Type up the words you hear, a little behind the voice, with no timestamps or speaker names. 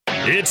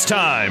It's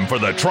time for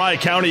the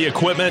Tri-County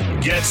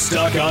Equipment Get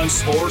Stuck on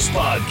Sports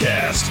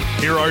podcast.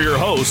 Here are your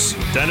hosts,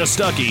 Dennis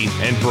Stuckey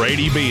and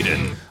Brady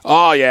Beaton.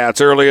 Oh, yeah, it's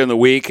early in the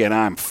week, and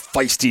I'm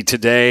feisty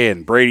today,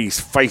 and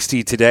Brady's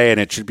feisty today, and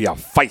it should be a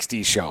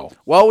feisty show.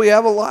 Well, we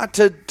have a lot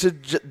to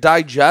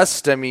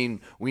digest. I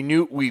mean,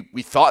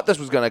 we thought this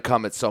was going to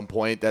come at some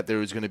point, that there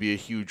was going to be a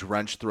huge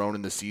wrench thrown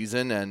in the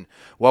season. And,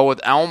 well,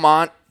 with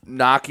Almont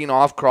knocking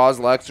off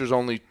Croslex, there's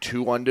only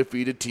 2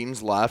 undefeated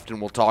teams left, and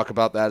we'll talk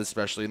about that,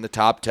 especially in the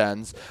top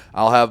 10s.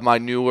 I'll have my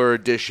newer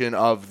edition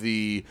of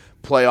the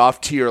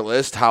playoff tier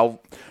list, how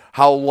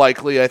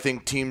likely I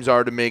think teams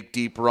are to make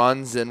deep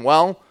runs. And,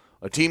 well,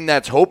 a team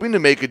that's hoping to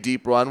make a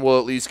deep run will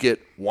at least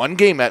get one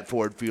game at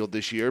Ford Field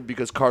this year,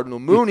 because Cardinal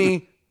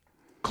Mooney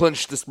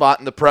clinched the spot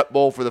in the Prep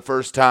Bowl for the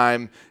first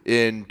time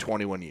in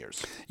 21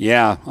 years.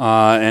 Yeah,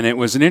 and it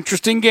was an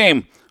interesting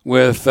game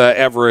with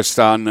Everest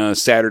on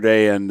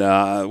Saturday, and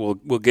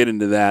we'll get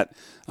into that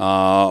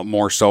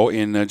more so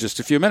in just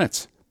a few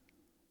minutes.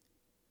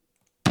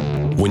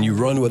 When you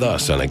run with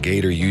us on a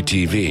Gator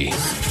UTV,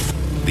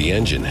 the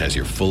engine has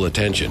your full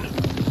attention.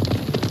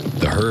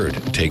 The herd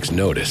takes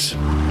notice.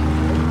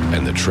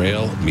 And the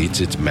trail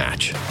meets its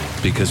match.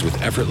 Because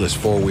with effortless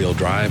four-wheel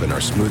drive and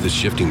our smoothest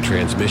shifting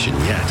transmission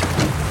yet,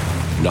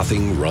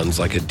 nothing runs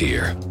like a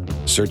deer.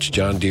 Search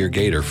John Deere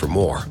Gator for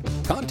more.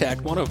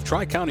 Contact one of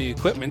Tri-County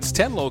Equipment's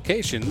 10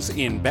 locations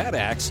in Bad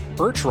Axe,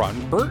 Birch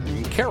Run,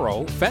 Burton,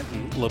 Caro,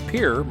 Fenton,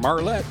 Lapeer,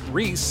 Marlette,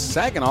 Reese,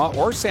 Saginaw,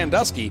 or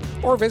Sandusky,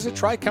 or visit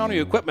Tri-County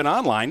Equipment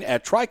online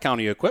at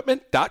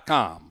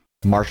tricountyequipment.com.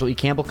 Marshall E.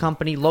 Campbell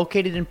Company,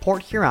 located in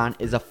Port Huron,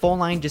 is a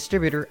full-line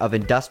distributor of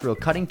industrial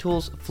cutting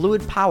tools,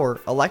 fluid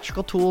power,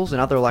 electrical tools, and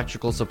other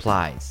electrical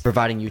supplies,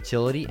 providing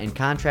utility and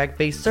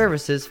contract-based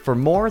services for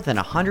more than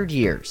 100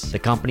 years. The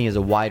company has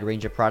a wide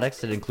range of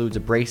products that includes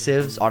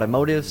abrasives,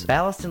 automotives,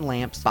 ballast and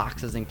lamps,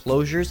 boxes and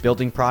closures,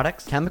 building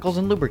products, chemicals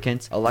and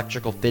lubricants,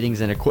 electrical fittings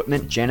and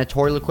equipment,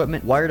 janitorial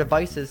equipment, wire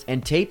devices,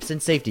 and tapes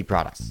and safety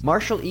products.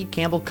 Marshall E.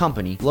 Campbell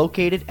Company,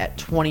 located at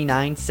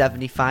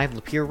 2975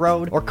 Lapeer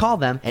Road, or call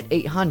them at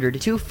 800-250-7520.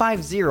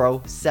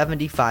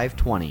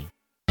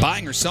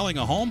 Buying or selling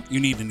a home? You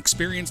need an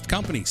experienced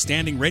company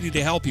standing ready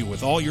to help you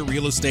with all your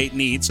real estate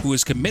needs, who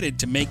is committed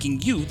to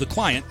making you the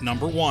client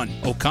number one.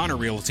 O'Connor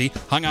Realty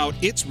hung out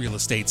its real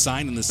estate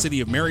sign in the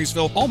city of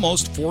Marysville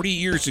almost 40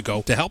 years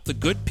ago to help the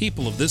good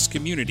people of this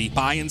community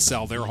buy and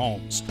sell their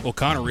homes.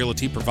 O'Connor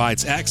Realty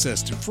provides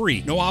access to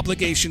free,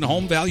 no-obligation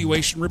home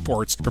valuation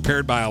reports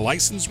prepared by a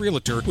licensed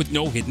realtor with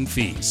no hidden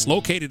fees.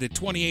 Located at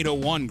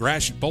 2801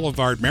 Gratiot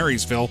Boulevard,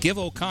 Marysville, give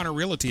O'Connor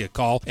Realty a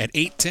call at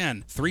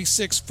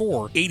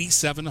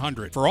 810-364-8700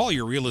 for all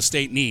your real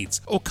estate needs.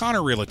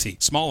 O'Connor Realty,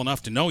 small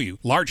enough to know you,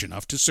 large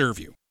enough to serve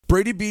you.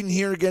 Brady Beaton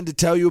here again to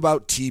tell you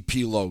about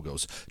TP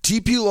Logos.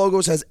 TP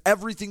Logos has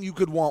everything you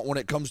could want when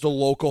it comes to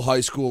local high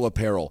school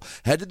apparel.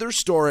 Head to their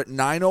store at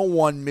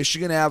 901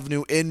 Michigan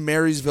Avenue in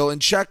Marysville and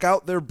check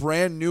out their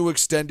brand new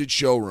extended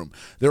showroom.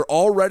 Their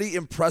already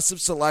impressive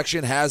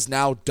selection has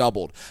now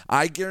doubled.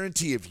 I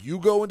guarantee if you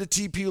go into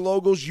TP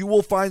Logos, you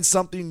will find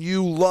something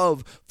you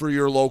love for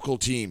your local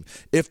team.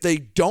 If they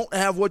don't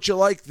have what you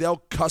like,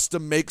 they'll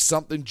custom make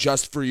something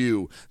just for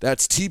you.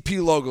 That's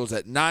TP Logos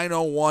at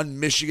 901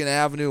 Michigan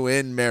Avenue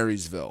in Marysville.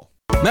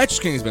 Mattress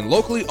King has been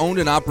locally owned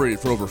and operated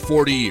for over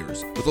 40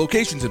 years. With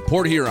locations in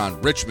Port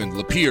Huron, Richmond,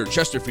 Lapeer,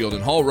 Chesterfield,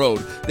 and Hall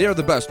Road, they are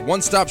the best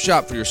one-stop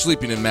shop for your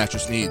sleeping and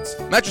mattress needs.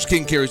 Mattress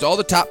King carries all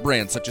the top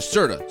brands such as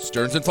Serta,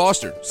 Stearns &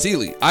 Foster,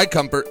 Sealy,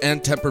 iComfort,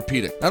 and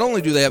Tempur-Pedic. Not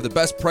only do they have the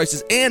best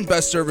prices and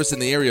best service in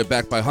the area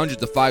backed by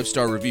hundreds of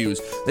 5-star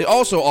reviews, they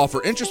also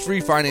offer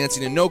interest-free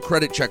financing and no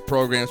credit check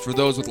programs for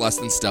those with less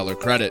than stellar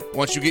credit.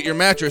 Once you get your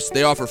mattress,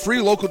 they offer free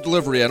local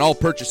delivery on all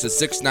purchases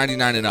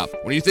 $6.99 and up.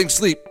 When you think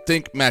sleep,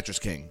 think Mattress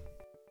King.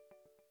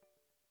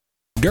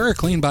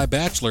 DuraClean by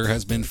Bachelor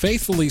has been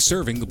faithfully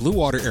serving the Blue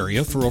Water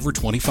area for over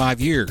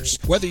 25 years.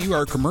 Whether you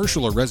are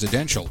commercial or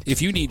residential,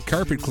 if you need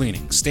carpet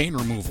cleaning, stain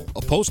removal,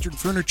 upholstered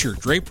furniture,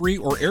 drapery,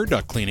 or air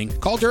duct cleaning,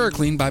 call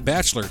DuraClean by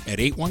Bachelor at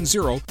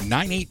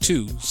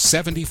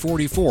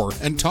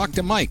 810-982-7044 and talk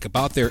to Mike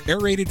about their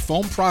aerated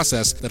foam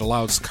process that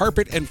allows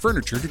carpet and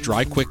furniture to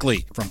dry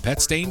quickly. From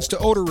pet stains to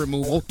odor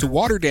removal to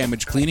water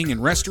damage cleaning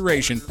and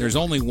restoration, there's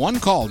only one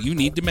call you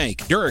need to make.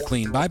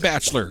 DuraClean by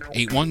Bachelor,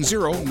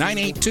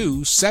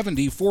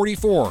 810-982-7044.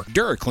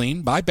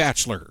 DuraClean by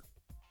Bachelor.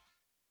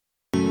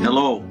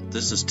 Hello,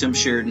 this is Tim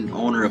Sheridan,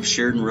 owner of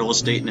Sheridan Real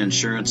Estate and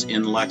Insurance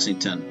in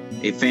Lexington,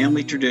 a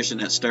family tradition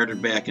that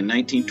started back in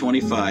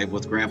 1925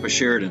 with Grandpa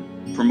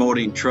Sheridan.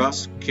 Promoting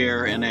trust,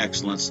 care, and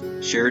excellence,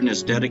 Sheridan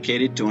is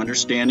dedicated to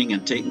understanding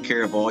and taking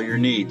care of all your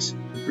needs.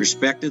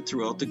 Respected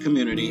throughout the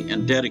community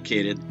and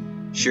dedicated,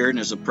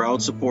 Sheridan is a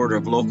proud supporter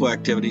of local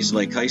activities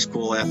like high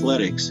school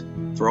athletics.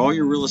 For all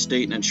your real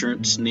estate and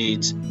insurance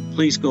needs,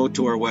 please go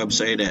to our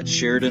website at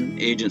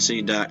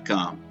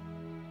SheridanAgency.com.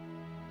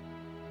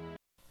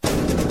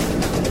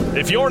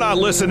 If you're not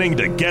listening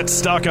to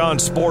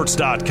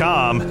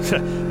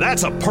GetStuckOnSports.com,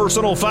 that's a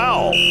personal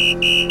foul.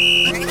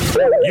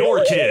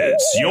 Your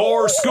kids,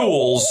 your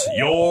schools,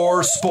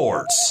 your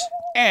sports.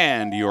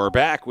 And you're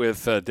back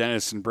with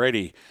Dennis and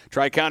Brady.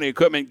 Tri-County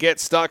Equipment Get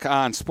Stuck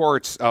on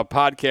Sports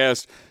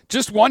podcast.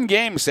 Just one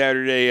game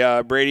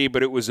Saturday, Brady,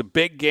 but it was a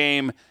big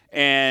game,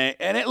 and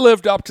it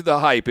lived up to the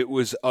hype. It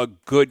was a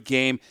good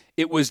game.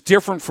 It was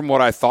different from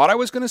what I thought I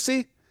was going to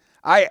see.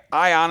 I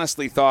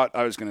honestly thought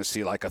I was going to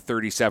see like a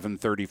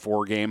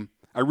 37-34 game.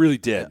 I really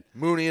did. Yeah.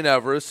 Mooney and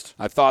Everest.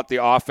 I thought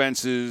the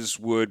offenses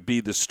would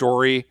be the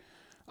story,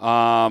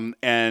 and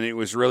it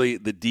was really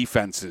the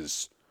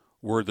defenses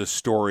were the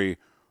story.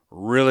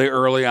 Really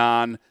early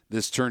on,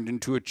 this turned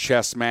into a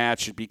chess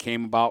match. It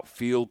became about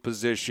field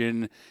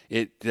position.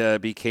 It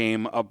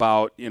became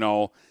about,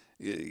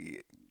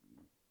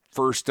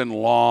 first and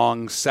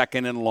long,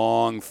 second and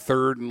long,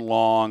 third and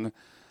long,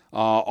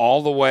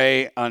 all the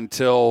way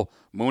until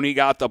Mooney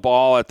got the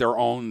ball at their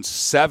own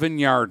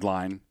 7-yard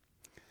line,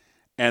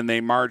 and they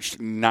marched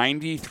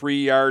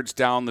 93 yards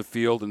down the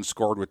field and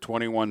scored with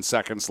 21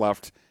 seconds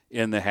left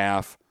in the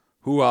half.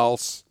 Who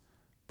else?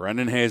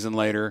 Brendan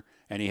Hazenlater,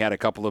 and he had a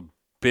couple of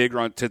big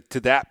run. To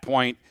that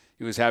point,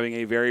 he was having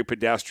a very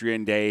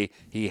pedestrian day.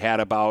 He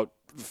had about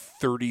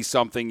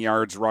 30-something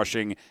yards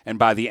rushing, and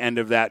by the end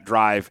of that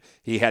drive,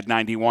 he had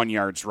 91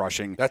 yards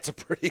rushing. That's a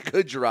pretty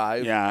good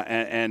drive. Yeah,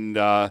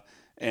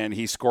 and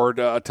he scored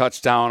a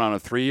touchdown on a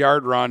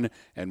 3-yard run,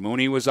 and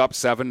Mooney was up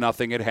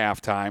 7-0 at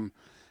halftime.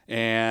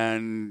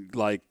 And,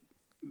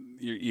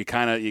 you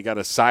got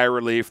a sigh of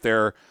relief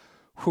there.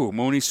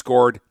 Mooney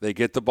scored. They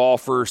get the ball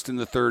first in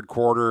the third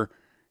quarter.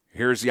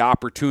 Here's the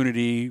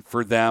opportunity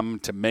for them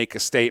to make a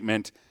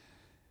statement.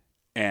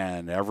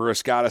 And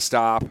Everest got to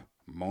stop.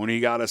 Mooney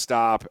got to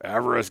stop.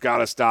 Everest got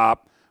to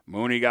stop.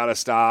 Mooney got to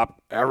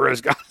stop.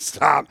 Everest got to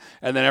stop.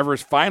 And then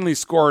Everest finally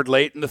scored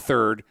late in the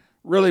third.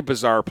 Really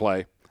bizarre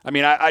play. I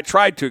mean, I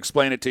tried to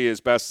explain it to you as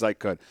best as I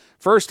could.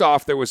 First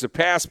off, there was a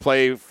pass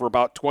play for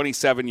about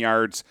 27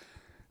 yards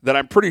that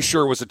I'm pretty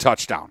sure was a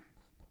touchdown.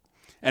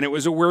 And it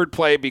was a weird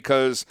play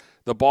because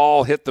the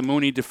ball hit the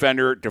Mooney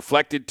defender,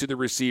 deflected to the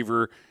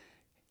receiver.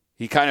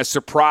 He kind of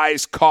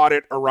surprise caught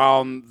it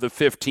around the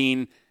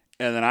 15,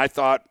 and then I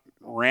thought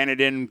ran it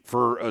in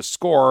for a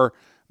score,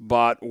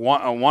 but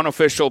one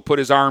official put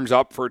his arms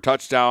up for a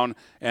touchdown,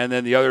 and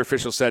then the other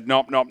official said,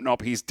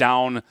 nope, he's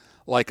down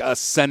like a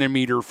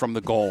centimeter from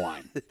the goal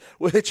line.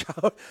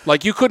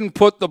 Like you couldn't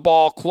put the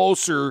ball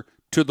closer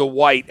to the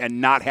white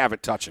and not have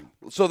it touching.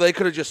 So they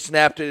could have just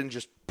snapped it and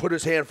just put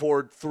his hand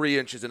forward 3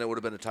 inches and it would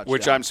have been a touchdown.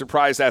 Which I'm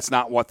surprised that's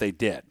not what they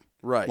did.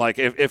 Right. Like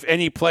if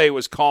any play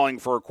was calling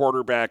for a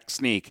quarterback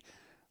sneak,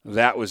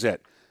 that was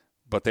it.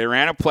 But they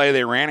ran a play,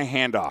 they ran a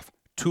handoff.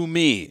 To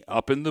me,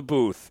 up in the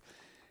booth,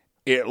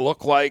 it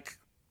looked like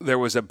there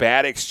was a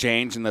bad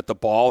exchange and that the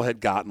ball had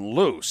gotten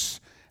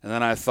loose. And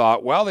then I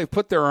thought, well, they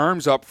put their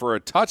arms up for a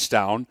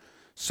touchdown,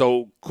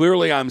 so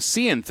clearly I'm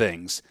seeing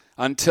things,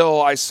 until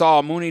I saw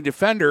a Mooney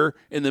defender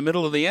in the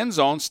middle of the end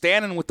zone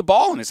standing with the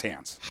ball in his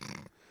hands.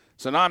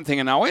 So now I'm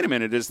thinking, now wait a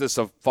minute, is this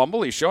a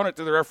fumble? He's showing it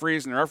to the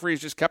referees, and the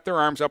referees just kept their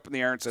arms up in the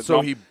air and said, so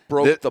no, he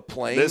broke the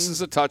plane? This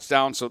is a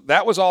touchdown. So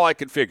that was all I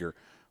could figure,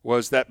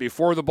 was that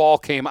before the ball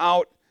came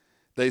out,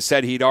 they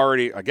said he'd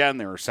already, again,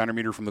 they were a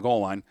centimeter from the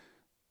goal line.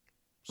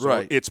 So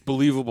right. It's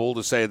believable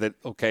to say that,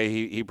 okay,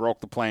 he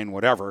broke the plane,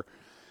 whatever.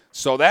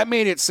 So that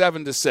made it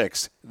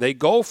 7-6. They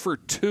go for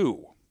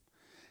 2.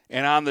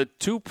 And on the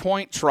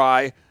 2-point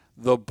try,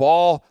 the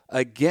ball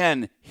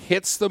again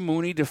hits the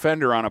Mooney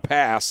defender on a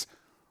pass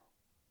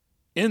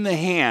in the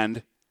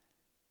hand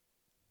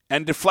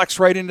and deflects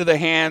right into the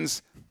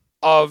hands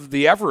of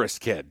the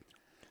Everest kid.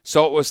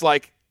 So it was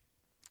like,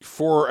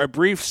 for a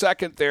brief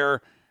second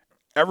there,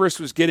 Everest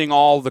was getting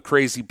all the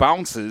crazy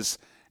bounces,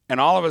 and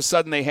all of a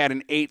sudden they had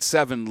an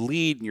 8-7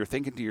 lead, and you're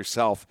thinking to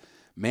yourself,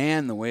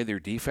 man, the way their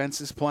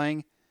defense is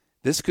playing,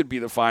 this could be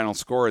the final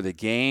score of the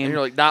game. And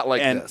you're like, not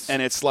like this.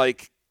 And it's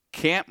like,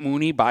 can't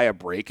Mooney buy a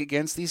break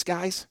against these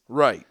guys?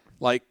 Right.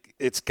 Like,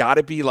 it's got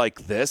to be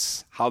like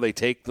this, how they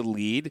take the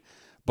lead.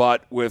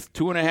 But with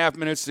 2.5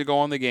 minutes to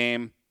go in the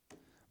game,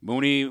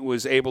 Mooney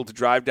was able to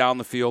drive down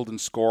the field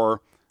and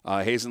score.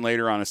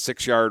 Hazenlater on a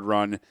 6-yard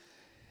run.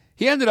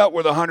 He ended up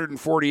with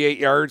 148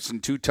 yards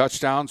and 2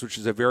 touchdowns, which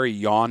is a very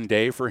yawn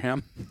day for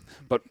him.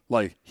 But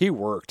he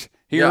worked.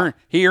 He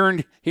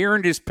earned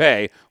his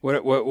pay,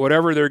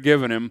 whatever they're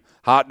giving him,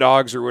 hot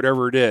dogs or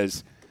whatever it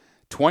is.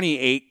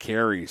 28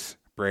 carries,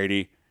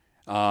 Brady,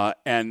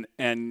 and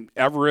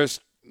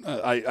Everest.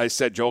 I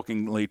said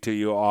jokingly to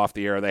you off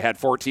the air, they had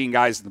 14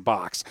 guys in the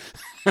box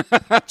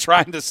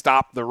trying to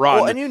stop the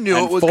run. Well, and you knew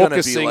it was going to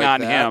be focusing like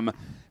on that. him.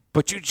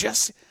 But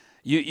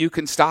you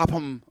can stop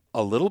him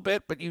a little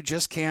bit, but you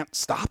just can't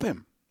stop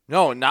him.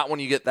 No, not when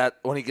he gets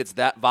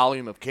that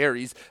volume of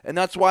carries, and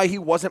that's why he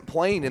wasn't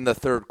playing in the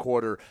third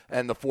quarter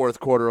and the fourth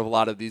quarter of a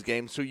lot of these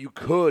games. So you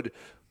could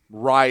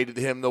ride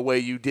him the way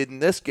you did in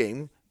this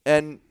game,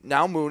 and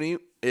now Mooney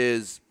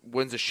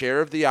wins a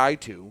share of the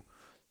I-2.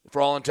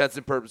 For all intents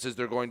and purposes,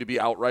 they're going to be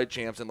outright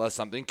champs unless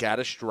something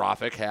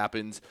catastrophic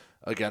happens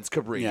against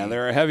Cabrini. Yeah,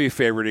 they're a heavy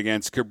favorite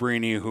against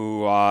Cabrini,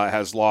 who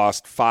has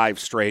lost 5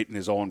 straight and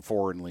is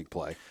 0-4 in league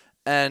play.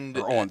 And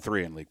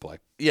 0-3 in league play.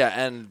 Yeah,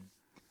 and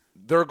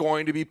they're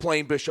going to be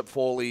playing Bishop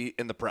Foley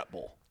in the Prep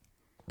Bowl.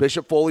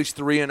 Bishop Foley's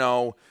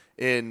 3-0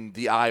 in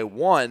the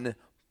I-1,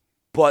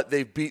 but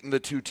they've beaten the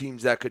two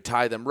teams that could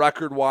tie them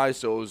record-wise,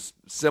 so it was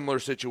a similar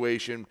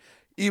situation.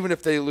 Even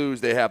if they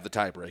lose, they have the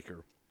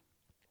tiebreaker.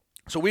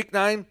 So Week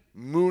 9,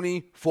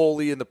 Mooney,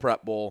 Foley in the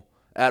Prep Bowl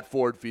at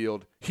Ford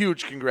Field.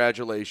 Huge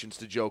congratulations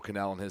to Joe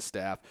Cannell and his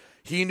staff.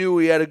 He knew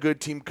he had a good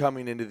team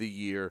coming into the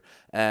year,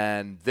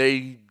 and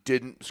they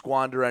didn't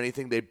squander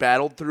anything. They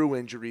battled through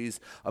injuries.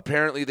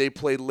 Apparently, they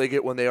played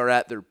Liggett when they are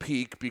at their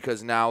peak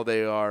because now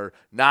they are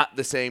not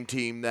the same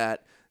team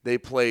that they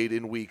played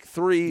in Week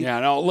 3. Yeah,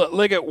 no,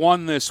 Liggett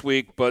won this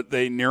week, but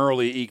they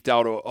narrowly eked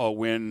out a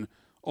win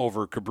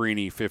over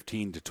Cabrini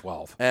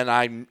 15-12.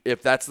 And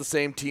if that's the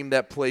same team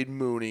that played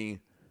Mooney,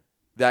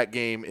 that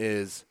game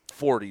is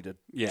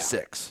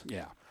 40-6.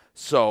 Yeah.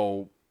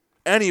 So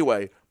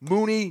anyway,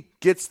 Mooney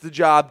gets the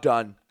job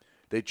done.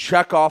 They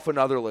check off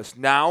another list.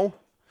 Now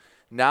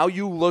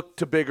you look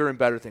to bigger and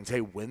better things.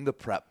 Hey, win the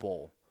Prep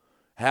Bowl.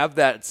 Have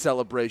that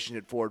celebration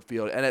at Ford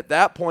Field. And at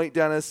that point,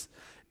 Dennis,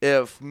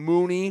 if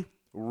Mooney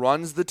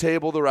runs the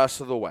table the rest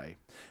of the way,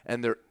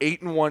 and they're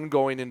 8-1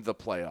 going into the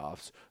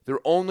playoffs, their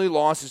only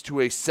loss is to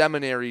a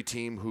seminary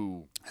team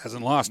who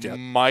hasn't lost yet.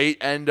 Might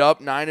end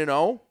up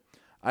 9-0.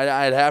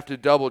 I'd have to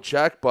double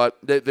check, but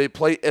they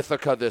play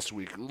Ithaca this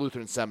week.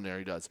 Lutheran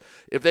Seminary does.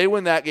 If they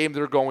win that game,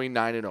 they're going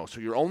 9-0. So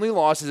your only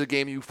loss is a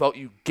game you felt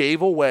you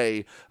gave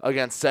away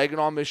against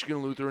Saginaw,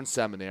 Michigan Lutheran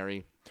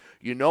Seminary.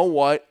 You know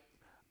what?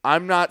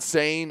 I'm not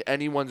saying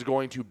anyone's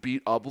going to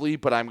beat Ubley,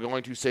 but I'm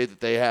going to say that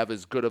they have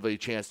as good of a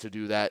chance to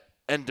do that.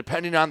 And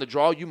depending on the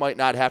draw, you might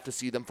not have to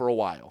see them for a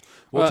while.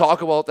 We'll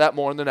talk about that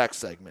more in the next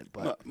segment.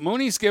 But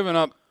Mooney's given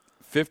up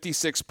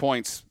 56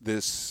 points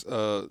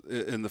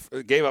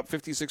gave up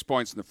 56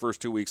 points in the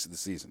first 2 weeks of the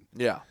season.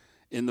 Yeah.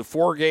 In the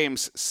 4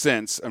 games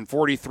since, and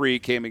 43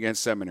 came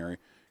against Seminary.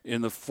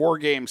 In the 4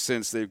 games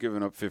since, they've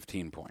given up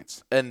 15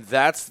 points. And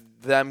that's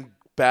them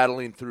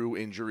battling through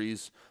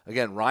injuries.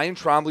 Again, Ryan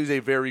Trombley's a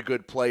very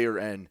good player,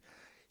 and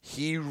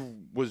he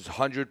was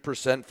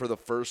 100% for the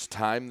first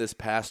time this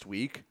past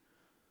week.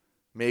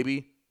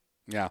 Maybe.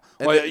 Yeah.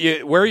 Well,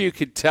 where you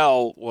could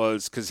tell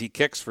was because he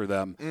kicks for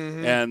them,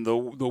 and the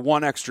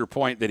one extra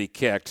point that he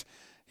kicked,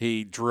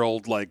 he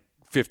drilled like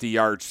 50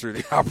 yards through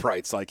the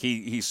uprights. Like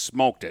he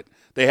smoked it.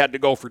 They had to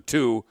go for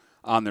 2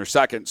 on their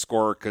second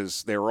score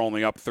because they were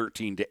only up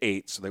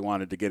 13-8, so they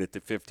wanted to get it to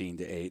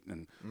 15-8.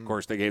 And of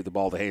course, they gave the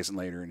ball to Hazen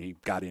later, and he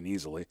got in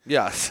easily.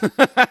 Yes.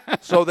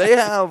 So they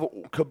have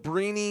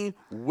Cabrini,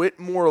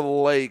 Whitmore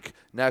Lake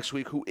next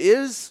week, who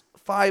is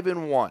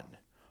 5-1,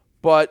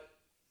 but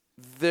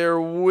their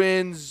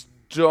wins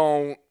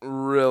don't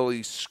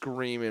really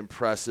scream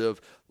impressive.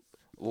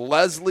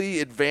 Leslie,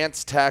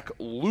 Advanced Tech,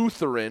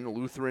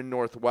 Lutheran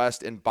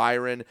Northwest, and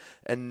Byron,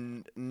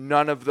 and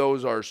none of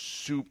those are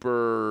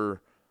super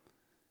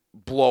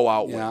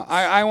blowout wins. Yeah,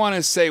 I want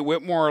to say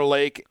Whitmore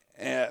Lake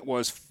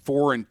was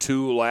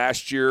 4-2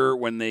 last year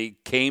when they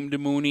came to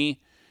Mooney.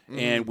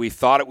 And we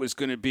thought it was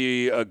going to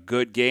be a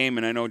good game,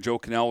 and I know Joe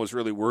Cannell was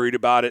really worried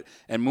about it.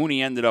 And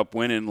Mooney ended up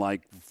winning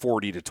like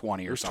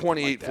 40-20 or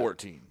something.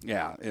 28-14.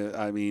 Yeah,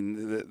 I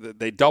mean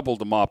they doubled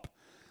them up.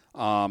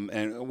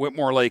 And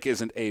Whitmore Lake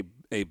isn't a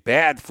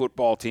bad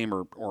football team,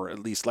 or at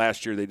least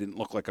last year they didn't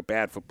look like a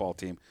bad football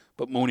team.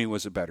 But Mooney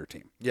was a better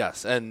team.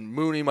 Yes, and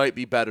Mooney might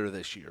be better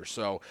this year.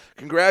 So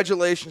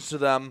congratulations to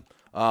them.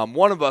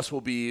 One of us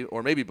will be,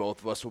 or maybe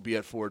both of us will be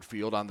at Ford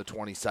Field on the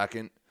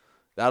 22nd.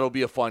 That'll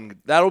be a fun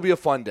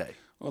day.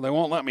 Well, they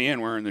won't let me in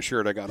wearing the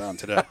shirt I got on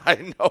today.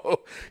 I know.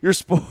 You're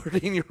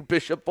sporting your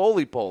Bishop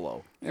Foley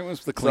polo. It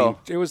was the clean.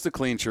 It was the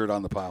clean shirt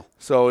on the pile.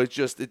 So it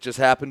just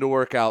happened to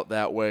work out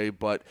that way.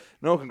 But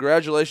no,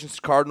 congratulations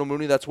to Cardinal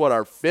Mooney. That's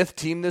our 5th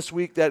team this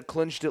week that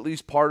clinched at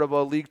least part of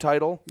a league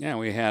title. Yeah,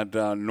 we had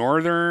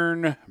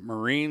Northern,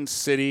 Marine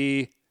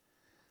City.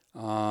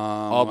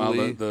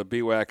 Ubley. The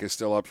BWAC is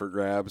still up for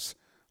grabs.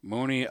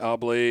 Mooney,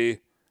 Ubley.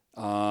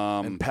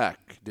 And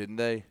Peck, didn't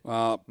they?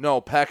 No,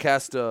 Peck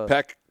has to.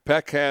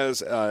 Peck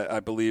has,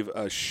 I believe,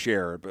 a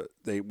share, but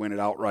they win it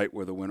outright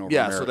with a win over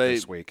Merritt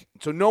this week.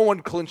 So no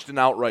one clinched an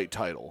outright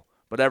title,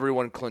 but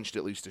everyone clinched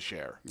at least a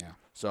share. Yeah.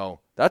 So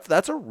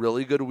that's a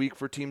really good week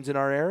for teams in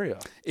our area.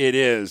 It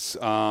is,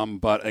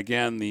 but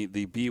again, the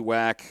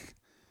BWAC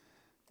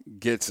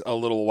gets a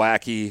little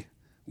wacky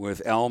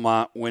with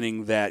Elmont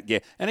winning that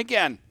game. And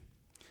again,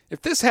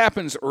 if this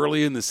happens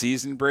early in the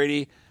season,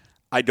 Brady,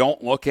 I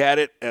don't look at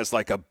it as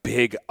like a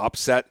big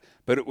upset,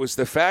 but it was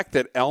the fact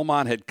that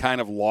Elmont had kind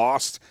of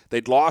lost.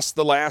 They'd lost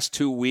the last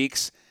 2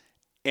 weeks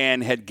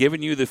and had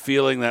given you the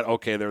feeling that,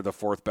 okay, they're the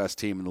 4th best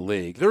team in the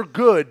league. They're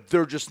good.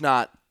 They're just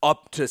not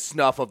up to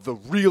snuff of the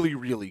really,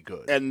 really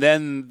good. And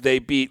then they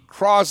beat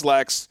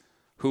Croslex,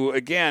 who,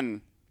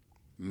 again,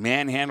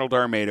 manhandled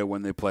Armada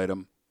when they played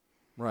them.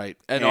 Right.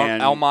 And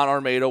Elmont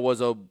Armada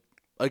was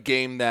a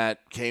game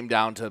that came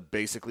down to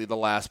basically the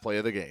last play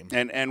of the game.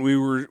 And we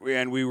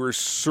were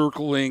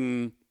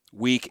circling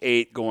week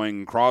 8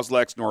 going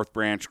Croslex, North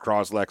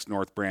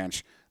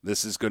Branch.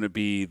 This is going to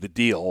be the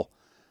deal.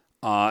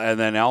 And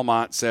then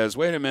Elmont says,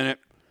 wait a minute,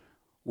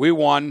 We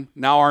won.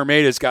 Now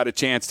Armada's got a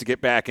chance to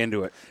get back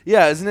into it.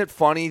 Yeah, isn't it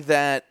funny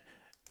that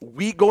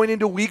going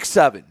into week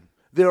 7,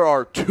 there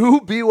are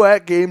 2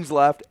 BWAC games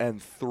left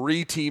and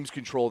 3 teams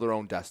control their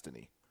own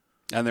destiny.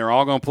 And they're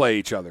all going to play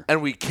each other.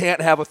 And we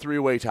can't have a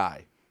 3-way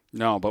tie.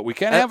 No, but we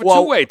can't have a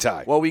 2-way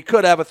tie. Well, we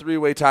could have a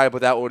 3-way tie,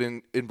 but that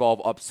would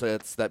involve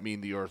upsets that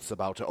mean the Earth's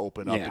about to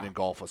open up and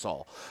engulf us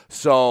all.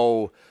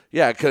 So,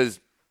 yeah,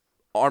 because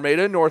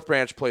Armada and North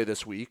Branch play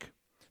this week.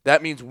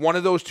 That means one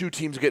of those 2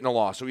 teams getting a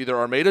loss. So either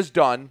Armada's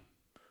done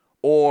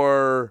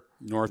or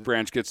North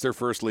Branch gets their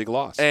first league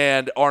loss.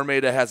 And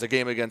Armada has a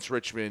game against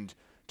Richmond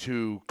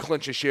to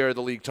clinch a share of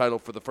the league title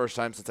for the first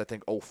time since, I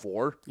think,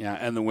 2004. Yeah,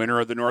 and the winner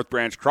of the North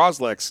Branch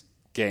Croslex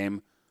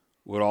game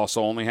would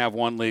also only have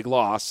 1 league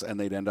loss, and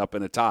they'd end up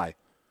in a tie.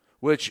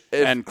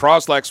 And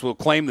Croslex will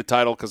claim the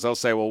title because they'll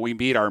say, well, we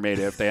beat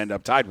Armada if they end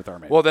up tied with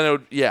Armada. Well, then,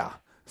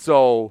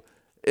 So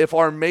if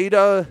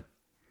Armada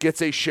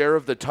gets a share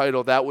of the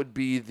title, that would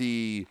be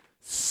the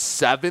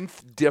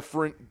 7th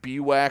different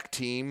BWAC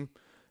team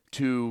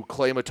to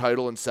claim a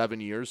title in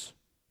 7 years.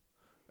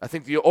 I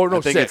think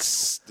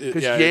 6.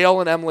 Because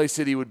Yale and Emily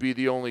City would be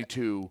the only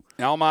 2.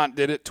 Almont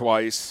did it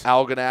twice.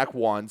 Algonac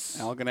once.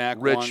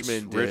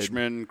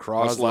 Richmond,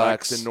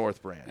 Croslex, and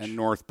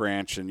North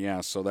Branch.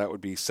 And so that would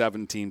be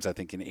 7 teams, I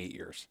think, in 8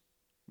 years.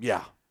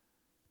 Yeah.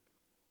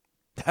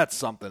 That's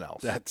something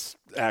else. That's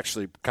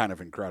actually kind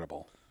of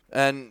incredible.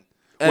 And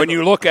when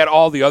you look at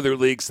all the other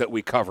leagues that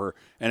we cover,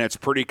 and it's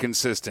pretty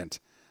consistent.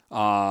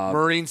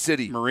 Marine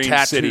City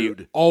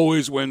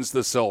always wins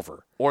the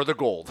silver. Or the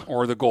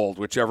gold.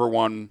 Whichever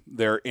one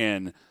they're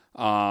in.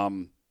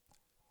 Until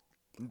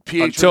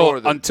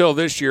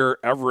this year,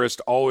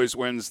 Everest always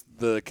wins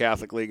the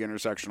Catholic League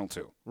Intersectional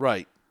 2.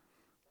 Right.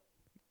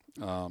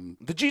 The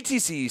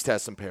GTC East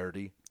has some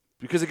parity.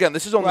 Because, again,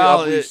 this is only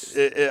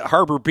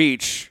Harbor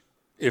Beach,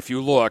 if you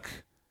look,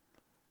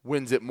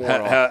 wins it more.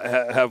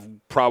 Have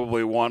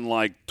probably won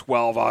like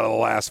 12 out of the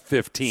last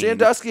 15.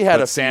 Sandusky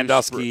had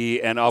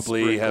Sandusky and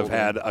Ubly have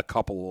had a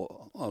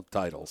couple of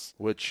titles.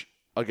 Which,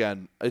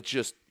 again, it's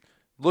just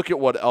look at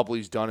what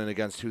Ubly's done and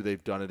against who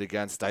they've done it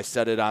against. I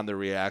said it on the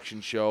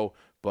reaction show,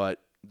 but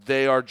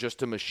they are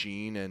just a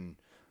machine. And,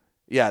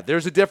 yeah,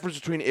 there's a difference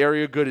between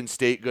area good and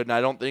state good. And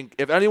I don't think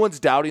if anyone's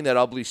doubting that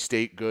Ubly's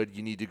state good,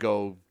 you need to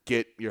go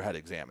get your head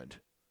examined.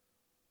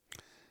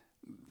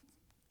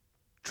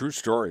 True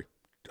story.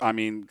 I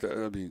mean,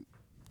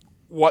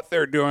 what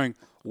they're doing.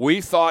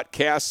 We thought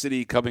Cass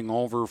City coming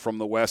over from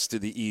the west to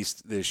the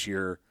east this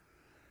year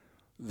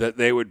that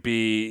they would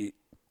be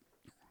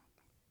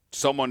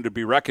someone to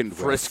be reckoned with.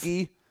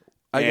 Frisky,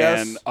 I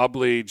guess. And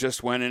Ubly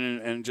just went in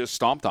and just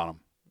stomped on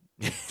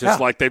them, just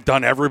like they've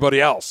done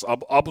everybody else.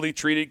 Ubly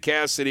treated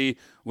Cass City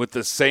with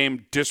the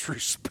same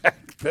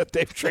disrespect that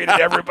they've treated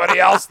everybody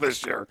else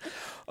this year.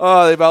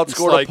 They've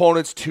outscored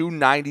opponents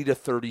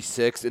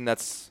 290-36, and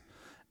that's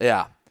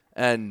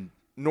and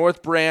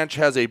North Branch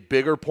has a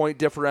bigger point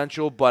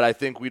differential, but I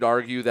think we'd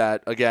argue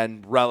that,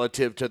 again,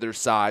 relative to their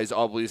size,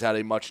 Ubly's had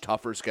a much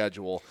tougher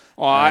schedule.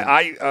 Well,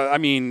 I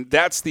mean,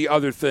 that's the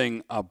other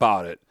thing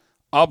about it.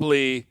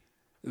 Ubly,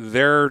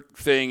 their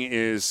thing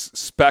is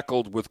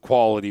speckled with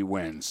quality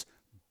wins.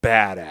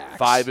 Badass.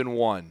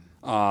 5-1.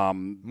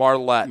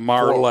 Marlette.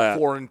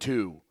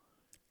 4-2.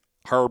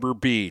 Harbor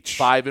Beach.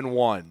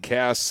 5-1.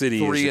 Cass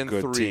City is a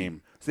good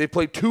team. So they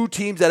played 2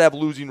 teams that have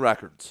losing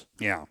records.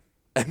 Yeah.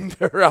 And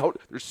they're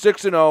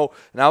 6-0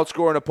 and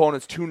outscoring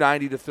opponents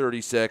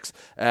 290-36,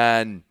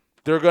 and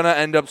they're going to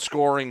end up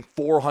scoring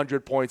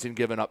 400 points and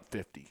giving up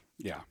 50.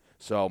 Yeah.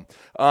 So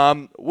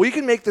we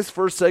can make this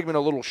first segment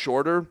a little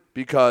shorter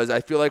because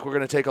I feel like we're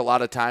going to take a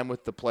lot of time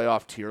with the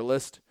playoff tier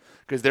list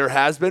because there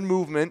has been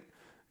movement.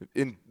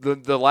 In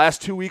the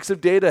last 2 weeks of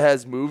data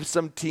has moved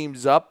some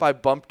teams up. I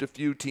bumped a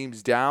few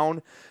teams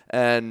down,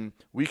 and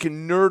we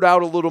can nerd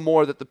out a little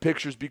more that the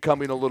picture's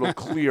becoming a little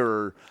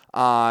clearer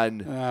on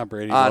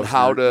Brady on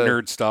how to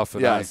nerd stuff.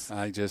 And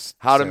I just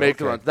how to make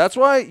the run. That's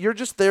why you're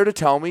just there to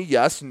tell me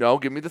yes, no,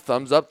 give me the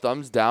thumbs up,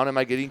 thumbs down. Am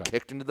I getting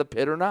kicked into the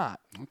pit or not?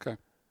 Okay,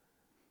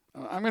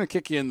 I'm going to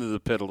kick you into the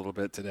pit a little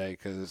bit today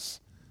because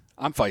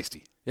I'm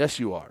feisty. Yes,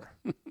 you are.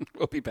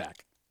 We'll be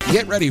back.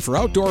 Get ready for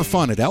outdoor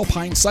fun at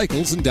Alpine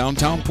Cycles in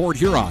downtown Port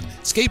Huron.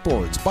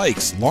 Skateboards,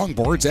 bikes,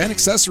 longboards, and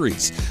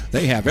accessories.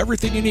 They have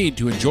everything you need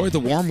to enjoy the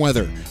warm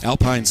weather.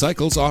 Alpine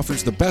Cycles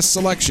offers the best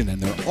selection,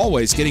 and they're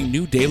always getting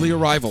new daily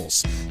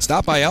arrivals.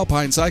 Stop by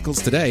Alpine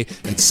Cycles today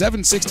at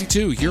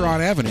 762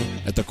 Huron Avenue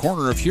at the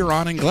corner of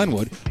Huron and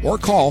Glenwood, or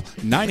call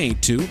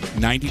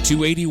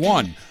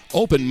 982-9281.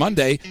 Open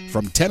Monday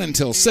from 10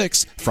 until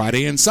 6,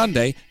 Friday and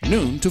Sunday,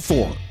 noon to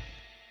 4.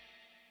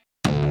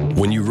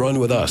 When you run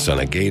with us on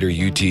a Gator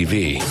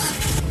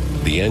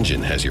UTV, the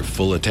engine has your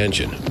full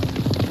attention.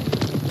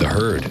 The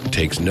herd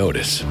takes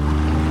notice.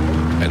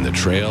 And the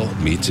trail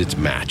meets its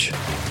match.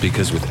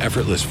 Because with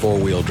effortless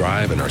four-wheel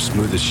drive and our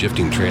smoothest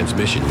shifting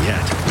transmission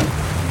yet,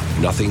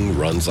 nothing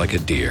runs like a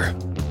deer.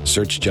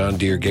 Search John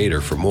Deere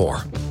Gator for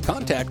more.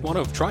 contact one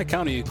of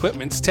Tri-County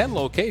Equipment's 10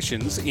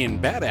 locations in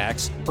Bad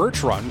Axe,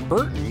 Birch Run,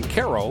 Burton,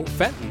 Caro,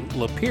 Fenton,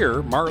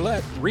 Lapeer,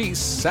 Marlette, Reese,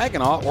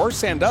 Saginaw, or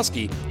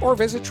Sandusky, or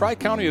visit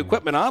Tri-County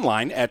Equipment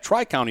online at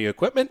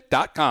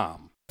tricountyequipment.com.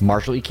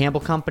 Marshall E.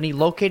 Campbell Company,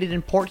 located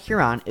in Port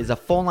Huron, is a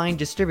full-line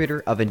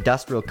distributor of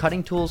industrial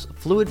cutting tools,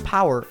 fluid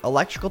power,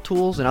 electrical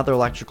tools, and other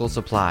electrical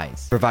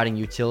supplies, providing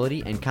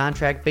utility and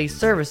contract-based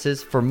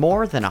services for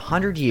more than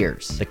 100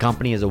 years. The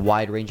company has a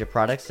wide range of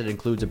products that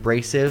includes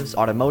abrasives,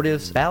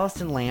 automotives,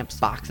 ballast and lamps,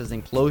 boxes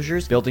and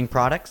closures, building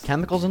products,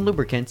 chemicals and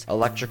lubricants,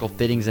 electrical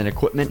fittings and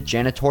equipment,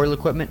 janitorial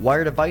equipment,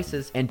 wire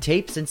devices, and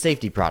tapes and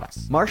safety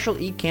products. Marshall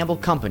E. Campbell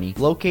Company,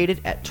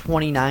 located at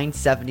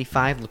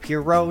 2975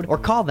 Lapeer Road, or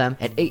call them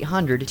at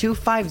 800-250-7520.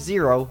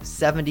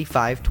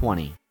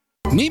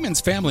 Neiman's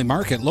Family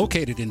Market,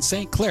 located in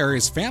St. Clair,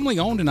 is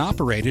family-owned and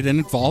operated and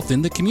involved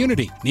in the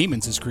community.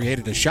 Neiman's has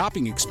created a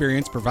shopping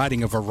experience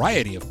providing a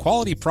variety of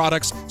quality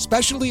products,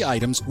 specialty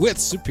items with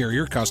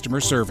superior customer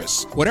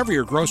service. Whatever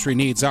your grocery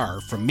needs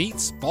are, from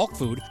meats, bulk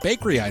food,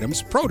 bakery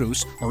items,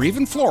 produce, or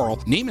even floral,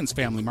 Neiman's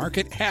Family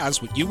Market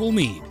has what you will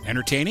need.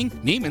 Entertaining?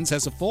 Neiman's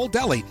has a full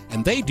deli,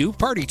 and they do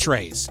party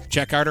trays.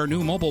 Check out our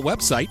new mobile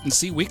website and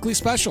see weekly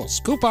specials,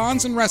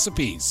 coupons, and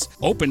recipes.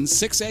 Open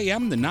 6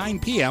 a.m. to 9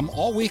 p.m.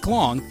 all week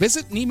long.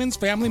 Visit Neiman's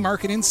Family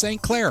Market in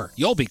St. Clair.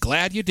 You'll be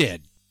glad you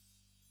did.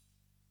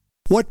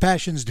 What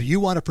passions do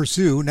you want to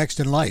pursue next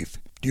in life?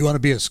 Do you want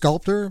to be a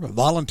sculptor, a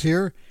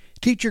volunteer,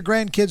 teach your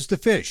grandkids to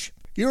fish?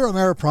 Your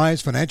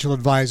Ameriprise financial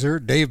advisor,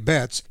 Dave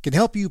Betts, can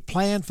help you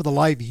plan for the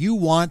life you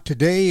want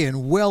today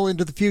and well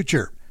into the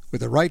future.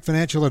 With the right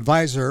financial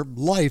advisor,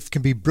 life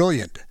can be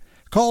brilliant.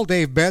 Call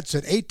Dave Betts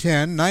at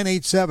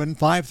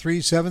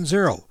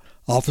 810-987-5370.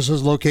 Office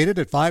is located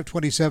at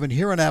 527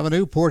 Huron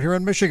Avenue, Port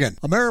Huron, Michigan.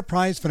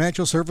 Ameriprise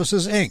Financial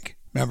Services, Inc.,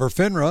 member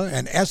FINRA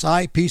and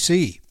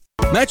SIPC.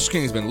 Mattress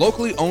King has been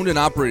locally owned and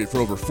operated for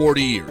over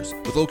 40 years.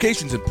 With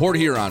locations in Port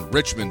Huron,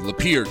 Richmond,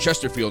 Lapeer,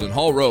 Chesterfield, and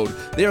Hall Road,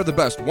 they are the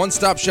best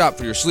one-stop shop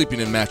for your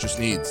sleeping and mattress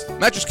needs.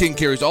 Mattress King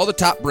carries all the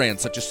top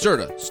brands such as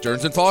Serta,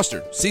 Stearns &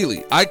 Foster,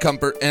 Sealy,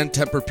 iComfort, and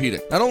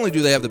Tempur-Pedic. Not only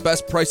do they have the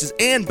best prices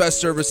and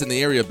best service in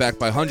the area backed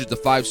by hundreds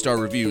of 5-star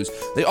reviews,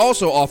 they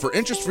also offer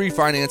interest-free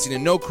financing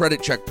and no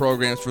credit check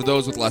programs for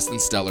those with less than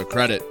stellar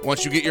credit.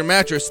 Once you get your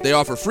mattress, they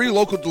offer free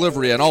local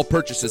delivery on all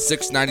purchases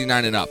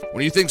 $6.99 and up.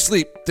 When you think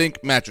sleep,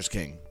 think Mattress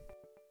King.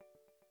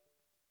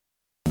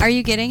 Are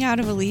you getting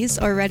out of a lease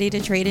or ready to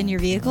trade in your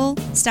vehicle?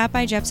 Stop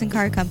by Jepson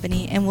Car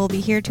Company and we'll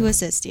be here to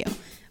assist you.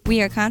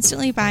 We are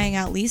constantly buying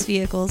out leased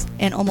vehicles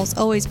and almost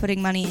always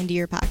putting money into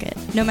your pocket.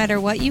 No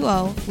matter what you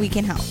owe, we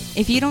can help.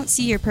 If you don't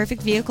see your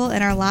perfect vehicle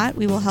in our lot,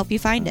 we will help you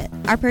find it.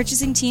 Our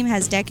purchasing team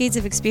has decades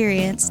of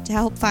experience to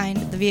help find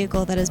the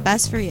vehicle that is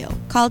best for you.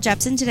 Call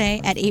Jepson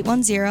today at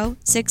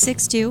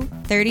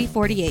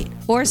 810-662-3048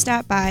 or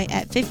stop by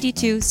at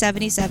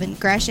 5277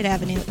 Gratiot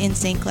Avenue in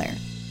St. Clair.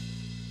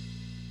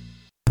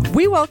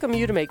 We welcome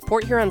you to make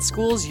Port Huron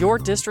Schools your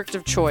district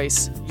of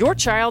choice. Your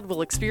child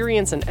will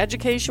experience an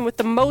education with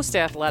the most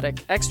athletic,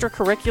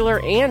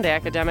 extracurricular, and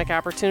academic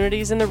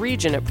opportunities in the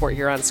region at Port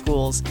Huron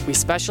Schools. We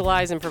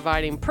specialize in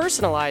providing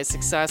personalized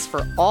success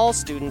for all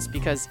students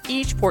because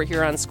each Port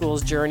Huron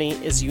Schools journey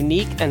is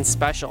unique and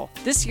special.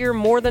 This year,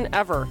 more than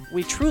ever,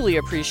 we truly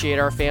appreciate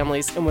our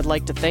families and would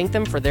like to thank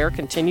them for their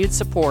continued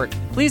support.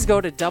 Please go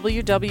to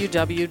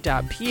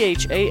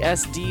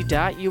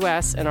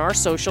www.phasd.us and our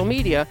social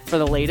media for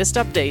the latest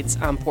updates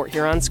on Port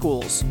Huron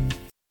Schools.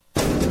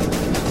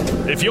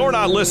 If you're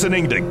not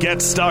listening to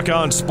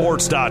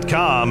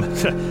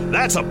GetStuckOnSports.com,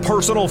 that's a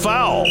personal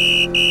foul.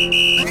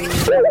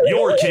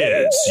 Your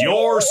kids,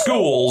 your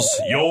schools,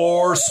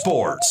 your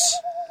sports.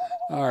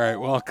 All right,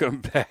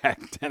 welcome back,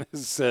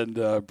 Dennis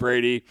and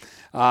Brady.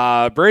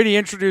 Brady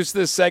introduced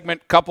this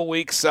segment a couple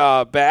weeks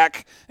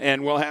back,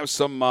 and we'll have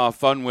some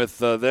fun with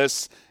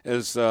this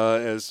as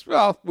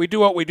well. We do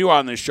what we do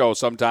on this show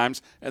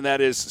sometimes, and that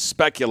is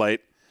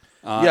speculate.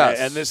 Yes.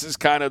 And this is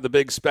kind of the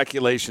big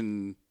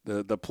speculation,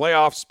 the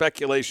playoff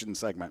speculation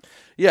segment.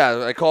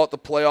 Yeah, I call it the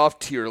playoff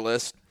tier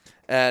list.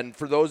 And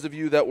for those of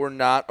you that were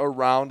not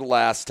around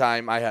last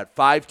time, I had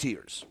 5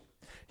 tiers.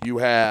 You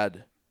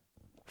had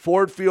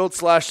Ford Field /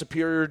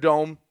 Superior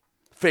Dome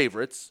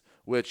favorites,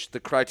 which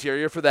the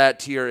criteria for that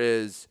tier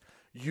is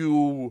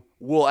you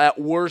will at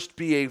worst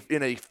be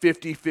in a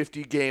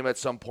 50-50 game at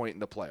some point in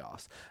the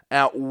playoffs.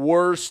 At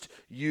worst,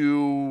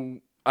 you're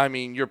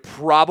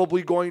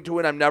probably going to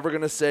win. I'm never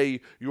going to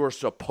say you're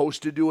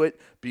supposed to do it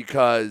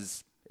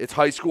because it's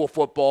high school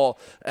football,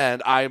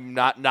 and I'm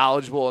not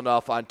knowledgeable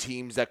enough on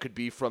teams that could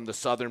be from the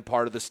southern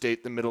part of the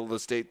state, the middle of the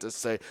state, to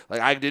say,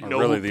 like, I didn't know.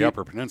 Really, the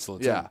Upper Peninsula,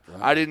 too. Yeah.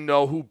 Right? I didn't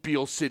know who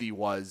Beale City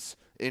was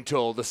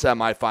until the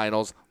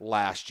semifinals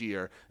last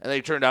year, and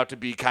they turned out to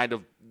be kind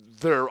of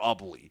their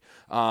ugly.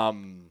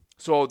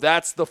 So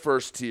that's the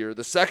first tier.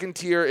 The second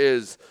tier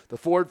is the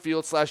Ford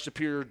Field /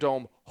 Superior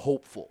Dome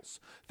hopefuls.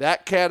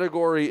 That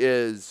category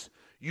is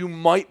you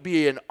might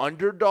be an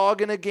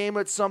underdog in a game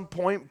at some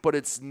point, but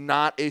it's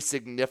not a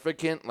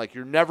significant, like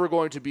you're never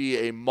going to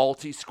be a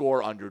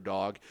multi-score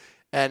underdog.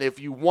 And if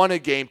you won a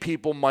game,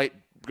 people might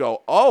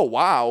go, oh,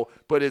 wow,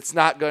 but it's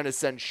not going to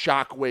send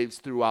shockwaves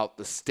throughout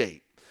the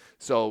state.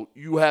 So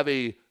you have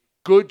a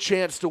good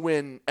chance to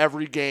win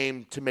every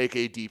game to make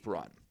a deep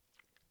run.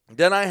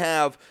 Then I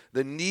have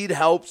the need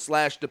help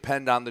 /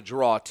 depend on the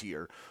draw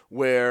tier,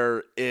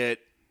 where it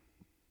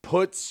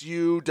puts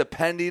you,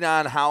 depending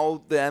on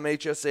how the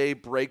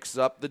MHSA breaks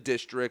up the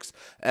districts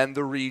and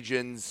the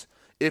regions,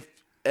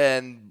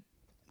 and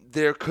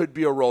there could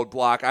be a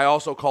roadblock. I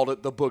also called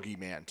it the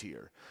boogeyman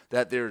tier,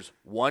 that there's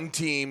one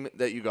team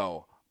that you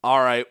go, all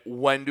right,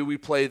 when do we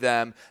play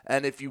them?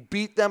 And if you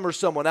beat them or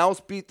someone else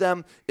beat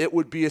them, it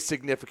would be a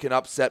significant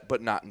upset,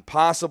 but not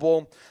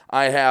impossible.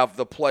 I have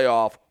the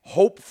playoff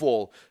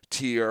hopeful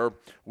tier,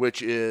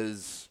 which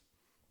is,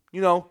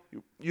 you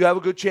have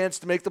a good chance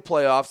to make the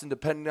playoffs, and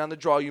depending on the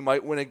draw, you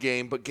might win a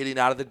game, but getting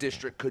out of the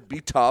district could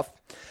be tough.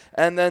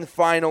 And then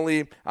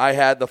finally, I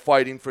had the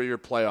fighting for your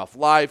playoff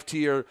live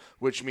tier,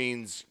 which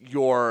means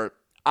you're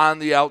on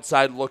the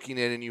outside looking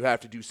in, and you have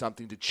to do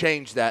something to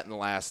change that in the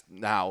last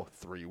now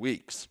 3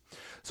 weeks.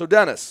 So,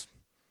 Dennis,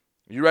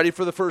 you ready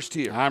for the first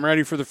tier? I'm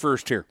ready for the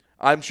first tier.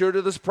 I'm sure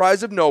to the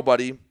surprise of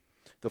nobody,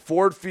 the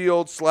Ford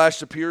Field /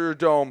 Superior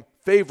Dome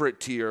favorite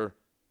tier,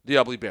 the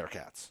Ubly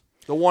Bearcats.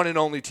 The one and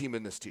only team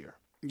in this tier.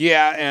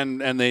 Yeah,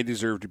 and they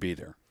deserve to be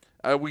there.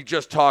 We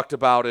just talked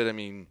about it. I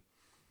mean,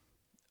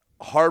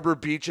 Harbor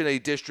Beach in a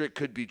district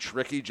could be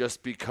tricky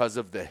just because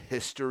of the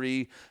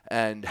history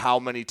and how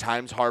many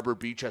times Harbor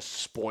Beach has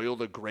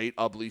spoiled a great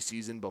Ubly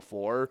season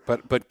before.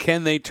 But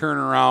can they turn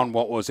around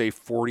what was a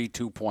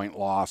 42-point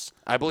loss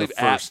I believe the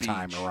first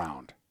time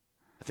around?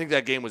 I think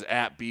that game was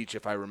at Beach,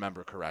 if I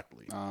remember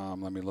correctly.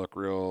 Let me look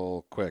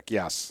real quick.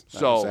 Yes, that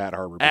so was at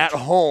Harbor Beach. At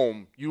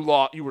home, you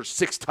were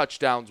 6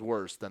 touchdowns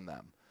worse than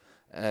them.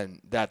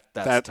 And that's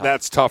tough.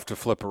 That's tough to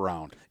flip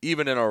around,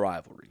 even in a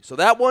rivalry. So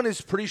that one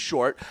is pretty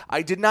short.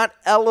 I did not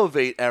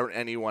elevate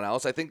anyone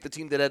else. I think the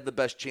team that had the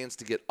best chance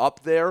to get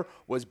up there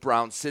was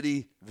Brown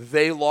City.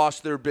 They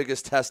lost their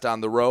biggest test on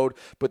the road,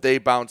 but they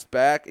bounced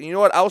back. And you know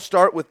what? I'll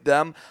start with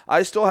them.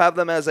 I still have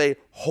them as a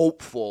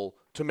hopeful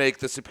to make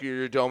the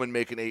Superior Dome and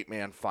make an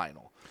 8-man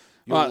final.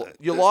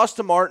 You lost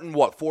to Martin,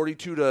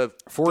 42 to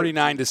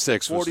 49 to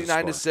 6.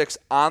 49 to 6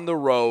 on the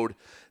road.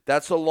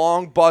 That's a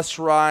long bus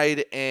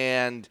ride,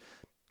 and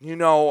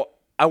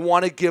I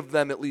want to give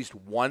them at least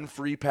one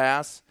free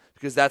pass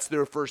because that's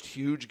their first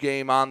huge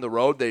game on the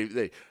road.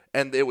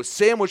 And it was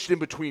sandwiched in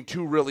between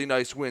 2 really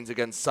nice wins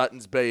against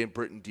Suttons Bay and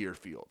Britton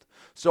Deerfield.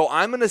 So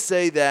I'm going to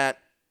say that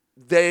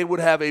they would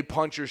have a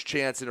puncher's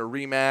chance in a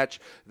rematch,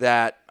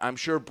 that I'm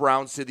sure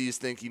Brown City is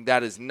thinking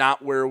that is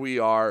not where we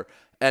are.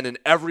 And in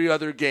every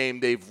other game,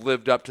 they've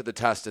lived up to the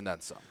test and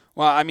then some.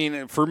 Well, I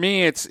mean, for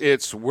me,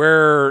 it's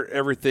where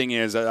everything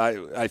is.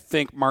 I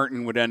think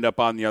Martin would end up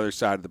on the other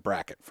side of the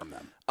bracket from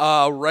them.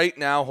 Right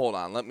now, hold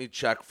on. Let me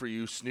check for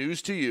you.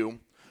 Snooze to you.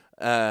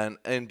 And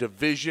in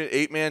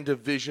 8-man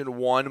Division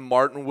 1,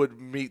 Martin would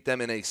meet them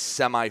in a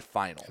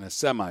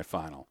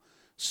semifinal.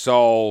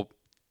 So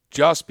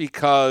just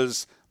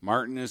because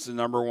Martin is the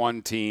number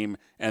 1 team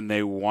and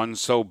they won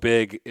so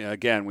big,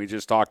 again, we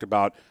just talked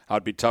about how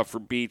it'd be tough for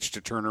Beach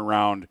to turn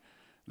around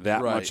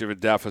that much of a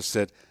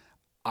deficit.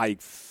 I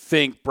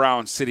think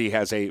Brown City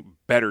has a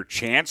better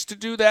chance to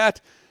do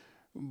that,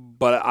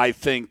 but I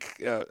think,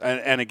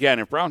 and again,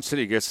 if Brown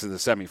City gets to the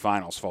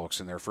semifinals, folks,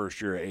 in their first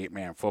year of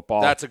 8-man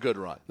football, that's a good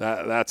run.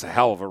 That's a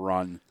hell of a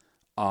run.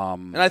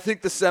 And I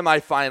think the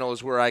semifinal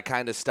is where I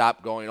kind of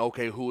stop going,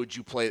 okay, who would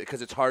you play?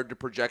 Because it's hard to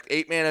project.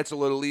 8-man, it's a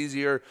little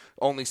easier.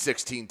 Only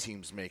 16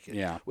 teams make it.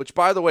 Yeah. Which,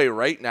 by the way,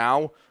 right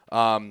now,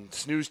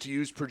 Snooze to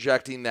You's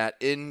projecting that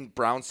in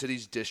Brown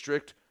City's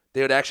district,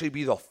 they would actually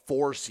be the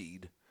 4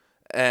 seed.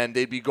 And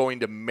they'd be going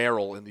to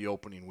Merrill in the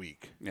opening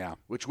week. Yeah.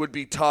 Which would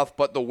be tough,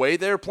 but the way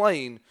they're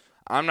playing,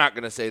 I'm not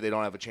going to say they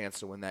don't have a chance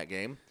to win that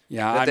game.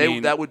 Yeah,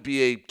 that would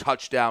be a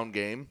touchdown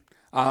game.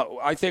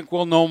 I think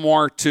we'll know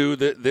more, too,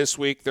 this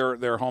week.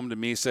 They're home to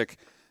Mesick,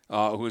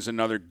 who's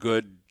another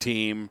good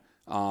team.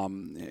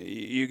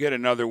 You get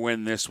another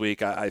win this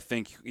week. I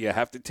think you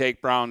have to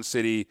take Brown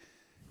City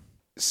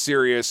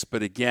serious,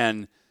 but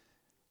again,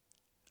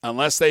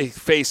 unless they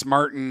face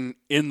Martin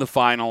in the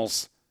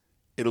finals,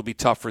 it'll be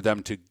tough for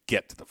them to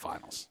get to the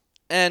finals.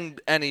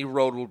 And any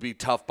road will be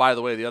tough. By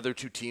the way, the other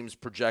 2 teams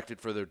projected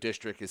for their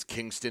district is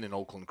Kingston and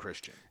Oakland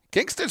Christian.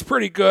 Kingston's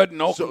pretty good,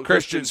 and Oakland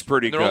Christian's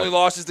pretty good. Their only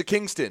loss is to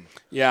Kingston.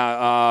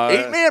 Yeah.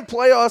 8-man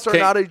playoffs are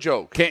not a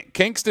joke.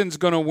 Kingston's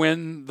going to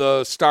win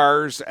the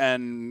Stars,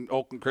 and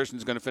Oakland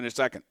Christian's going to finish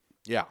second.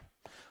 Yeah.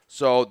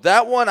 So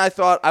that one, I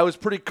thought I was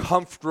pretty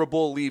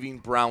comfortable leaving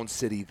Brown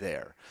City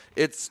there.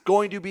 It's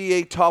going to be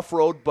a tough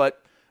road, but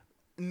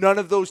none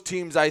of those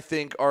teams, I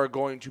think, are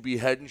going to be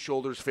head and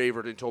shoulders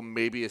favored until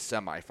maybe a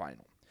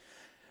semifinal.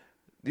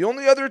 The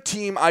only other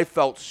team I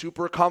felt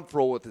super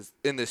comfortable with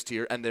in this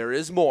tier, and there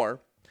is more,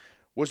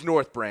 was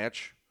North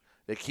Branch.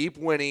 They keep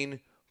winning,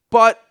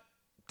 but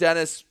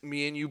Dennis,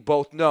 me and you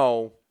both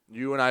know,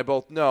 you and I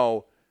both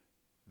know,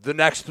 the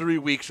next 3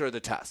 weeks are the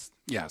test.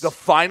 Yes. The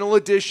final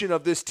edition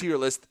of this tier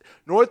list,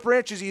 North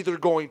Branch is either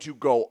going to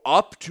go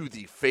up to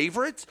the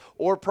favorites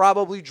or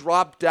probably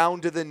drop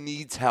down to the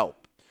needs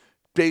help.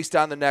 based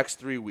on the next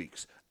 3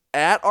 weeks.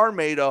 At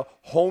Armada,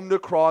 home to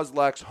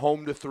Croslex,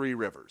 home to Three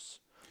Rivers.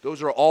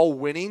 Those are all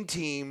winning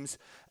teams,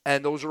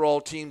 and those are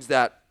all teams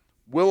that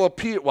will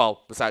appear.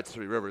 Well, besides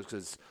Three Rivers,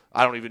 because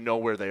I don't even know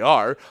where they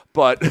are,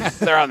 but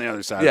they're on the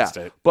other side of the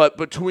state. But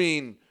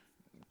between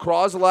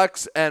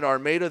Croslex and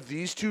Armada,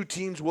 these two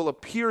teams will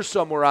appear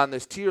somewhere on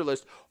this tier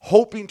list,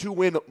 hoping to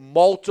win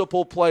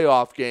multiple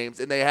playoff games,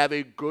 and they have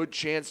a good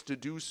chance to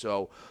do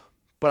so.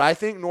 But I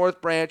think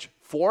North Branch,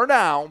 for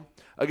now,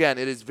 again,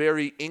 it is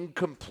very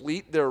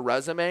incomplete, their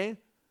resume,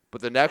 but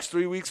the next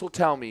 3 weeks will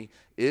tell me,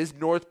 is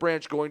North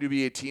Branch going to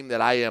be a team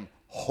that I am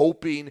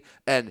hoping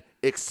and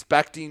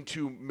expecting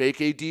to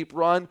make a deep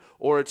run,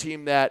 or a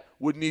team that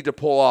would need to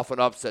pull off an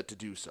upset to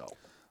do so?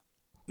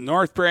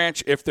 North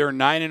Branch, if they're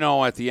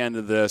 9-0 at the end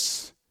of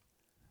this,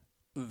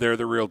 they're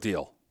the real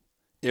deal.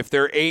 If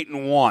they're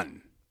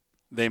 8-1,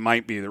 they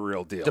might be the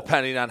real deal.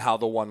 Depending on how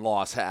the one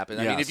loss happened.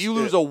 I Yes. mean, if you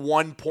lose a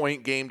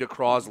 1-point game to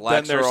Croslex,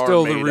 then they're or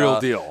still Armada, the real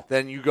deal.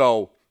 Then you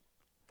go,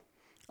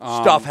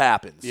 stuff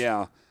happens.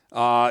 Yeah.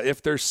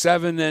 If they're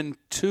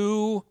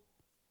 7-2,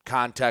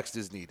 context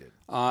is needed.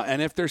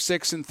 And if they're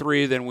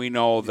 6-3, then we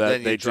know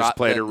that they just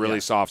played a really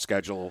soft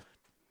schedule.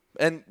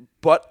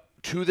 But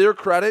to their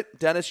credit,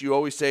 Dennis, you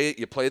always say it,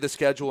 you play the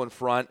schedule in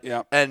front,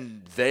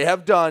 and they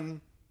have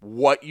done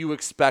what you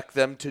expect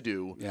them to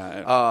do.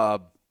 Yeah.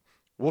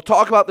 We'll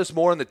talk about this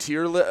more in the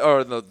tier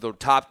or the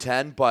top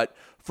 10, but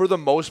for the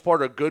most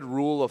part, a good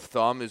rule of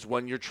thumb is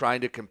when you're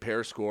trying to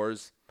compare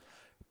scores,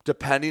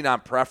 depending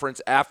on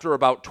preference, after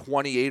about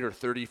 28 or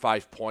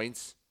 35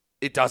 points,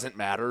 it doesn't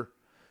matter.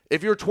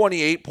 If you're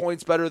 28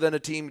 points better than a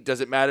team, it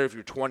doesn't matter if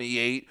you're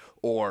 28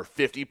 or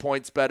 50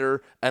 points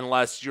better,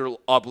 unless you're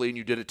ugly and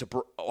you did it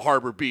to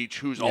Harbor Beach,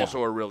 who's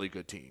also a really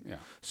good team. Yeah.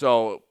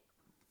 So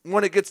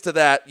when it gets to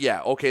that,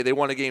 okay, they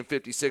won a game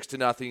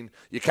 56-0.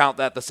 You count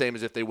that the same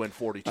as if they win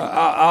 42.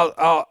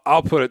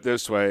 I'll put it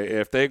this way: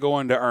 if they go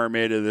into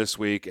Armada this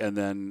week and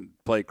then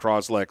play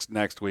Croslex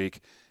next week,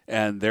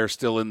 and they're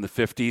still in the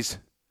 50s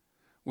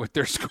with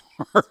their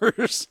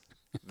scores.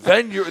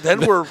 Then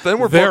we're they're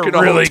booking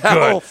a really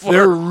hotel. good.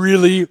 They're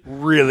really,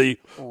 really,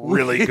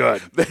 really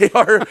good.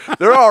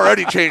 They're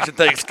already changing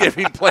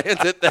Thanksgiving plans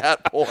at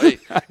that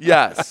point.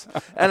 Yes,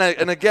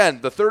 and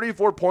again, the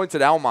 34 points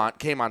at Almont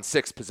came on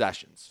 6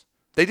 possessions.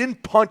 They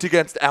didn't punt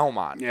against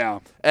Almont. Yeah,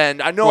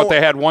 and I know they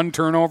had 1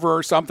 turnover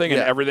or something, and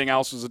everything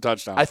else was a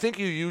touchdown. I think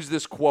you used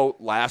this quote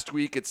last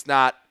week. It's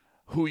not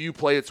who you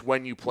play, it's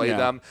when you play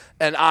them.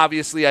 And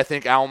obviously, I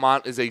think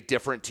Almont is a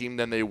different team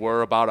than they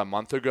were about a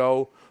month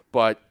ago,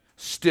 but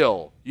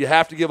still, you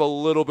have to give a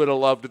little bit of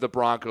love to the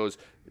Broncos.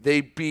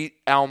 They beat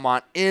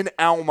Almont in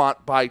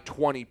Almont by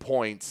 20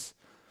 points.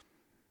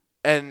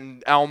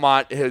 And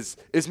Almont is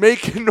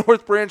making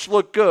North Branch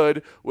look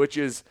good, which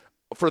is,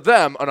 for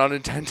them, an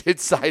unintended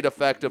side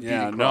effect of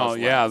beating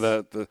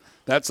Croslex.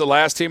 That's the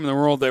last team in the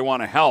world they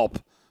want to help,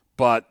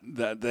 but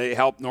they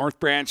helped North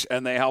Branch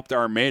and they helped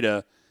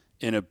Armada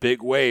in a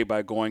big way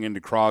by going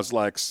into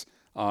Croslex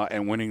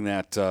and winning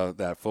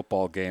that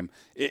football game.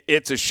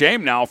 It's a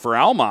shame now for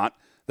Almont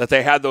that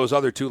they had those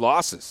other 2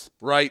 losses.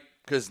 Right,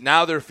 because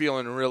now they're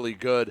feeling really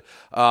good.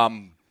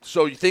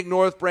 So you think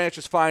North Branch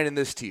is fine in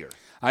this tier?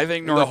 I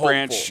think North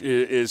Branch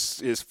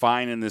is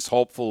fine in this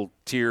hopeful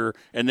tier,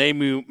 and they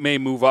may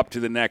move up to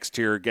the next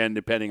tier again,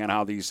 depending on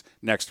how these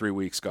next 3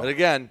 weeks go. But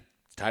again,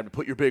 it's time to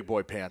put your big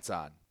boy pants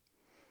on.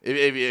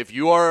 If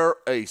you are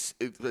a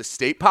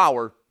state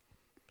power,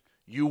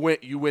 you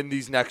win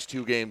these next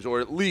 2 games, or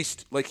at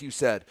least, like you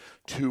said,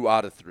 2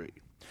 out of 3.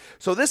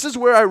 So this is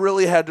where I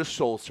really had to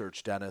soul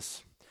search,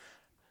 Dennis.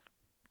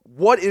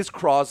 What is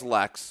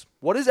Croslex?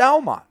 What is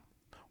Almont?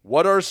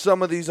 What are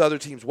some of these other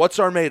teams? What's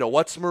Armada?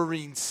 What's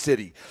Marine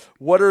City?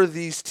 What are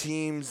these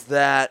teams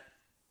that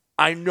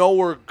I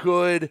know are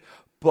good,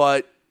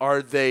 but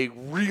are they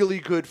really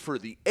good for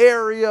the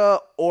area,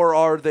 or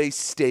are they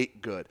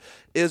state good?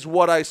 Is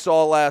what I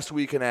saw last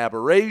week an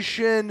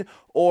aberration,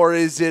 or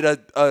is it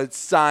a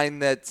sign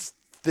that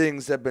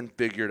things have been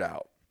figured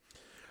out?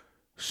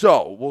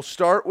 So we'll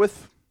start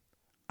with,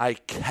 I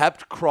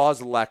kept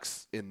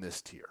Croslex in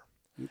this tier.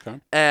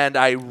 Okay. And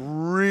I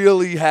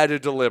really had to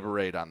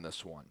deliberate on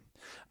this one.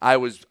 I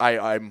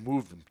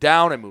moved them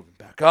down, I moved them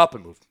back up, I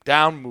moved them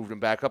down, moved them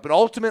back up, and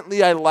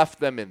ultimately I left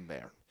them in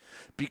there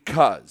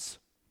because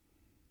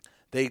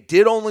they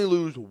did only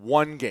lose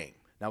 1 game.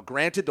 Now,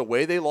 granted, the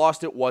way they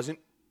lost it wasn't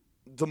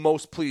the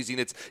most pleasing.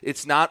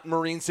 It's not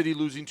Marine City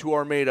losing to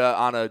Armada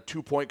on a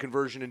 2-point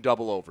conversion in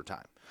double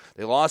overtime.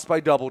 They lost by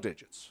double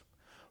digits.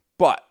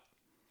 But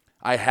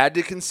I had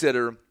to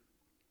consider,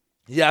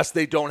 yes,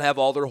 they don't have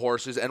all their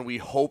horses, and we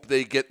hope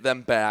they get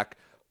them back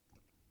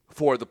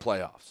for the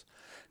playoffs.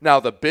 Now,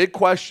 the big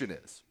question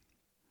is,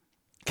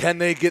 can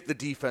they get the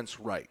defense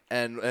right?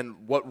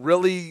 And what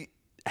really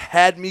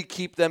had me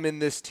keep them in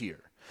this tier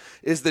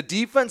is the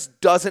defense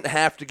doesn't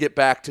have to get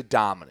back to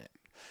dominant.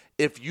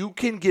 If you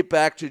can get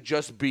back to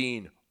just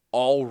being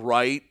all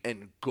right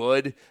and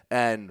good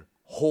and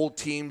hold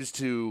teams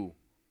to,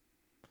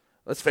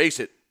 let's face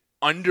it,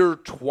 under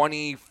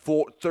 28,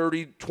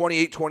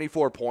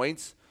 24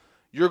 points,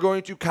 you're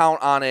going to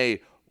count on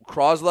a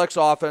Croslex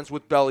offense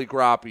with Belly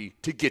Groppe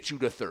to get you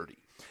to 30.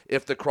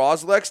 If the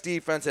Croslex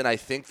defense, and I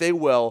think they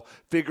will,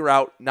 figure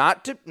out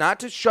not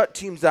to shut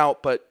teams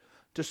out, but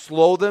to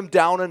slow them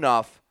down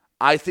enough,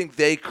 I think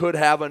they could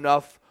have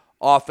enough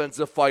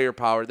offensive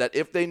firepower that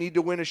if they need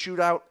to win a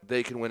shootout,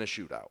 they can win a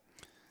shootout.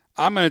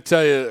 I'm going to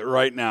tell you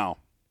right now,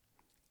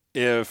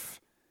 if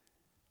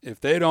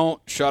they don't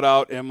shut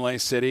out Imlay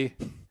City,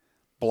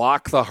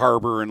 block the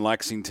harbor in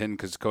Lexington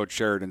because Coach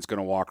Sheridan's going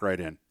to walk right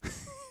in.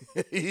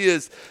 He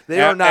is.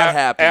 They are not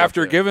happy.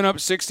 After giving up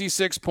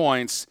 66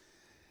 points,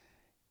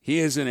 he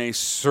is in a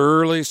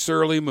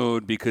surly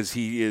mood because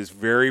he is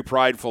very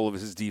prideful of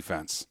his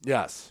defense.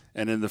 Yes.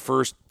 And in the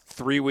first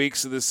 3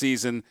 weeks of the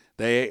season,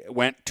 they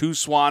went to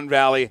Swan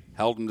Valley,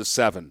 held them to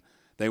 7.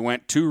 They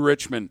went to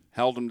Richmond,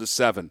 held them to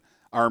 7.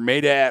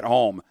 Armada at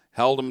home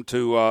held them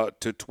to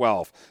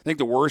 12. I think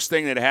the worst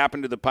thing that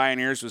happened to the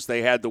Pioneers was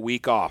they had the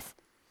week off.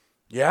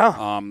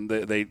 Yeah.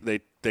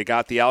 They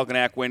got the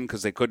Algonac win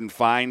because they couldn't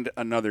find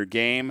another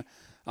game.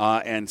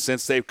 And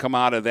since they've come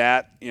out of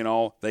that,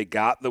 they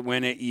got the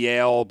win at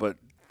Yale, but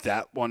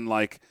that one,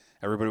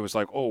 everybody was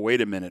like, oh,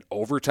 wait a minute,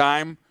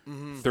 overtime?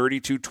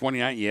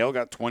 32-29, Yale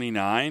got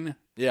 29?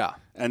 Yeah.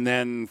 And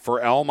then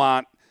for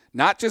Almont,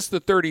 not just the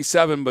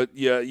 37, but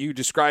you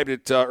described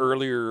it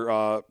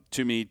earlier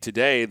to me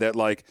today that,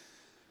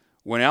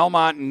 when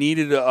Almont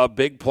needed a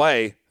big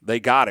play, they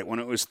got it. When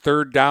it was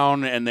third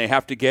down and they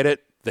have to get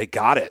it, they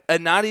got it.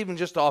 And not even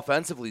just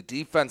offensively,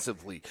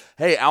 defensively.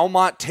 Hey,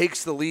 Almont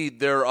takes the lead.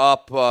 They're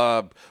up,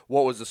 what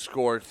was the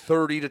score?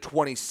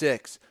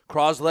 30-26.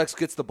 Croslex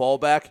gets the ball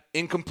back.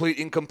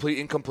 Incomplete,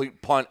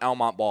 punt,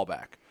 Almont ball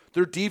back.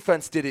 Their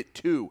defense did it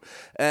too.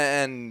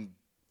 And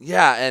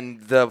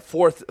the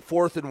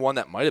fourth and one,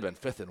 that might have been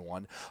 5th and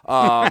 1.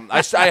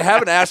 I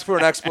haven't asked for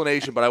an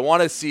explanation, but I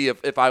want to see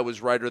if I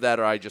was right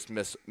or I just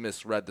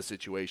misread the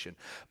situation.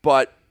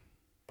 But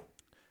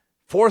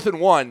 4th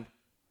and 1,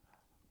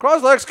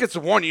 Croslex gets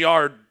 1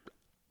 yard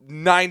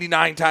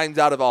 99 times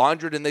out of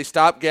 100, and they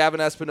stop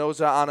Gavin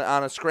Espinoza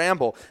on a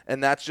scramble,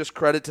 and that's just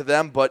credit to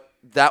them. But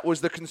that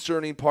was the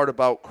concerning part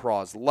about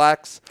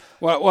Croslex.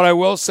 What I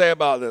will say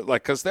about it,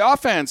 because the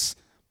offense,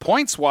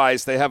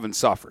 points-wise, they haven't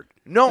suffered.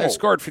 No. They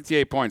scored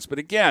 58 points. But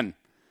again,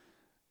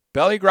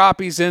 Belly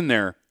Groppe's in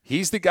there.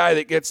 He's the guy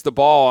that gets the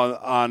ball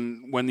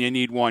on when you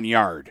need 1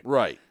 yard.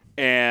 Right.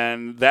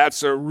 And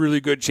that's a really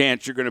good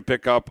chance you're going to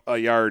pick up a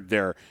yard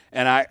there.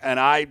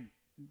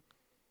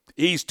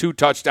 He's 2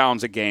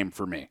 touchdowns a game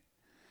for me.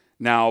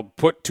 Now,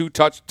 put 2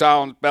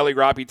 Belly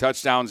Groppe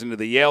touchdowns into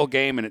the Yale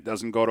game, and it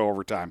doesn't go to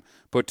overtime.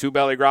 Put 2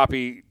 Belly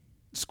Groppe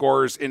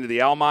scores into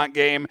the Almont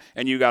game,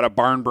 and you got a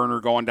barn burner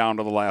going down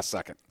to the last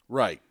second.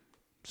 Right.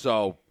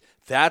 So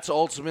that's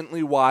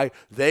ultimately why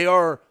they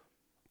are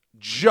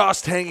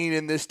just hanging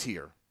in this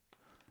tier.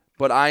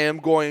 But I am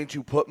going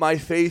to put my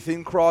faith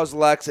in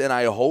Croslex, and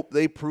I hope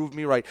they prove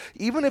me right.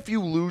 Even if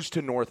you lose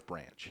to North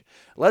Branch,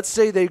 let's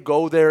say they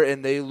go there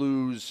and they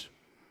lose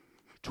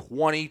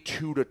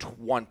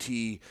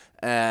 22-20,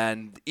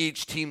 and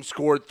each team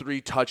scored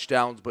 3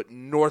 touchdowns, but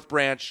North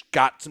Branch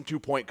got some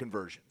 2-point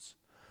conversions.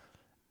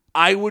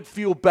 I would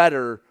feel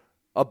better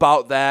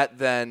about that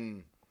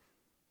than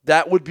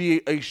that would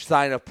be a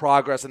sign of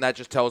progress, and that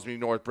just tells me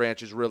North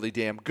Branch is really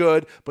damn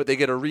good, but they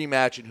get a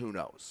rematch, and who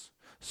knows.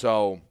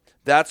 So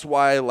that's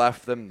why I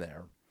left them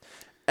there.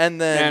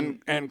 And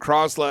then and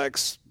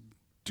Croslex,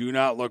 do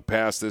not look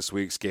past this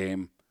week's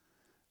game.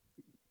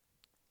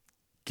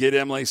 Get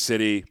Imlay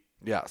City.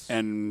 Yes.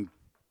 And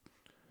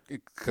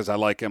because I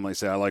like Imlay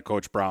City, I like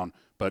Coach Brown,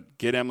 but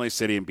get Imlay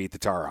City and beat the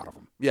tar out of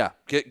them. Yeah,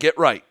 get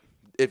right.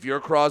 If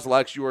you're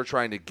Croslex, you are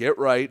trying to get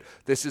right.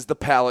 This is the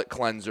palate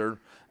cleanser,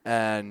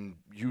 and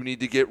you need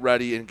to get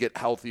ready and get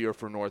healthier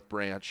for North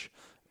Branch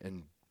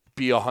and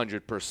be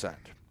 100%.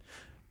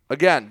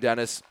 Again,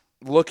 Dennis,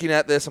 looking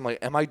at this, I'm like,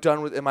 am I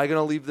going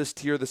to leave this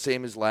tier the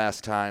same as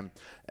last time?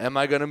 Am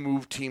I going to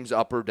move teams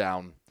up or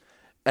down?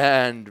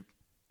 And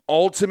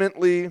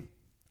ultimately,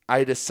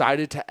 I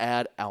decided to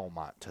add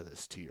Almont to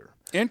this tier.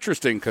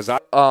 Interesting, because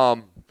I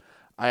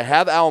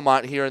have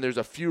Almont here, and there's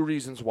a few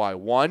reasons why.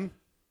 One,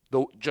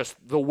 just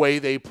the way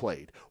they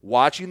played.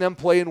 Watching them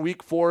play in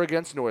Week 4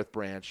 against North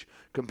Branch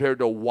compared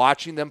to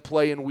watching them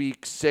play in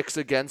Week 6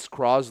 against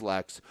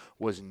Croslex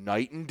was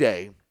night and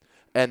day.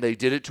 And they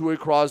did it to a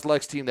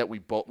Croslex team that we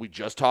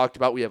just talked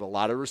about. We have a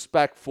lot of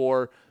respect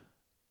for.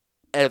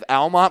 If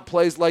Almont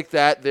plays like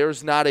that,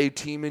 there's not a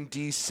team in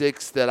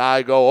D6 that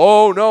I go,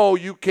 oh, no,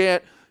 you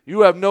can't.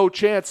 You have no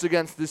chance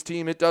against this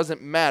team. It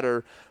doesn't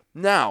matter.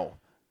 Now,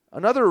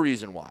 another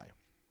reason why.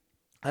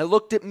 I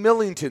looked at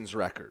Millington's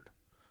record.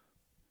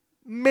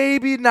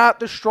 Maybe not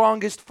the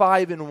strongest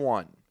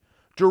 5-1.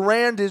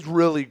 Durand is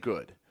really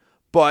good.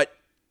 But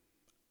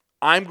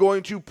I'm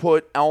going to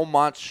put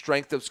Almont's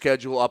strength of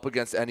schedule up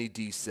against any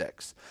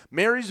D6.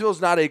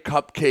 Marysville's not a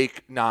cupcake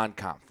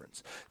non-conference.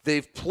 conference.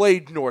 They've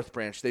played North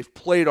Branch. They've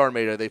played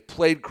Armada. They've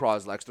played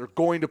Croslex. They're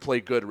going to play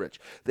Goodrich.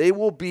 They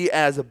will be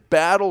as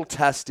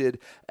battle-tested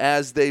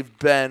as they've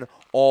been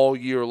all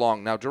year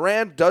long. Now,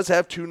 Durand does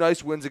have 2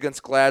 nice wins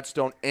against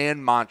Gladstone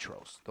and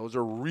Montrose. Those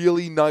are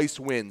really nice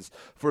wins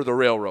for the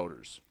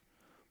Railroaders.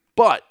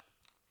 But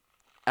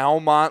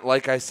Almont,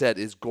 like I said,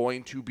 is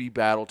going to be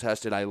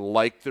battle-tested. I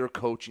like their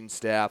coaching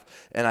staff,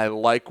 and I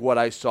like what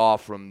I saw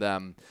from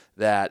them,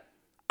 that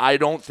I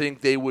don't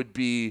think they would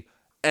be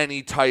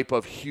any type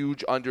of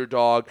huge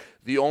underdog.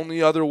 The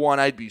only other one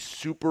I'd be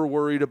super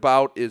worried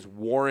about is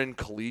Warren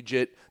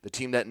Collegiate, the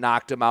team that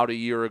knocked them out a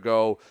year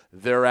ago.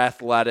 They're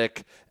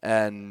athletic,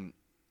 and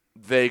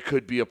they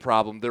could be a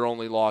problem. Their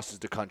only loss is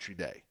to Country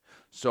Day.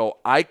 So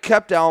I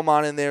kept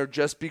Almont in there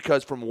just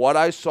because from what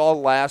I saw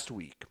last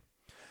week,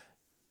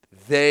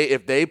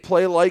 if they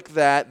play like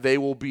that, they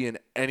will be in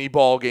any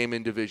ball game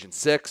in Division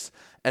 6.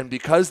 And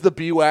because the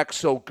BWAC's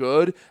so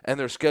good and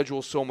their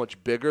schedule's so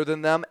much bigger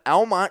than them,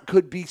 Almont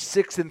could be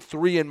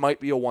 6-3 and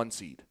might be a 1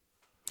 seed.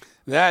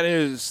 That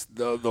is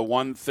the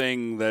one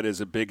thing that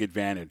is a big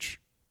advantage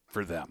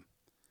for them,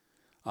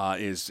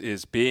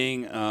 is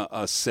being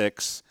a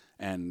 6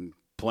 and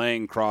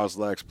playing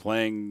Croslex,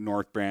 playing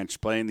North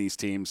Branch, playing these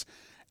teams,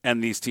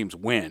 and these teams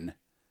win.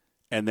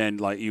 And then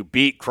like you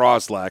beat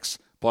Croslex,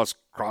 plus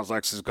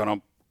Croslex is going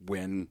to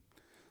win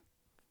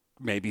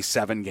maybe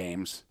 7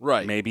 games,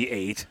 right? Maybe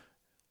 8.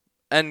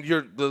 And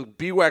the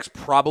BWAC's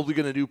probably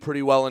going to do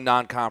pretty well in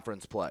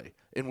non-conference play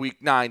in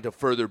Week 9 to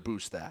further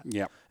boost that.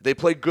 Yeah. They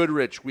play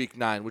Goodrich Week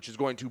 9, which is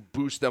going to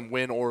boost them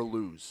win or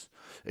lose,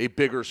 a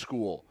bigger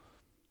school.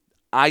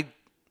 Am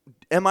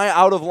I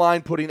out of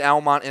line putting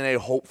Almont in a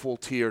hopeful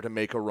tier to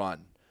make a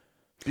run?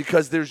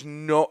 Because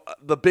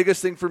the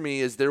biggest thing for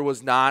me is there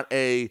was not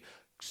a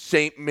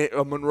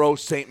Monroe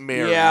St.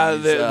 Mary's. Yeah,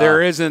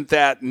 there isn't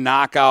that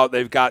knockout.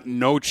 They've got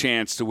no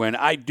chance to win.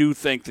 I do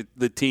think that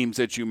the teams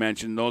that you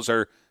mentioned, those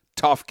are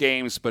tough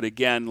games. But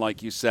again,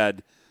 like you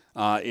said,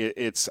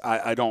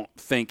 I don't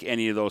think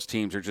any of those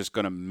teams are just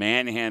going to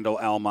manhandle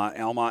Almont.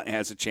 Almont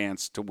has a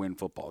chance to win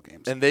football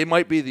games. And they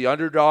might be the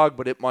underdog,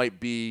 but it might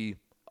be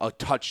a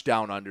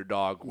touchdown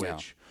underdog,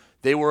 which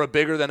they were a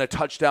bigger than a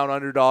touchdown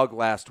underdog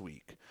last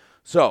week.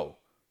 So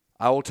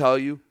I will tell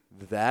you,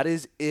 that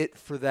is it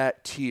for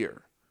that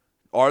tier.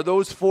 Are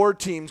those 4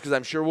 teams, because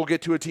I'm sure we'll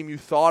get to a team you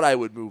thought I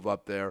would move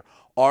up there,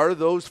 are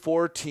those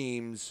 4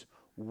 teams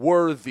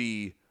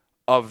worthy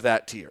of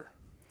that tier?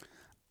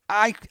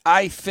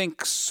 I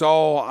think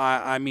so.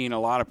 I mean, a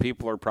lot of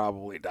people are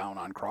probably down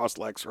on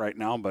Croslex right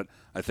now, but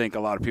I think a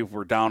lot of people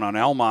were down on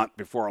Almont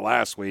before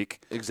last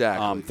week.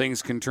 Exactly.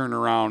 Things can turn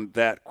around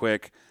that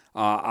quick.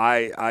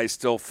 I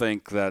still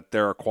think that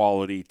they're a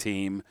quality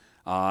team,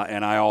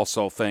 and I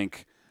also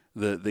think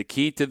the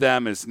key to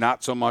them is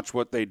not so much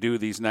what they do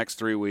these next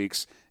 3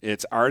 weeks.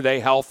 It's, are they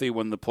healthy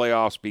when the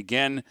playoffs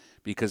begin?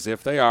 Because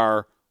if they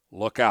are,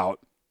 look out.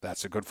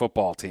 That's a good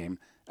football team.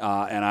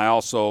 And I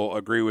also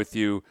agree with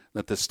you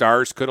that the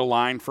stars could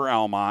align for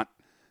Almont.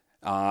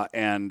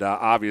 And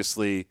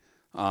obviously,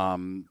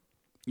 I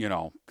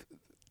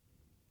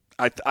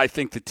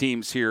think the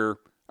teams here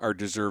are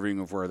deserving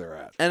of where they're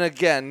at. And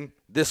again,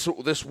 this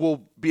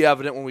will be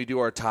evident when we do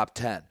our top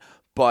 10.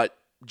 But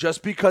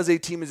just because a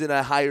team is in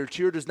a higher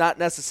tier does not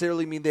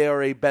necessarily mean they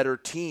are a better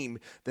team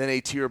than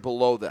a tier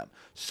below them.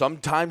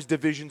 Sometimes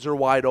divisions are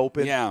wide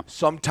open. Yeah.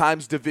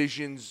 Sometimes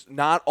divisions,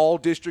 not all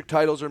district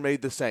titles are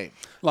made the same.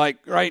 Like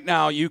right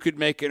now, you could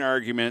make an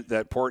argument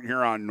that Port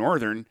Huron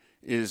Northern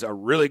is a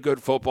really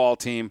good football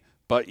team,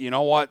 but you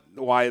know what?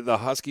 Why the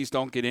Huskies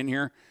don't get in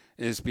here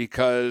is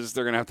because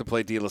they're going to have to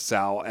play De La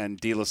Salle, and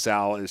De La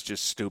Salle is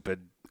just stupid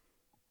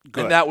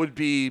good. And that would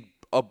be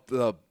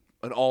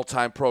an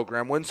all-time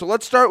program win. So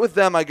let's start with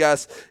them, I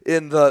guess,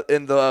 in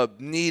the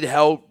need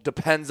help,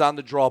 depends on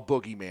the draw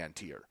boogeyman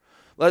tier.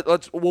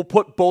 We'll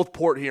put both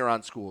Port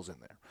Huron schools in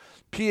there.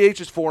 PH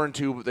is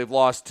 4-2, but they've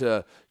lost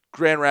to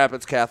Grand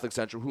Rapids Catholic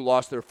Central, who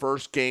lost their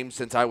first game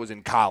since I was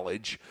in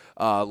college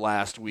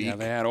last week. Yeah,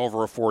 they had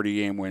over a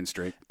 40-game win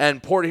streak.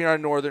 And Port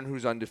Huron Northern,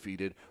 who's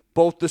undefeated.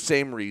 Both the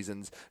same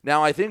reasons.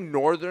 Now, I think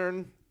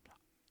Northern,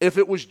 if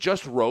it was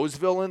just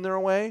Roseville in their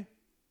way,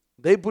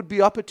 they would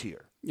be up a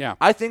tier. Yeah.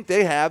 I think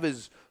they have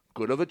as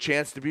good of a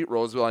chance to beat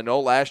Roseville. I know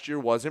last year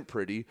wasn't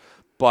pretty,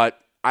 but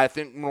I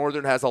think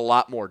Northern has a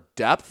lot more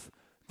depth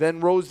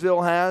than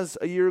Roseville has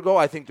a year ago.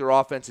 I think their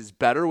offense is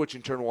better, which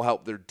in turn will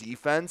help their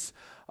defense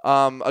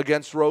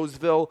against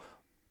Roseville.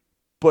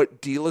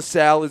 But De La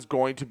Salle is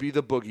going to be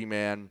the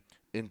boogeyman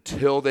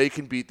until they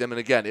can beat them. And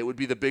again, it would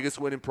be the biggest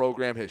win in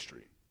program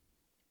history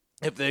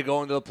if they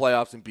go into the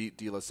playoffs and beat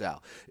De La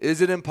Salle. Is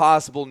it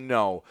impossible?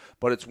 No.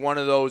 But it's one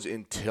of those,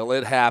 until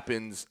it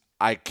happens,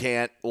 I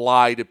can't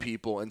lie to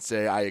people and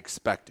say I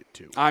expect it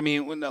to. I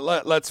mean,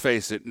 let's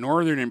face it,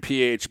 Northern and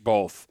PH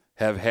both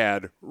have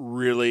had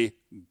really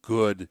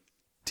good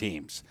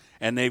teams.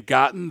 And they've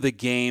gotten the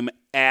game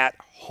at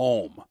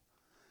home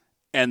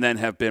and then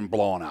have been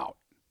blown out.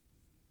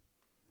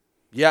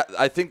 Yeah,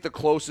 I think the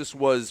closest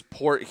was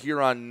Port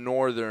Huron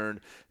Northern.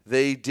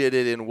 They did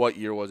it in what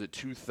year was it?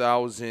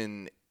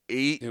 2008?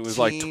 18. It was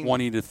like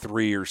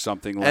 20-3 or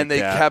something like that. And they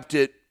kept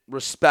it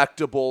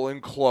respectable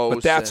and close.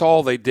 But that's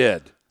all they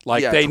did.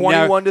 Like they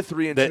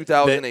 21-3 in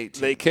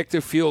 2018. They kicked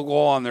a field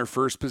goal on their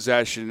first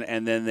possession,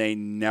 and then they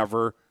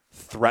never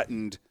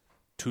threatened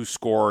to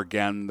score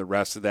again the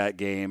rest of that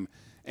game.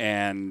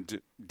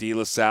 And De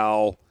La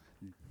Salle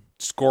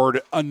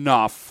scored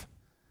enough.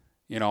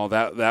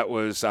 That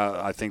was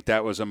I think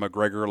that was a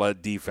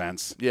McGregor-led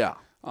defense. Yeah.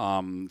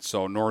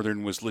 So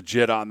Northern was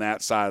legit on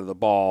that side of the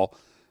ball,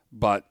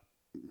 but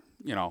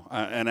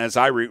and as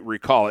I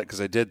recall it, because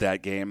I did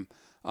that game.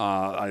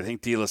 I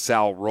think De La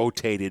Salle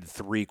rotated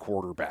 3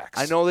 quarterbacks.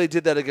 I know they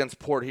did that against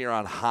Port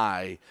Huron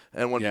High,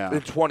 and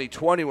in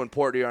 2020 when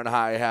Port Huron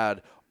High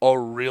had a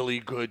really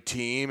good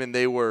team, and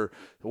they were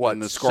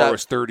and the score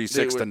was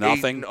 36-0,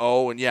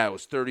 and it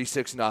was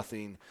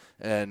 36-0,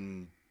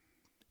 and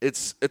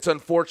it's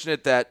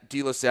unfortunate that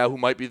De La Salle, who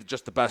might be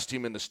just the best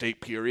team in the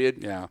state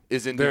period,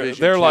 is in Division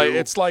 2.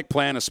 It's like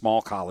playing a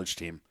small college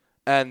team,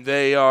 and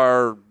they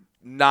are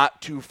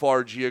not too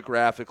far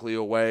geographically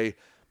away.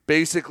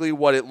 Basically,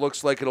 what it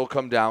looks like it'll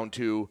come down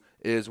to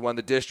is when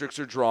the districts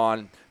are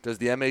drawn, does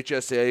the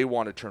MHSAA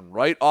want to turn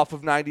right off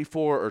of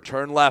 94 or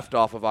turn left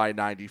off of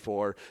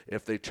I-94?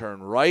 If they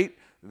turn right,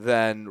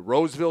 then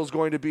Roseville is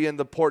going to be in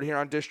the Port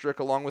Huron district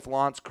along with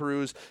L'Anse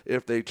Creuse.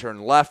 If they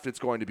turn left, it's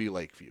going to be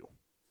Lakeview.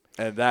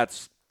 And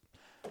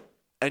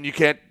you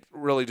can't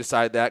really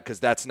decide that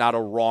because that's not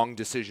a wrong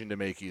decision to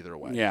make either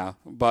way. Yeah,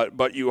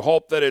 but you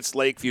hope that it's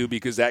Lakeview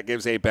because that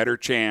gives a better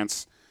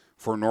chance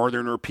for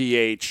Northern or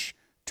PH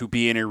to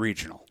be in a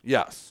regional.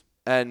 Yes.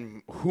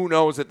 And who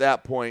knows at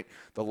that point,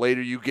 the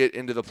later you get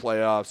into the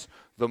playoffs,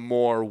 the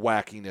more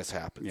wackiness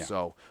happens. Yeah.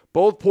 So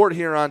both Port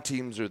Huron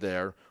teams are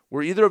there.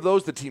 Were either of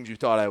those the teams you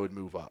thought I would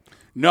move up?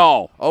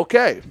 No.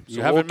 Okay. So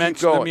you haven't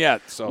mentioned them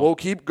yet. So we'll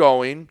keep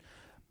going.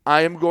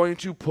 I am going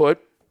to put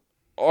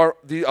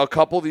a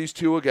couple of these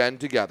two again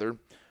together.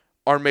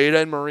 Armada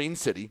and Marine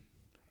City.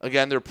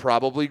 Again, they're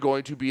probably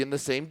going to be in the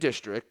same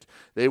district.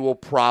 They will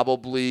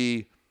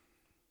probably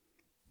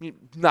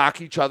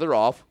knock each other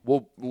off.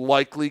 We'll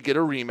likely get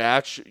a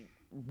rematch.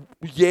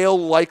 Yale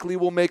likely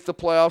will make the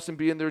playoffs and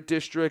be in their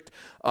district.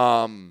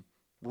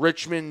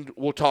 Richmond,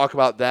 we'll talk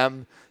about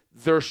them.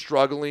 They're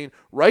struggling.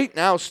 Right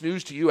now,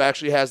 Snooze to You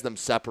actually has them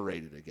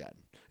separated again.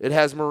 It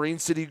has Marine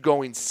City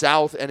going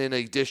south and in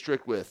a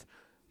district with,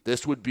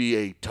 this would be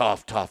a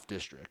tough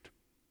district.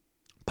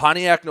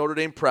 Pontiac Notre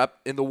Dame Prep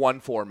in the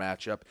 1-4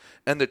 matchup,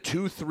 and the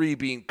 2-3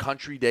 being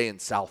Country Day and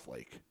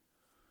Southlake.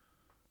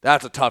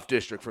 That's a tough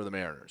district for the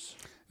Mariners.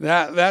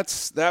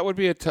 That would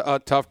be a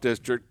tough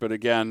district, but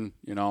again,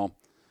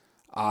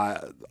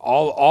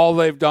 all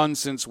they've done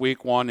since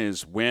week 1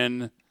 is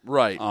win.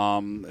 Right.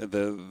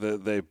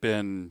 They've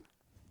been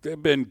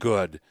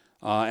good,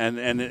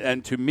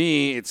 and to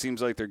me, it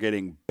seems like they're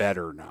getting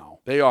better now.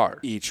 They are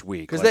each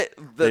week because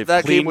they've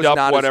that cleaned game was up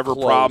not whatever as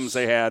close problems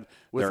they had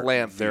with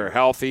Lamphere. They're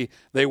healthy.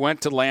 They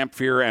went to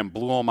Lamphere and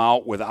blew them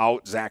out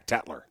without Zach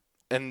Tetler,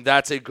 and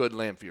that's a good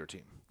Lamphere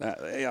team.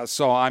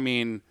 So I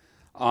mean.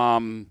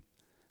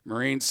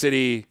 Marine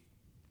City,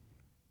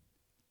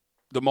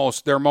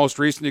 their most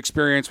recent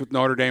experience with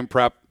Notre Dame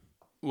Prep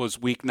was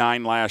week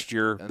 9 last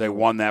year. They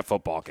won that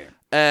football game.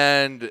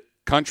 And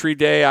Country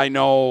Day, I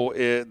know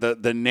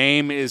the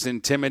name is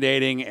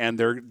intimidating, and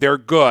they're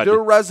good.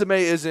 Their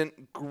resume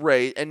isn't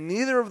great, and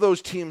neither of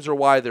those teams are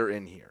why they're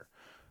in here.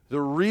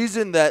 The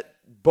reason that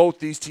both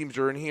these teams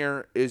are in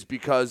here is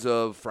because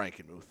of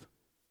Frankenmuth.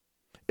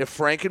 If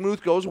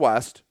Frankenmuth goes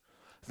west,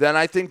 then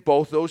I think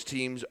both those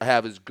teams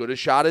have as good a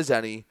shot as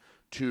any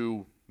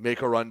to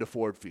make a run to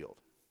Ford Field,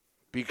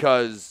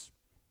 because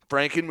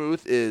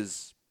Frankenmuth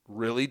is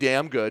really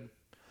damn good,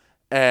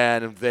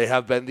 and they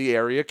have been the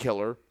area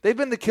killer. They've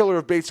been the killer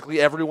of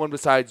basically everyone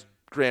besides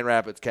Grand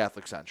Rapids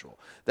Catholic Central.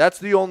 That's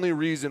the only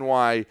reason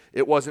why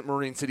it wasn't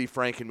Marine City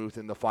Frankenmuth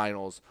in the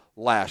finals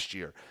last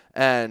year.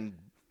 And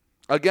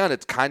again,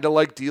 it's kind of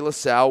like De La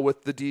Salle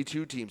with the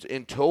D2 teams.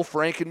 Until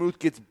Frankenmuth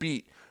gets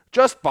beat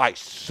just by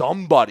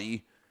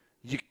somebody,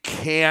 you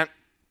can't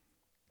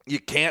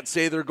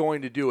say they're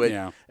going to do it.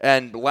 Yeah.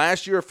 And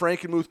last year, if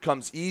Frankenmuth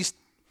comes east,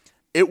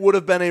 it would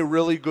have been a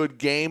really good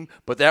game,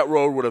 but that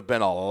road would have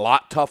been a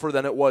lot tougher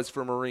than it was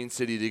for Marine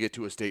City to get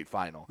to a state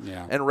final.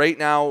 Yeah. And right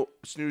now,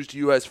 Snooze to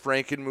You has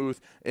Frankenmuth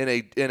in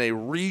a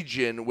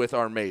region with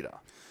Armada.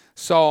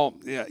 So,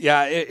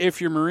 yeah, if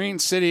you're Marine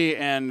City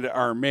and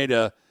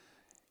Armada,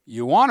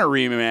 you want a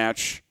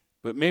rematch,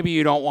 but maybe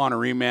you don't want a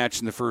rematch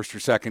in the first or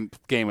second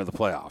game of the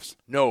playoffs.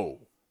 No.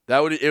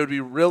 It would be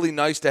really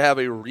nice to have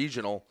a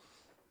regional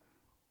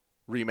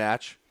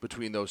rematch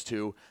between those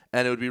two,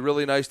 and it would be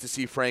really nice to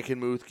see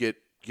Frankenmuth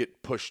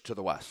get pushed to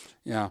the west.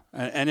 Yeah,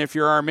 and if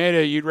you're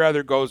Armada, you'd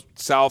rather go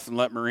south and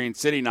let Marine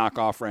City knock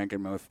off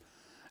Frankenmuth,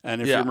 And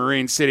if you're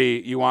Marine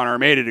City, you want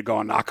Armada to go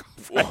and knock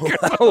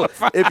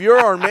off. If you're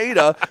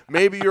Armada,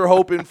 maybe you're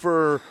hoping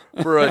for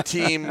a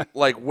team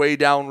like way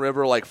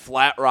downriver, like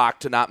Flat Rock,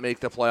 to not make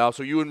the playoffs.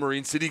 So you and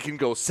Marine City can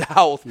go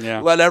south,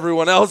 let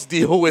everyone else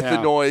deal with the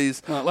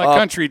noise. Let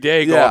Country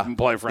Day go up and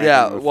play Frankenmuth.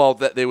 Yeah, well,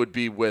 they would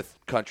be with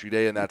Country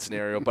Day in that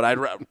scenario.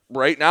 But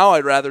right now,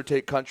 I'd rather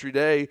take Country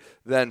Day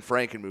than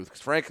Frankenmuth,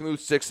 because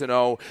Frankenmuth's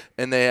 6-0,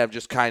 and they have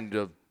just kind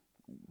of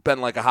been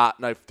like a hot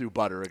knife through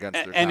butter against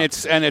their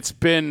it's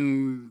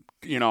been,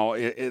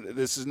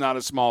 this is not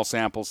a small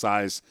sample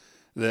size.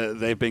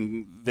 They've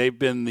been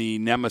the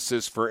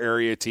nemesis for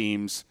area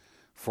teams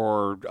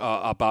for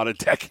about a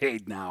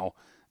decade now.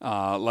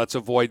 Let's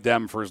avoid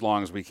them for as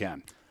long as we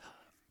can.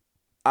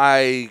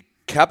 I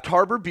kept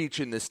Harbor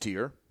Beach in this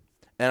tier,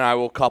 and I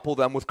will couple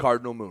them with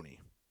Cardinal Mooney.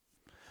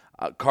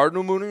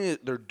 Cardinal Mooney,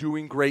 they're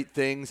doing great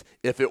things.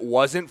 If it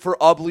wasn't for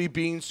Ubley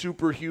being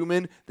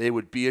superhuman, they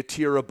would be a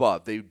tier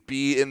above. They'd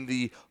be in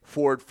the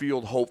Ford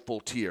Field hopeful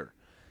tier.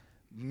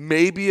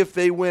 Maybe if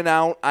they win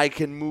out, I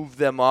can move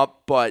them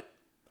up, but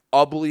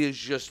Ubley is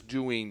just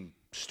doing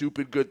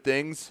stupid good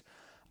things.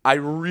 I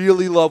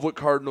really love what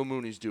Cardinal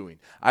Mooney's doing.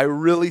 I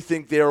really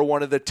think they are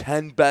one of the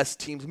 10 best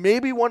teams,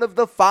 maybe one of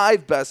the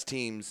 5 best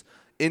teams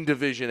in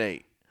Division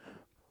 8.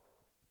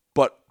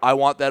 But I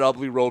want that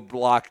Ubley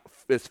roadblock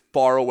as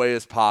far away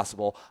as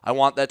possible. I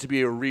want that to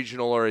be a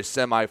regional or a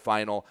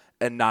semifinal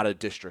and not a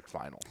district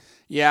final.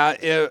 Yeah,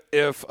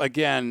 if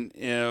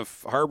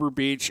Harbor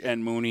Beach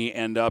and Mooney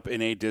end up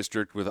in a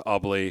district with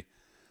Ubley,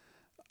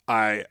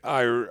 I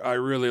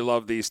really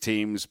love these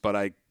teams, but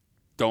I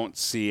don't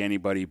see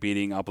anybody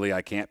beating Ubley.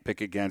 I can't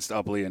pick against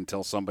Ubley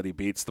until somebody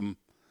beats them.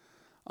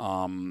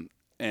 So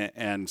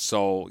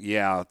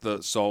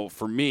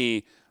for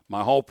me,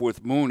 my hope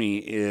with Mooney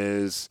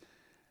is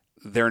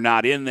they're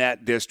not in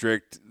that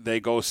district. They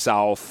go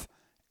south,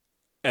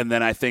 and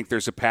then I think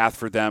there's a path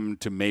for them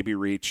to maybe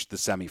reach the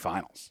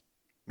semifinals.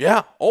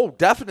 Yeah,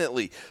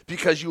 definitely.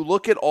 Because you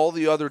look at all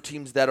the other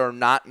teams that are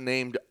not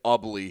named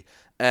Ubley,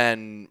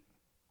 and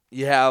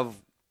you have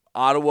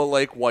Ottawa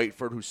Lake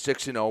Whiteford, who's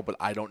 6-0, but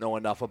I don't know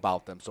enough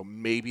about them, so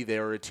maybe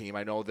they're a team.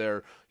 I know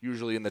they're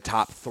usually in the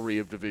top 3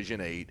 of Division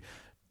 8.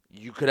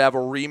 You could have a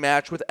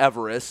rematch with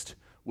Everest,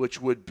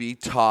 which would be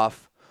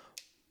tough.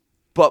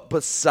 But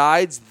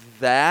besides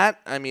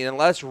that, I mean,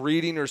 unless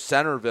Reading or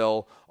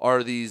Centerville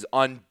are these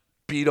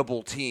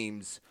unbeatable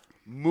teams,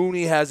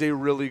 Mooney has a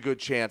really good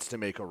chance to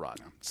make a run.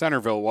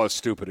 Centerville was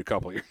stupid a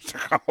couple years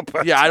ago.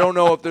 But yeah, I don't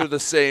know if they're the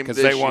same because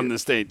they won the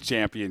state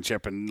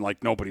championship and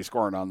nobody's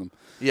scoring on them.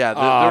 Yeah,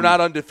 they're not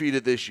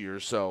undefeated this year,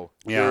 so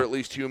they're at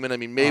least human. I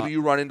mean, maybe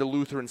you run into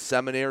Lutheran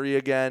Seminary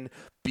again.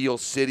 Beale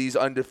City's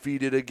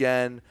undefeated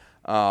again,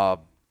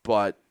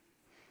 but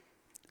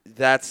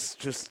that's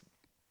just.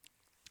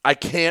 I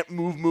can't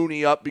move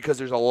Mooney up because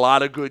there's a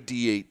lot of good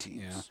D8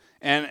 teams. Yeah.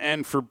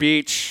 And for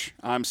Beach,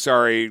 I'm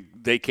sorry,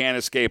 they can't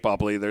escape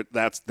Ubley.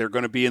 They're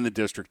going to be in the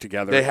district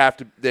together. They'd have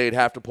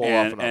to pull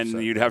off an upset.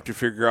 And you'd have to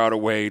figure out a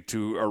way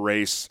to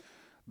erase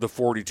the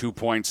 42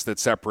 points that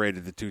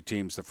separated the two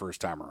teams the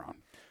first time around.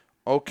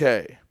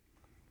 Okay.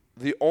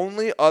 The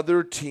only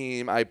other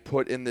team I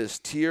put in this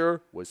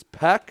tier was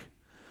Peck.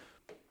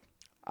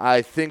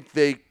 I think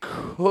they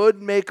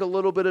could make a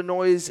little bit of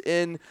noise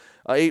in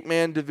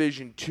 8-man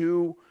Division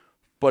 2,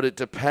 but it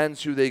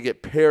depends who they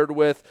get paired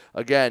with.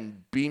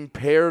 Again, being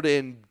paired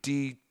in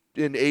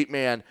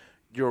 8-man,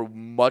 you're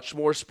much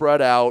more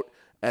spread out,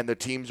 and the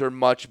teams are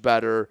much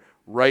better.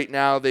 Right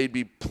now, they'd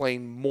be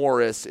playing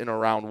Morris in a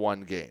round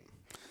 1 game.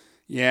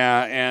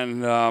 Yeah,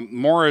 and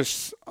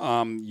Morris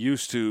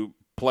used to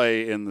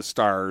play in the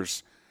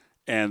Stars,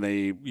 and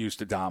they used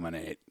to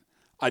dominate.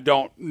 I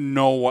don't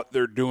know what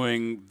they're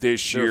doing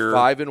this year.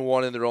 They're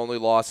 5-1, and their only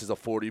loss is a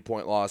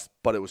 40-point loss,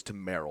 but it was to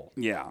Merrill.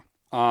 Yeah.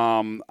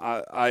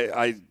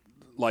 I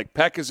like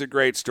Peck is a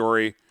great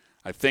story.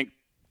 I think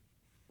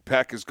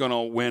Peck is going to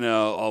win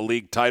a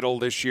league title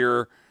this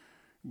year,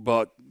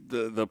 but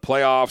the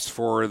playoffs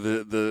for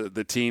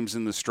the teams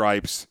in the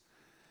Stripes,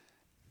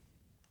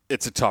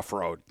 it's a tough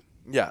road.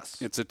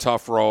 Yes. It's a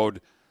tough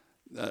road,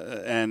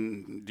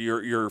 and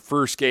your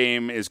first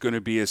game is going to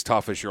be as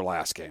tough as your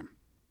last game.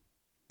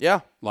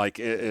 Yeah. Like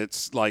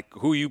it's like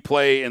who you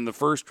play in the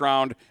first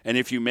round, and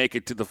if you make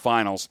it to the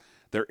finals,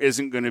 there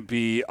isn't going to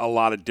be a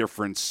lot of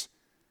difference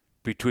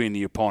between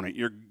the opponent.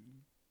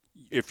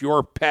 If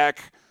you're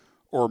Peck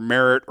or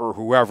Merritt or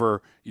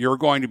whoever, you're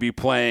going to be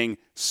playing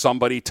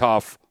somebody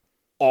tough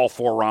all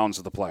 4 rounds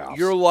of the playoffs.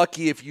 You're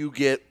lucky if you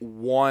get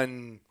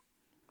one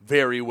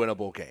very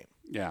winnable game.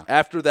 Yeah.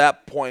 After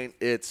that point,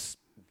 it's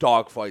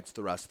dogfights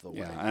the rest of the way.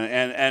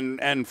 Yeah,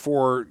 and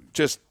for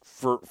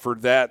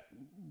that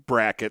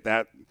bracket,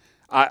 that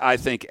I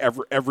think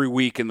every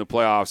week in the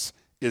playoffs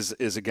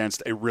is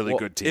against a really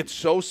good team. It's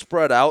so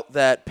spread out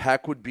that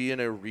Peck would be in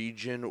a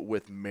region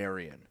with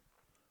Marion,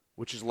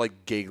 which is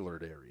like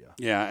Gaylord area.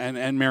 Yeah,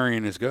 and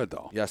Marion is good,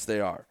 though. Yes, they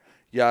are.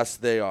 Yes,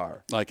 they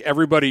are. Like,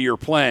 everybody you're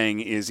playing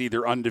is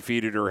either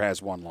undefeated or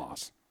has 1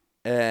 loss.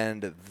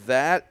 And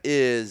that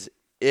is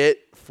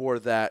it for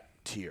that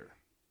tier.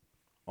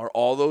 Are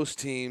all those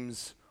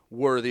teams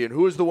worthy, and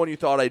who is the one you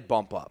thought I'd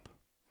bump up?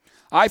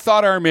 I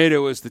thought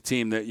Armada was the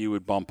team that you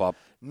would bump up.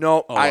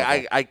 No,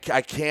 I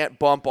can't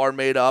bump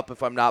Armada up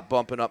if I'm not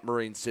bumping up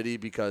Marine City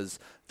because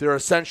they're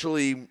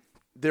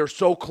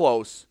so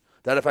close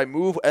that if I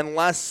move,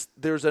 unless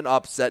there's an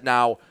upset.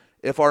 Now,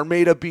 if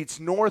Armada beats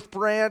North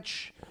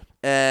Branch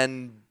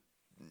and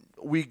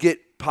we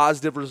get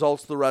positive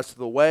results the rest of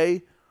the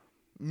way,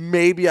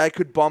 maybe I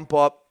could bump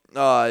up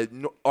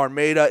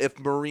Armada. If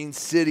Marine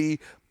City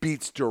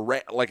beats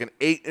Durand, like an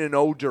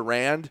 8-0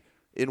 Durand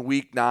in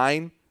Week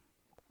 9,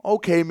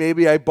 okay,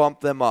 maybe I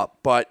bump them up.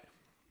 But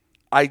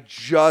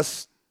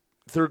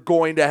they're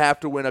going to have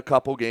to win a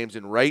couple games,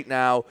 and right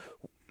now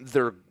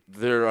they're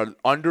an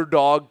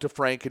underdog to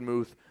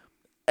Frankenmuth.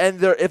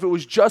 And if it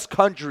was just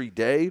Country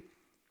Day,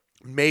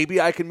 maybe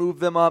I can move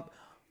them up,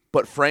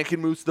 but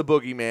Frankenmuth's the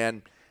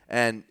boogeyman.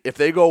 And if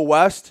they go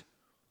west,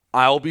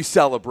 I'll be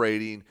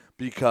celebrating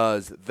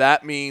because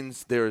that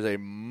means there's a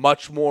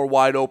much more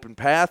wide open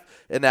path,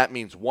 and that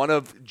means one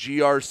of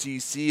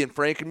GRCC and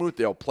Frankenmuth,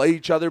 they'll play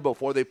each other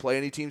before they play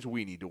any teams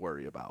we need to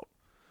worry about.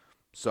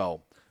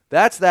 So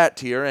that's that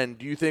tier, and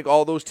do you think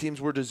all those teams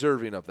were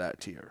deserving of that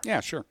tier? Yeah,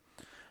 sure.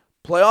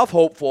 Playoff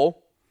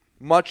hopeful,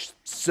 much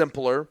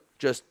simpler,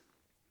 just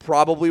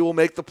probably will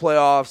make the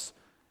playoffs.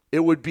 It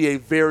would be a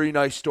very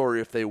nice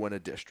story if they win a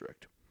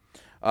district.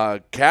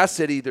 Cass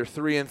City, they're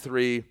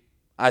 3-3.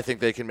 I think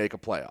they can make a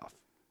playoff.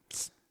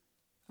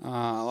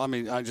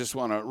 I just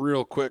want to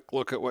real quick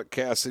look at what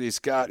Cass City's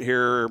got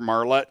here.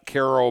 Marlette,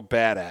 Caro,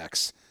 Bad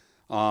Axe.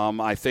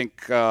 I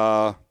think,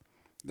 they'll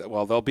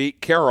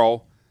beat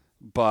Caro,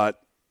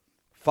 but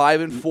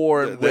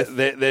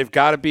 5-4. They've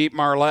got to beat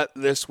Marlette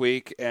this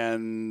week,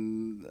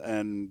 and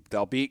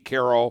they'll beat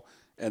Caro.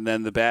 And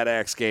then the Bad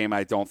Axe game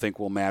I don't think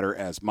will matter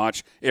as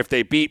much. If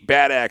they beat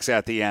Bad Axe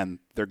at the end,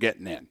 they're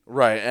getting in.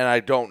 Right, and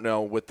I don't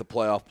know with the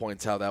playoff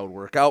points how that would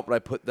work out, but I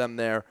put them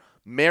there.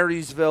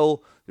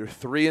 Marysville, they're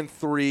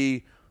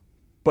 3-3,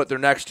 but their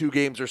next two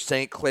games are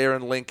St. Clair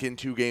and Lincoln,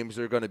 two games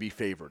they're going to be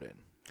favored in.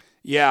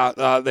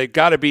 Yeah, they've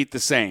got to beat the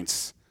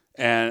Saints.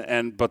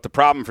 But the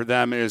problem for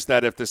them is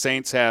that if the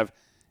Saints have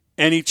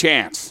any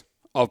chance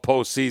of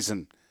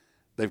postseason,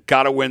 they've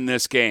got to win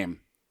this game.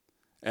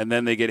 And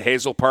then they get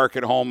Hazel Park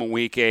at home in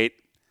Week 8.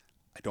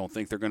 I don't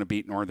think they're going to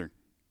beat Northern.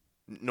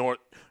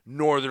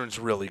 Northern's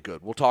really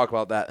good. We'll talk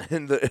about that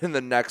in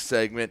the next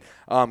segment.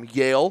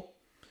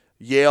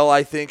 Yale,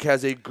 I think,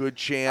 has a good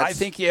chance. I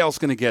think Yale's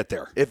going to get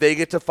there. If they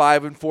get to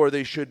 5-4,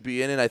 they should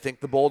be in. And I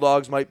think the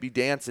Bulldogs might be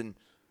dancing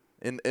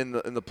in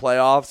the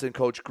playoffs. And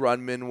Coach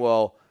Grunman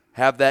will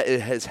have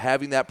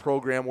having that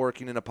program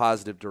working in a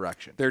positive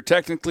direction. They're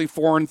technically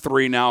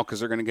 4-3 now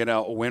because they're going to get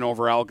a win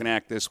over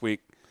Algonac this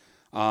week.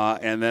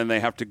 And then they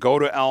have to go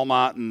to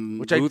Almont,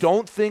 which I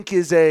don't think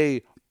is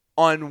a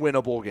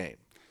unwinnable game.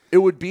 It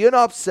would be an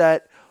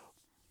upset,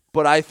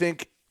 but I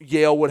think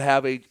Yale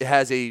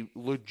has a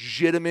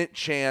legitimate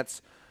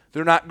chance.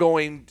 They're not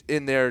going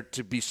in there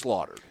to be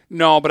slaughtered.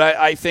 No, but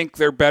I think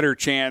their better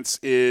chance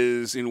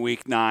is in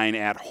Week 9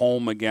 at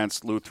home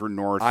against Lutheran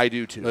North. I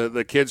do too.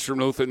 The kids from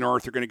Lutheran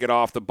North are going to get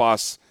off the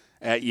bus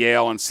at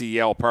Yale and see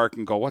Yale Park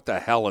and go, "What the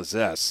hell is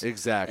this?"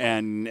 Exactly.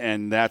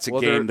 And that's a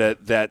game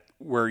that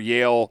where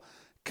Yale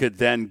could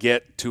then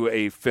get to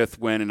a 5th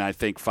win, and I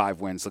think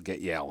 5 wins will get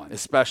Yale in.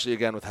 Especially,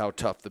 again, with how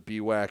tough the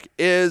BWAC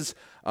is.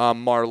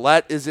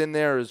 Marlette is in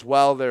there as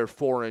well. They're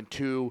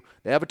 4-2.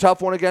 They have a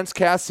tough one against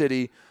Cass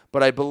City,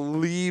 but I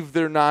believe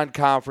their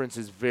non-conference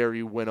is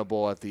very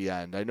winnable at the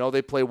end. I know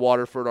they play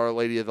Waterford Our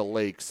Lady of the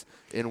Lakes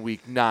in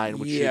Week 9,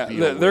 which should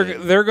be a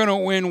win. They're going to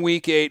win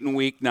Week 8 and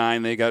Week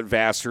 9. They got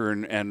Vassar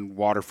and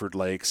Waterford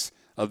Lakes.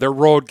 They're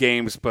road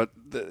games, but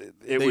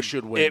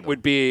it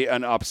would be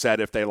an upset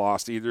if they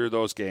lost either of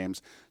those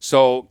games.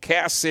 So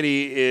Cass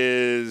City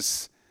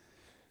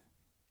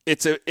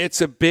it's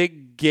a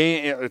big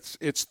game.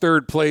 It's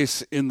 3rd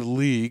place in the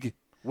league,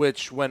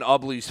 which when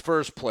Ubley's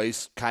 1st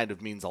place kind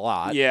of means a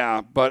lot.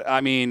 Yeah, but I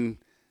mean,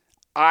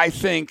 I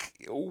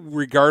think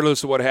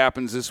regardless of what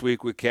happens this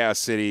week with Cass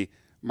City,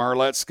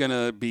 Marlette's going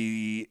to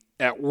be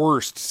at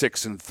worst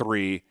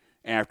 6-3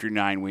 after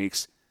 9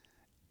 weeks,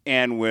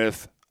 and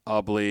with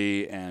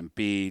Ubley and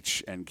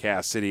Beach and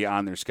Cass City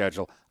on their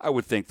schedule, I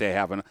would think they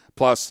have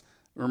plus,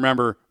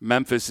 remember,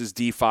 Memphis is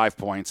D5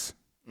 points.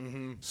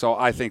 Mm-hmm. So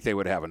I think they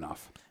would have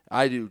enough.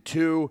 I do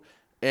too.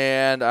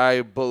 And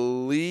I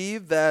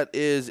believe that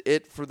is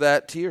it for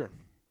that tier.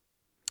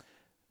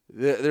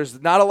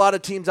 There's not a lot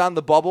of teams on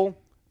the bubble.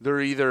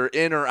 They're either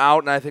in or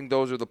out, and I think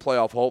those are the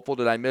playoff hopeful.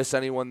 Did I miss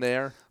anyone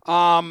there?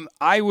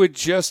 I would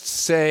just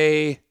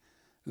say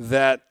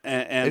that,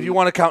 and if you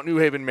want to count New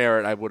Haven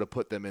Merit, I would have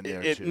put them in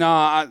there too.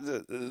 No,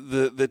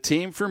 the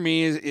team for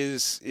me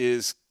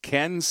is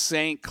Ken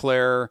St.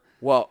 Clair.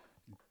 Well,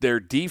 their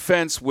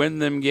defense win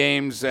them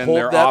games, and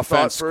their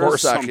offense score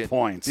some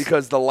points.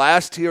 Because the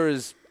last tier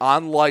is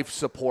on life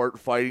support,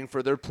 fighting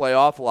for their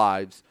playoff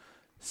lives.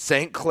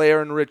 St.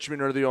 Clair and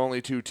Richmond are the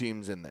only 2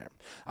 teams in there.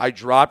 I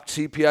dropped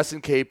CPS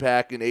and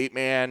KPAC in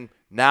 8-man.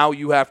 Now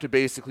you have to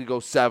basically go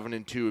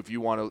 7-2 if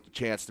you want a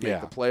chance to make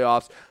the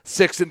playoffs.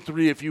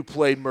 6-3 if you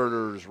play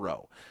Murderers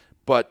Row.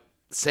 But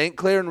St.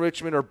 Clair and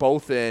Richmond are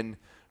both in.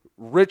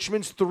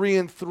 Richmond's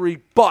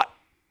 3-3, but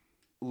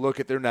look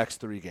at their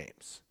next 3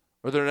 games,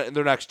 or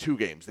their next 2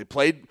 games. They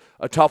played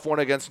a tough one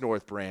against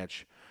North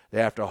Branch.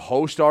 They have to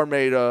host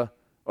Armada,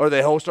 or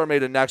they host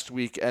Armada next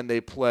week, and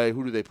they play.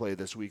 Who do they play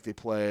this week? They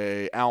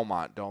play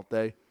Almont, don't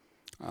they?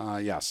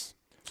 Yes.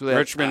 So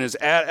Richmond is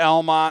at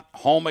Almont,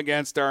 home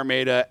against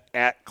Armada,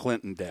 at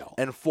Clintondale.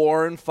 And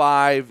 4 and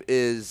 5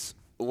 is,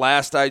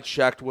 last I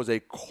checked, was a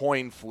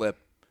coin flip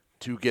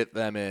to get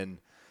them in,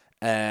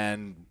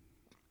 and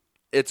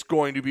it's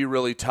going to be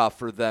really tough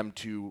for them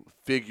to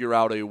figure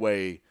out a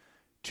way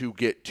to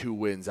get 2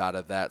 wins out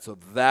of that. So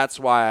that's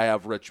why I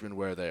have Richmond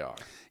where they are.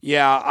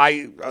 Yeah,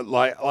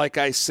 like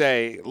I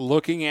say,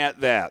 looking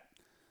at that,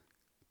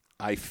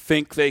 I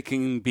think they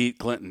can beat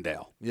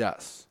Clintondale.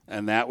 Yes.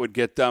 And that would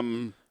get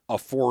them a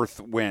 4th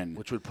win.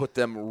 Which would put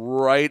them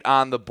right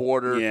on the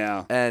border.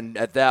 Yeah. And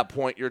at that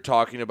point, you're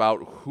talking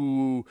about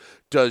who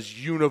does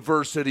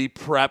University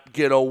Prep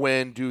get a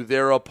win? Do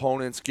their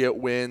opponents get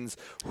wins?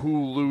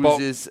 Who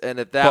loses? And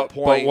at that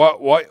point.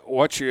 But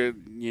what you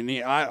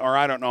need,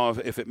 I don't know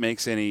if it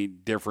makes any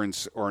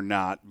difference or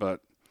not,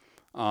 but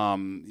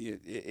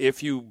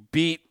if you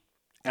beat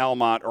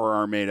Almont or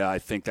Armada, I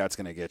think that's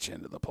going to get you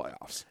into the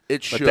playoffs.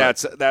 It should.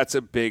 But that's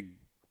a big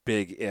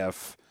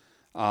if.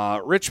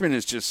 Richmond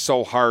is just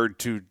so hard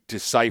to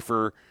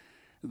decipher.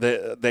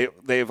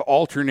 They've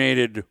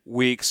alternated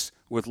weeks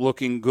with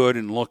looking good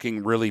and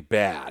looking really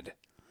bad.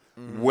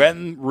 Mm-hmm.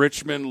 When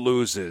Richmond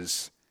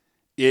loses,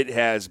 it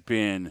has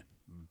been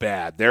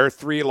bad. Their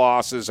 3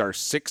 losses are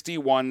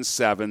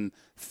 61-7,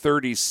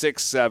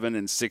 36-7,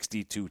 and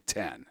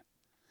 62-10.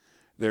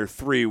 Their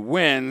 3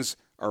 wins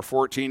are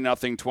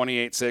 14-0,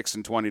 28-6,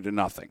 and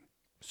 20-0.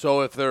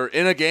 So if they're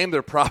in a game,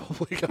 they're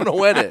probably going to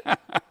win it.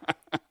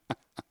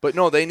 But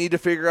no, they need to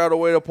figure out a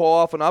way to pull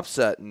off an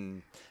upset.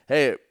 And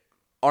hey,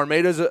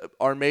 Armada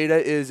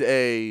is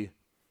a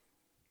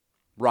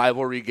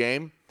rivalry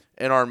game,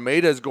 and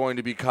Armada is going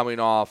to be coming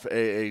off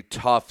a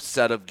tough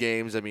set of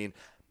games. I mean,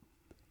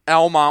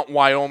 Almont,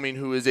 Wyoming,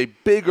 who is a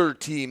bigger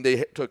team,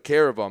 they took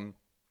care of them,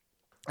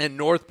 and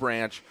North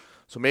Branch.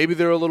 So maybe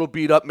they're a little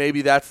beat up.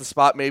 Maybe that's the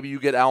spot. Maybe you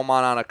get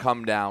Almont on a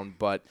come down,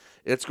 but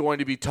it's going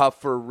to be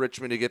tough for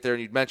Richmond to get there.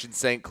 And you mentioned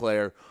St.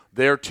 Clair;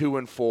 they're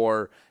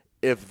 2-4.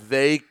 If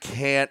they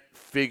can't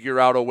figure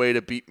out a way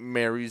to beat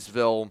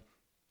Marysville,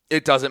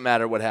 it doesn't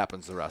matter what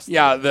happens the rest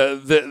of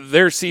the way.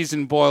 Their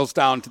season boils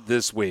down to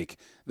this week.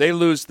 They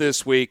lose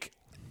this week.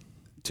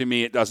 To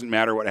me, it doesn't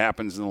matter what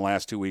happens in the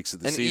last 2 weeks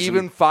of the season.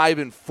 And even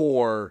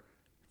 5-4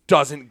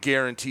 doesn't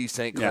guarantee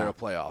St. Clair a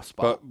playoff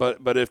spot.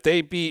 But if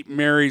they beat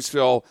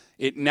Marysville,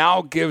 it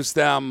now gives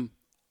them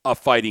a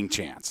fighting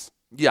chance.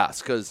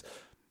 Yes, because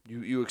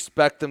you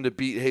expect them to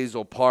beat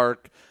Hazel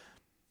Park.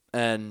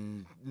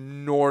 And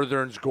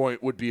Northern's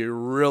would be a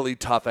really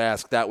tough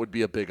ask. That would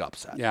be a big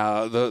upset.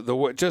 Yeah,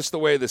 just the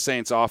way the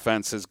Saints'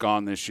 offense has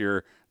gone this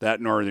year, that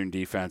Northern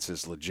defense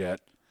is legit.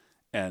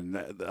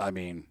 And I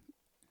mean,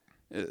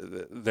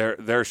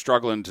 they're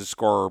struggling to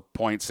score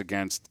points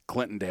against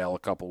Clintondale a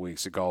couple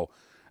weeks ago.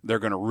 They're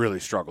going to really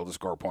struggle to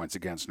score points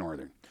against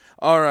Northern.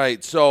 All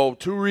right, so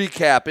to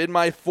recap, in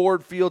my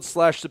Ford Field /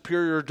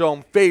 Superior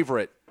Dome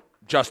favorite,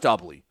 Just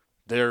Doubly.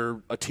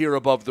 They're a tier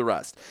above the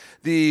rest.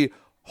 The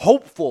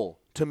hopeful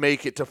to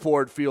make it to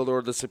Ford Field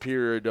or the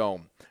Superior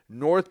Dome,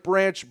 North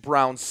Branch,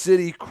 Brown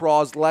City,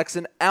 Croslex,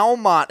 and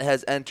Almont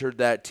has entered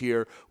that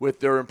tier with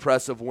their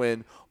impressive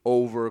win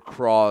over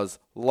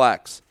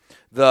Croslex.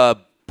 The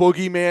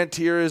boogeyman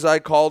tier, as I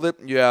called it,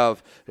 you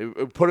have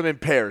put them in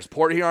pairs.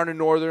 Port Huron and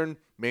Northern,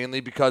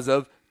 mainly because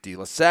of De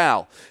La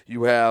Salle.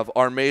 You have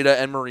Armada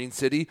and Marine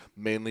City,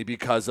 mainly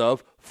because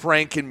of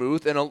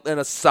Frankenmuth and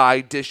a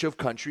side dish of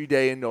Country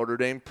Day and Notre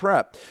Dame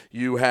Prep.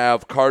 You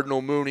have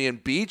Cardinal Mooney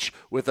and Beach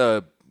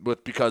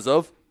because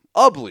of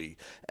Ubley.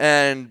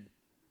 And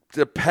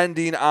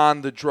depending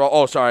on the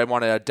draw, I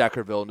want to add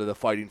Deckerville into the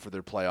fighting for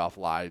their playoff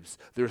lives.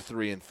 They're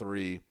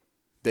 3-3.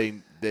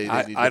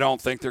 I don't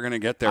think they're going to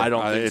get there. I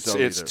don't think so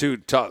either. It's too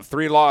tough.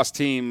 3 lost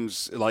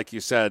teams, like you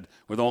said,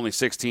 with only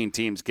 16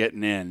 teams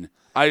getting in.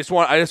 I just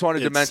wanted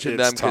to mention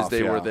them because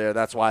they were there.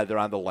 That's why they're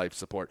on the life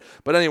support.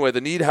 But anyway,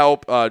 the need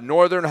help.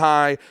 Northern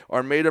High,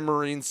 Armada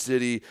Marine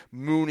City,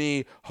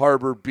 Mooney,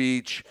 Harbor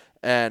Beach,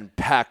 and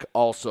Peck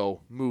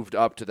also moved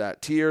up to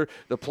that tier.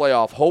 The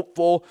playoff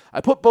hopeful.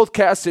 I put both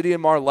Cass City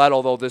and Marlette,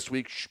 although this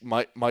week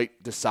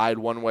might decide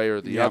one way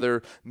or the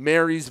other.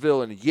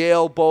 Marysville and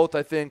Yale both,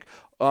 I think,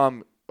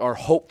 are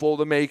hopeful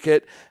to make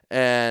it.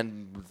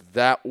 And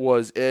that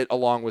was it,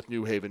 along with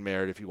New Haven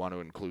Merritt, if you want to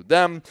include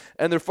them.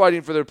 And they're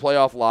fighting for their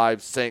playoff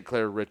lives, St.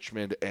 Clair,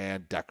 Richmond,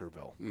 and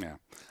Deckerville. Yeah.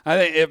 I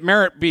think if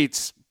Merritt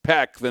beats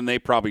Peck, then they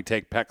probably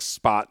take Peck's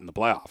spot in the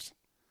playoffs.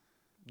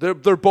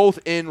 They're both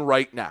in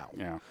right now.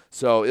 Yeah.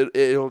 So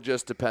it'll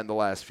just depend the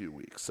last few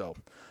weeks. So,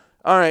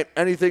 all right.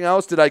 Anything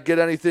else? Did I get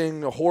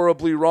anything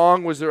horribly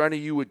wrong? Was there any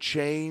you would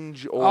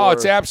change? Or?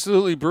 It's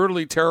absolutely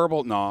brutally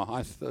terrible. No,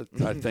 I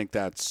think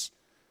that's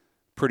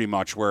pretty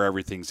much where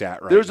everything's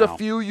at right There's now. A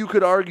few you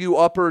could argue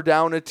up or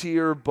down a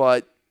tier,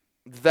 but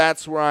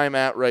that's where I'm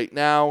at right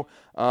now.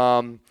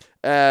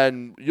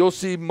 And you'll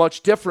see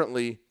much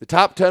differently. The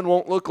top 10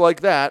 won't look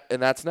like that,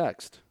 and that's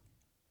next.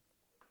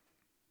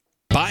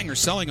 Buying or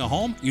selling a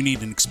home? You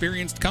need an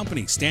experienced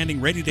company standing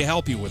ready to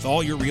help you with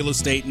all your real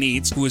estate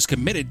needs, who is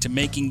committed to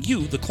making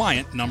you the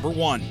client number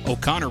one.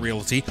 O'Connor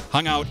Realty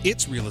hung out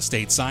its real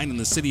estate sign in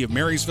the city of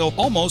Marysville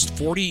almost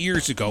 40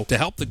 years ago to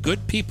help the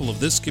good people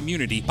of this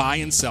community buy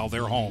and sell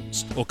their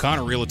homes.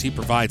 O'Connor Realty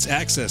provides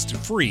access to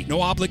free,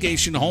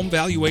 no-obligation home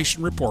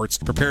valuation reports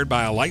prepared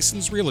by a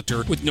licensed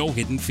realtor with no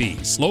hidden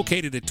fees.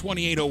 Located at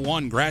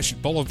 2801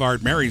 Gratiot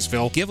Boulevard,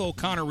 Marysville, give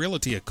O'Connor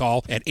Realty a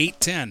call at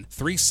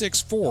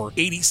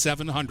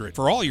 810-364-8700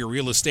 for all your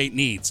real estate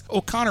needs.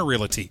 O'Connor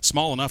Realty,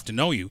 small enough to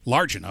know you,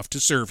 large enough to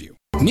serve you.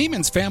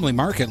 Neiman's Family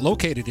Market,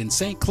 located in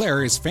St.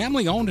 Clair, is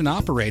family-owned and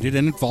operated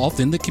and involved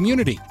in the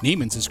community.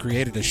 Neiman's has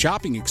created a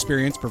shopping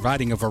experience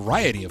providing a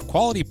variety of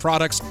quality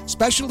products,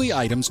 specialty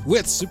items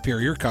with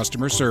superior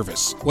customer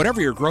service.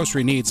 Whatever your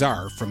grocery needs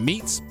are, from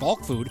meats,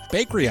 bulk food,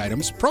 bakery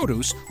items,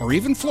 produce, or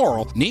even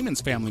floral, Neiman's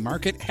Family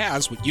Market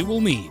has what you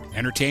will need.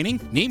 Entertaining?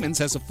 Neiman's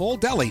has a full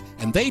deli,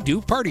 and they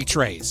do party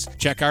trays.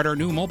 Check out our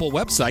new mobile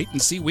website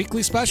and see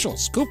weekly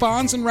specials,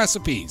 coupons, and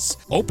recipes.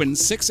 Open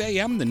 6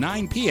 a.m. to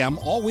 9 p.m.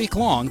 all week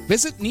long.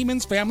 Visit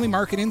Neiman's Family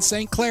Market in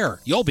St.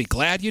 Clair. You'll be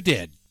glad you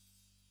did.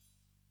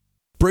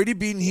 Brady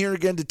Beaton here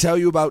again to tell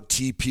you about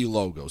TP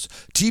Logos.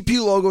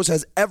 TP Logos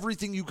has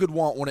everything you could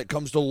want when it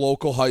comes to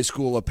local high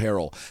school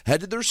apparel. Head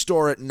to their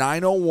store at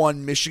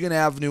 901 Michigan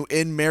Avenue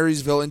in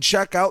Marysville and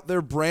check out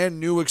their brand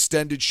new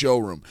extended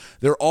showroom.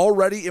 Their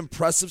already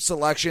impressive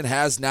selection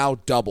has now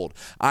doubled.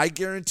 I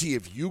guarantee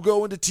if you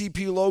go into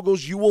TP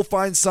Logos, you will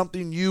find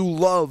something you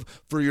love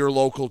for your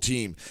local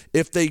team.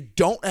 If they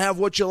don't have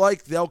what you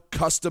like, they'll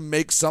custom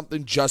make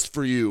something just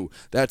for you.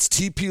 That's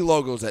TP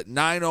Logos at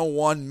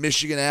 901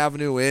 Michigan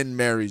Avenue in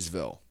Marysville.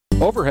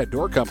 Overhead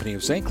Door Company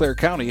of St. Clair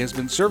County has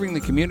been serving the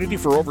community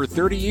for over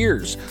 30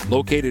 years.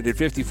 Located at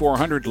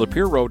 5400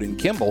 Lapeer Road in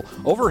Kimball,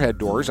 Overhead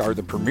Doors are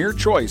the premier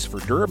choice for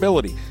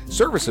durability,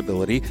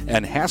 serviceability,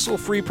 and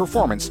hassle-free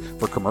performance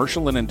for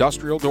commercial and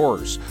industrial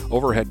doors.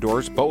 Overhead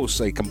Doors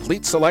boasts a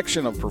complete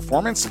selection of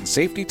performance and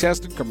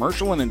safety-tested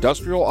commercial and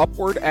industrial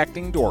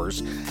upward-acting doors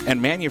and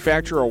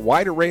manufacture a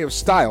wide array of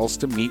styles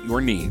to meet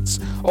your needs.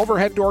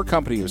 Overhead Door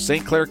Company of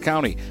St. Clair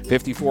County,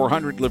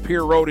 5400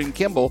 Lapeer Road in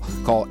Kimball.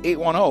 Call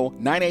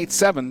 810-987-2185.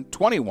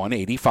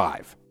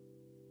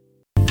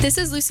 This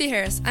is Lucy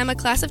Harris. I'm a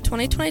class of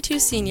 2022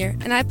 senior,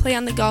 and I play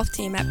on the golf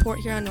team at Port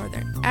Huron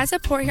Northern. As a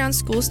Port Huron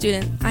school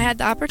student, I had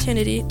the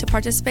opportunity to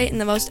participate in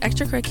the most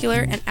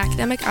extracurricular and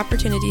academic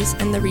opportunities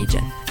in the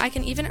region. I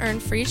can even earn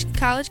free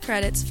college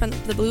credits from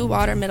the Blue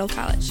Water Middle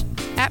College.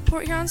 At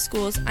Port Huron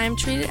schools, I am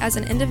treated as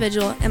an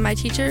individual, and my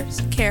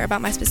teachers care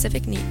about my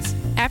specific needs.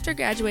 After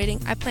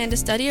graduating, I plan to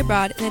study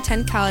abroad and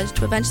attend college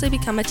to eventually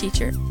become a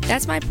teacher.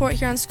 That's my Port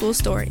Huron school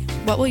story.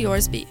 What will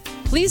yours be?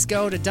 Please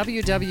go to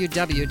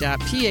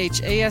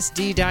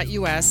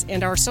www.phasd.us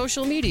and our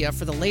social media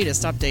for the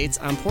latest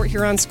updates on Port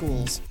Huron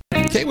schools.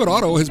 Kaywood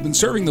Auto has been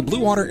serving the Blue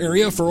Water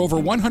area for over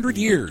 100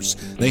 years.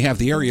 They have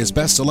the area's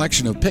best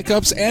selection of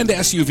pickups and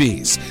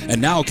SUVs.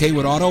 And now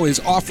Kaywood Auto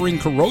is offering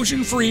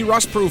corrosion-free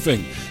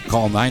rust-proofing.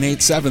 Call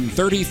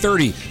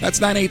 987-3030. That's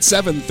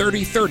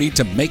 987-3030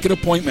 to make an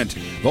appointment.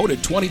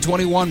 Voted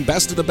 2021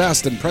 Best of the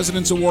Best and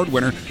President's Award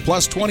winner,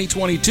 plus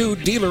 2022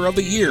 Dealer of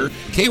the Year,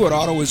 Kaywood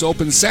Auto is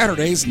open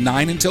Saturdays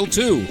 9 until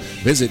 2.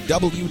 Visit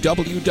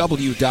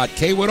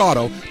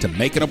www.kaywoodauto to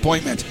make an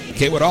appointment.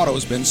 Kaywood Auto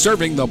has been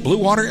serving the Blue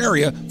Water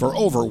area for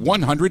over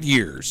 100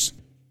 years.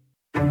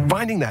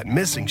 Finding that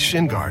missing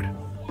shin guard,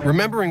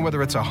 remembering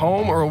whether it's a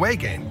home or away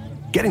game,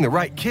 getting the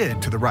right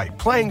kid to the right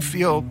playing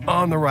field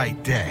on the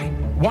right day.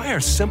 Why are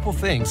simple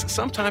things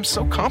sometimes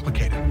so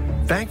complicated?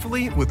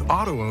 Thankfully, with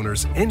auto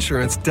owners,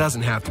 insurance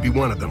doesn't have to be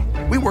one of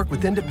them. We work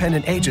with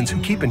independent agents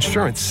who keep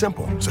insurance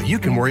simple so you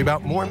can worry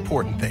about more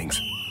important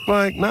things,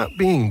 like not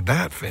being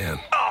that fan.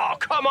 Oh,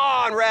 come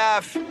on,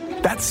 ref!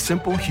 That's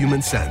simple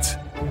human sense.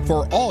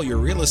 For all your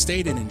real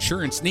estate and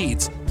insurance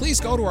needs, please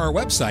go to our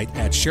website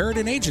at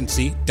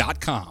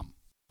SheridanAgency.com.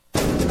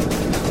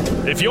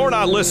 If you're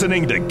not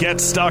listening to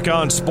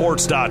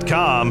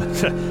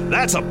GetStuckOnSports.com,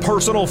 that's a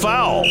personal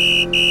foul.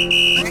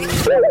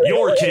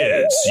 Your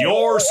kids,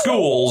 your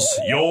schools,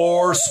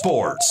 your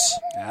sports.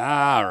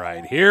 All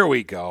right, here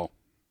we go.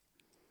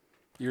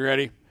 You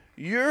ready?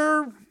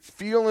 You're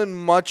feeling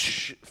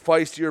much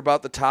feistier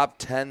about the top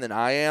 10 than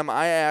I am.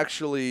 I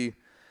actually,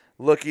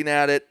 looking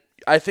at it,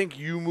 I think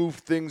you move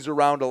things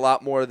around a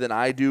lot more than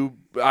I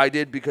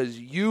did because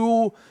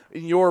you,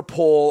 in your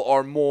poll,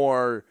 are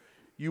more,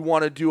 you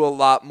want to do a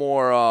lot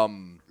more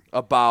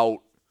about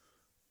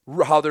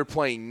how they're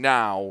playing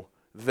now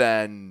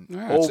than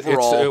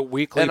overall. It's a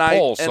weekly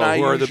poll, so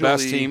who are the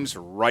best teams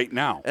right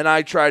now? And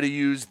I try to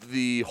use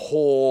the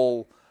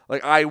whole,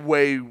 like I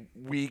weigh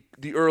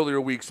the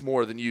earlier weeks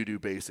more than you do,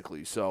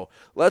 basically. So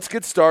let's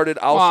get started.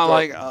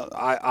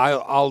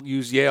 I'll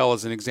use Yale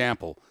as an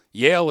example.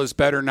 Yale is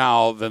better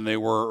now than they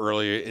were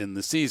earlier in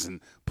the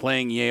season.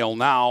 Playing Yale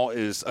now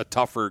is a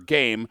tougher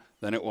game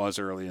than it was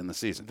early in the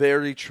season.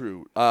 Very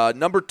true.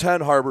 Number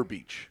 10, Harbor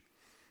Beach.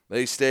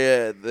 They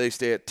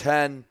stay at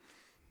 10.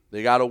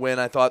 They got a win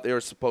I thought they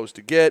were supposed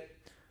to get.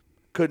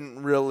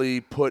 Couldn't really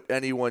put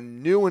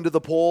anyone new into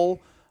the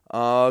poll.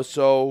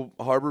 So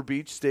Harbor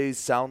Beach stays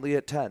soundly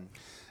at 10.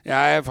 Yeah,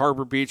 I have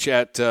Harbor Beach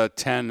at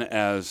 10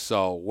 as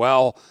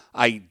well.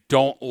 I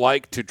don't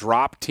like to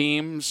drop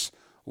teams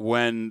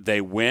when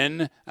they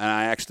win, and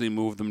I actually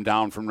moved them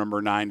down from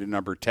number 9 to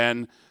number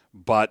 10.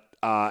 But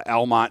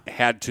Almont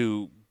had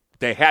to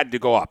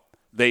go up.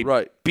 They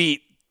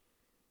beat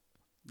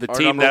the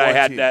team that I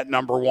had at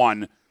number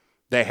 1.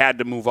 They had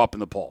to move up in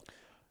the poll.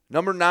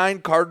 Number 9,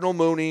 Cardinal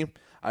Mooney.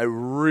 I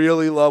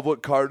really love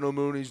what Cardinal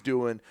Mooney's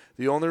doing.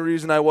 The only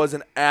reason I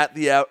wasn't at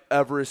the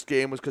Everest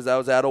game was because I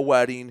was at a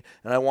wedding,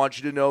 and I want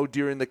you to know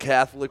during the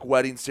Catholic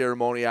wedding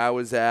ceremony I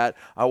was at,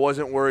 I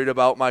wasn't worried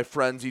about my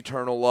friend's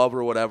eternal love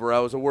or whatever. I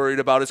was worried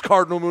about, is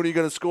Cardinal Mooney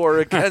going to score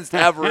against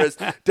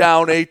Everest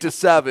down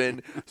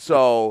 8-7?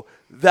 So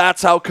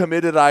that's how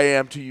committed I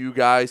am to you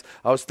guys.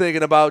 I was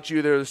thinking about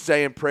you. They're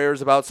saying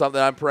prayers about something.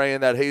 I'm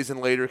praying that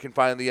Hazen later can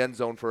find the end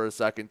zone for a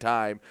second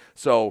time.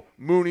 So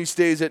Mooney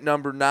stays at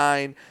number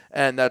 9,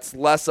 and that's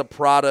less a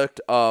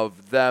product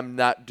of them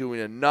not doing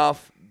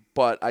enough,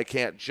 but I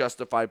can't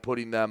justify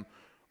putting them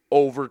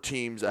over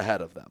teams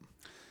ahead of them.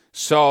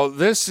 So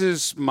this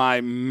is my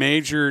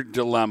major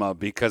dilemma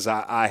because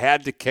I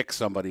had to kick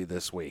somebody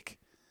this week.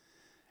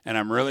 And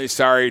I'm really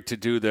sorry to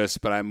do this,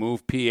 but I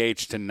moved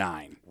PH to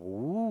 9.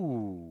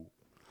 Ooh.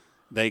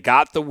 They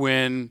got the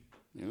win.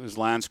 It was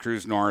L'Anse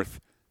Creuse North.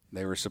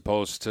 They were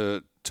supposed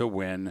to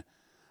win.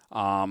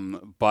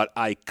 But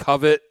I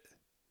covet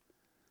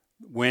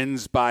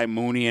wins by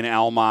Mooney and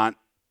Almont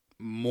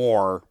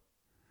more,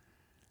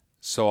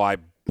 so I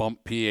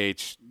bumped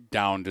PH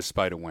down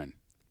despite a win.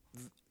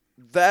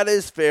 That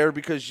is fair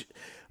because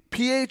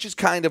PH is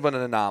kind of an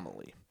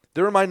anomaly.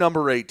 They're my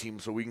number 8 team,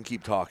 so we can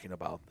keep talking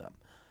about them.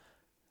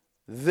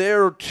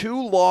 Their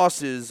 2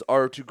 losses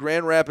are to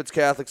Grand Rapids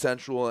Catholic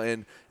Central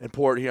and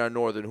Port Huron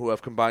Northern, who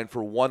have combined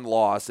for 1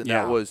 loss, and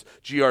that was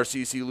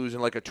GRCC losing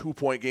like a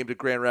 2-point game to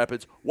Grand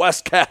Rapids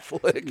West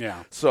Catholic.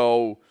 Yeah.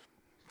 So,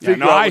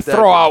 I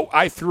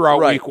threw out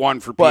week 1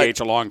 for PH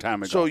a long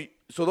time ago.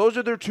 So those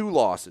are their 2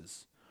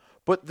 losses,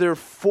 but their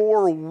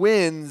 4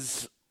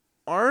 wins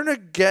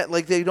aren't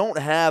they don't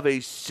have a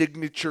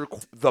signature,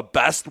 the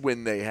best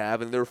win they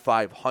have, and they're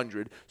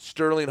 500.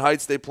 Sterling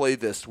Heights they play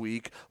this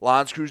week.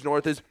 L'Anse Creuse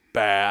North is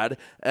bad,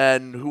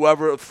 and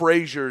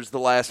Fraser's the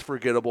last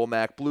forgettable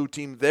MAC Blue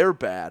team, they're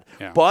bad.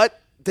 Yeah.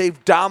 But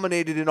they've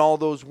dominated in all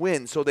those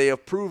wins, so they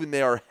have proven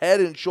they are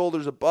head and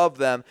shoulders above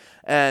them,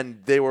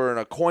 and they were in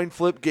a coin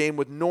flip game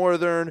with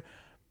Northern.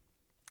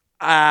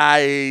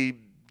 I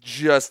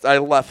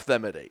left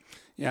them at 8.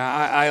 Yeah,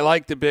 I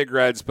like the Big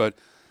Reds, but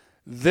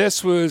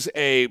this was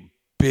a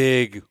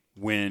big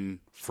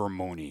win for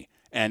Mooney,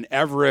 and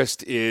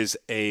Everest is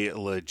a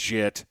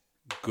legit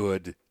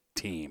good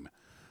team.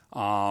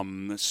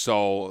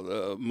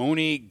 So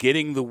Mooney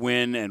getting the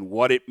win and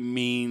what it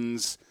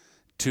means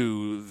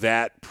to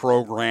that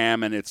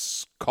program and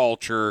its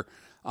culture,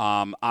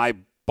 I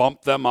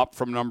bumped them up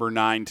from number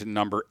 9 to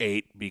number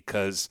 8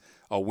 because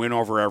a win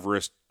over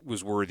Everest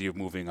was worthy of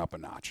moving up a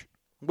notch.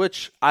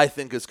 Which I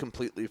think is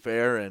completely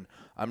fair, and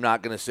I'm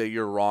not going to say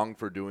you're wrong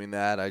for doing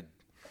that.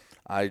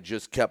 I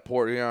just kept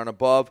Port Huron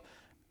above.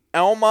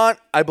 Almont,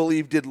 I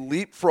believe, did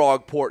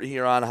leapfrog Port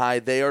Huron high.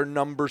 They are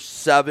number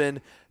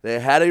 7. They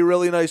had a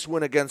really nice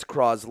win against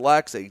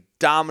Croslex, a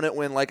dominant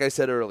win, like I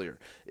said earlier.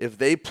 If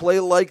they play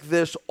like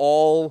this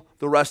all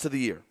the rest of the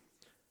year,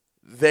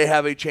 they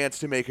have a chance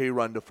to make a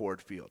run to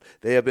Ford Field.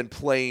 They have been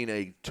playing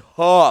a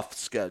tough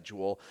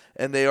schedule,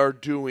 and they are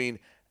doing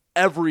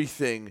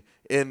everything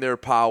in their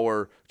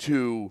power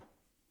to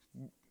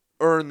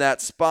earn that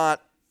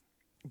spot.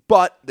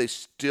 But they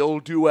still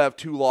do have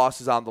 2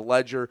 losses on the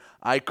ledger.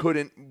 I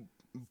couldn't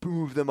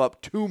move them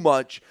up too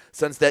much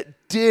since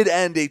that did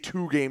end a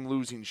 2-game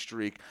losing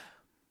streak.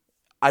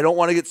 I don't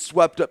want to get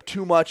swept up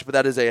too much, but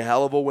that is a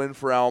hell of a win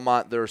for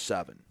Almont. They're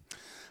 7.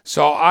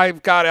 So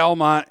I've got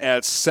Almont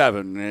at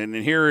 7, and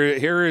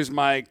here is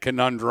my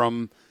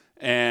conundrum,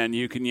 and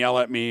you can yell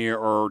at me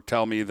or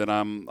tell me that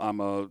I'm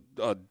a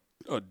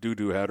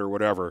doo-doo head or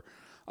whatever.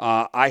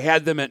 I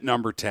had them at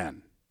number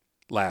 10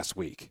 last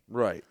week.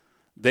 Right.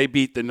 They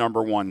beat the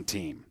number 1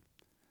 team.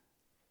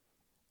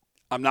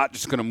 I'm not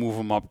just going to move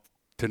them up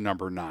to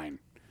number 9.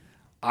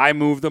 I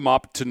moved them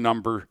up to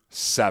number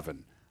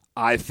 7.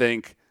 I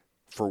think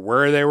for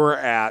where they were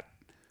at,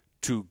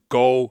 to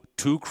go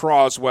to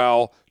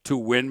Croswell to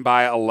win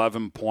by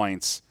 11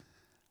 points,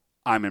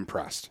 I'm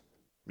impressed.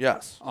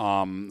 Yes.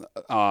 And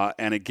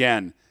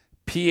again,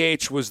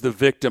 PH was the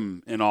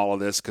victim in all of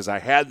this because I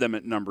had them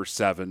at number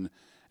 7.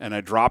 And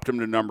I dropped him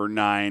to number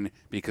 9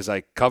 because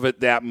I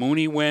covet that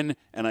Mooney win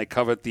and I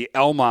covet the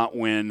Almont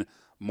win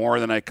more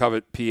than I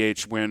covet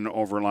PH win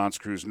over L'Anse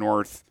Creuse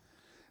North.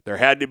 There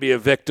had to be a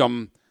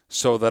victim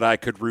so that I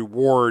could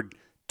reward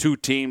 2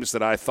 teams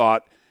that I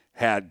thought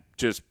had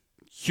just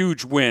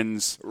huge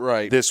wins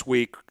this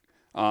week.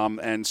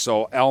 And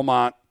so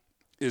Almont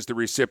is the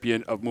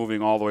recipient of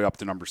moving all the way up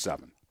to number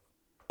 7.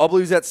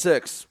 Ubly's at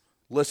 6.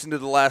 listen to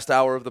the last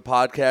hour of the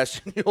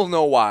podcast, and you'll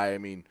know why. I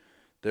mean,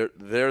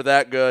 they're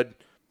that good.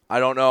 I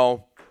don't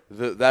know.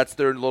 That's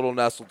their little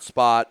nestled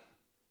spot.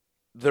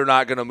 They're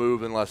not going to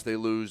move unless they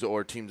lose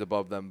or teams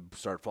above them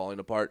start falling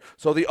apart.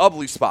 So the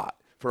Ubly spot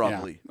for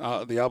Ubly.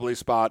 Yeah. The Ubly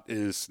spot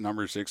is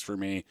number 6 for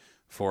me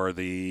for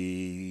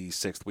the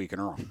 6th week in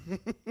a row.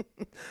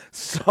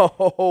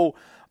 So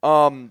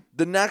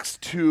the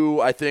next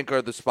 2, I think,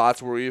 are the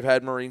spots where we've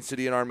had Marine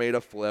City and Armada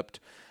flipped.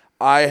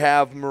 I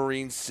have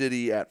Marine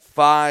City at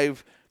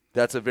 5.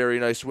 That's a very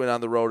nice win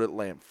on the road at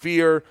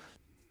Lamphere.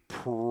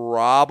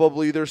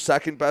 Probably their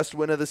second best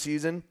win of the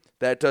season.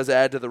 That does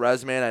add to the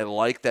resume, and I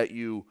like that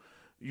you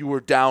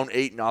were down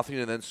 8-0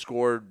 and then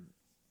scored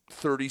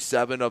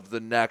 37 of the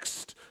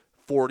next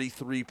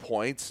 43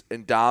 points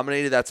and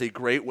dominated. That's a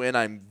great win.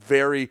 I'm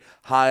very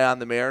high on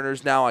the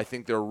Mariners now. I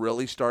think they're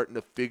really starting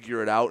to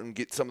figure it out and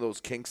get some of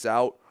those kinks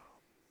out.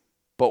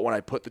 But when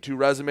I put the 2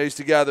 resumes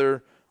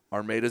together,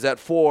 Armada's at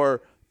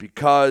 4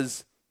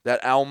 because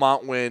that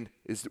Almont win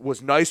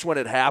was nice when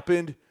it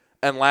happened,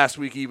 and last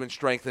week even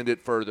strengthened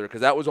it further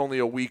because that was only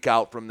a week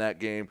out from that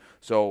game.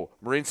 So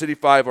Marine City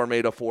 5,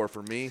 Armada 4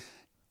 for me.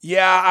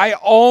 Yeah, I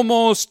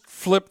almost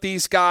flipped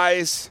these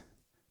guys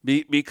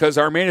because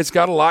Armada's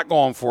got a lot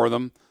going for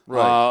them.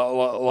 Right.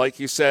 Like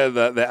you said,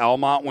 the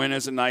Almont win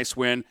is a nice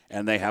win,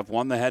 and they have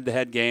won the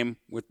head-to-head game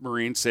with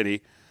Marine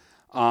City.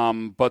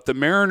 But the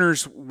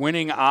Mariners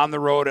winning on the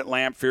road at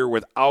Lamphere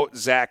without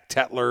Zach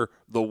Tetler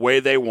the way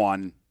they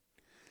won,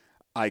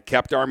 I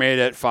kept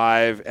Armada at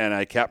 5, and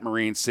I kept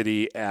Marine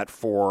City at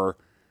 4.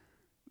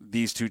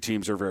 These 2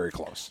 teams are very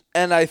close.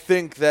 And I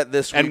think that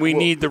this week... And we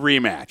need the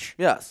rematch.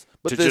 Yes.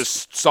 But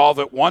just solve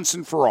it once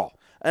and for all.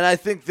 And I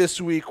think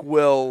this week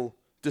will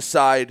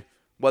decide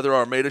whether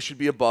Armada should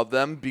be above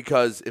them,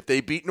 because if they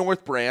beat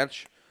North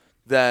Branch,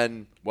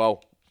 then,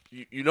 well,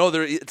 you know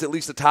it's at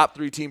least a top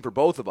 3 team for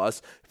both of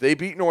us. If they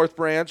beat North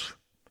Branch,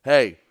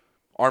 hey,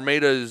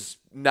 Armada is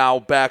now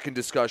back in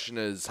discussion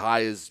as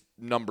high as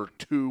number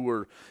 2,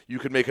 or you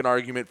could make an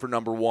argument for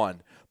number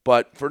 1.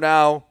 But for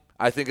now,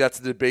 I think that's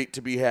a debate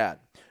to be had.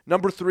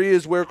 Number 3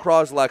 is where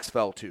Croslex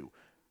fell to.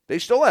 They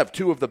still have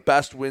 2 of the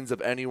best wins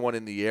of anyone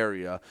in the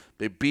area.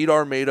 They beat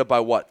Armada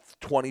by,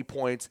 20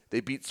 points. They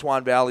beat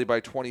Swan Valley by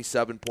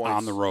 27 points.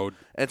 On the road.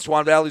 And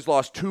Swan Valley's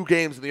lost 2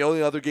 games, and the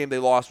only other game they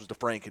lost was to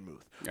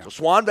Frankenmuth. Yeah. So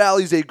Swan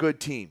Valley's a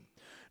good team.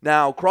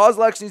 Now,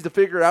 Croslex needs to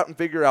figure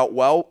it out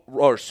well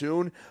or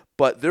soon,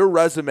 but their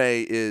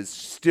resume is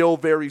still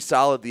very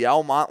solid. The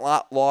Almont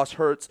loss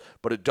hurts,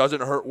 but it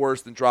doesn't hurt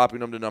worse than dropping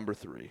them to number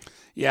 3.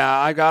 Yeah,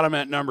 I got them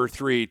at number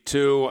 3,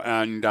 too,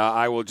 and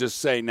I will just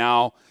say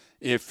now,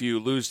 if you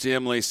lose to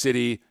Imlay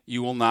City,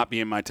 you will not be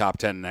in my top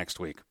 10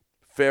 next week.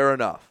 Fair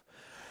enough.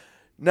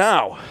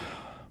 Now,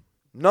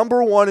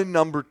 number 1 and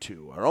number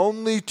 2 are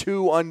only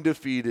 2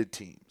 undefeated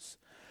teams.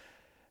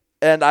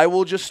 And I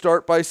will just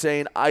start by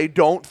saying I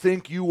don't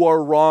think you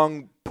are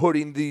wrong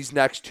putting these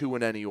next 2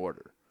 in any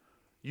order.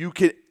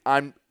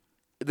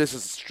 This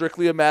is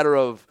strictly a matter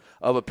of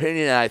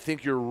opinion, and I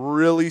think you're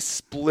really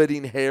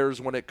splitting hairs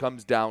when it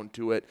comes down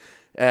to it.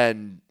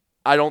 And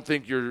I don't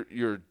think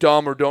you're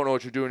dumb or don't know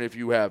what you're doing if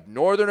you have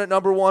Northern at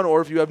number 1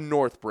 or if you have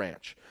North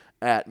Branch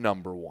at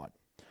number 1.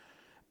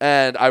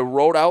 And I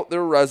wrote out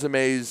their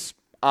resumes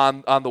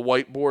on the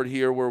whiteboard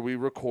here where we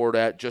record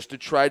at just to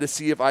try to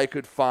see if I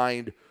could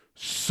find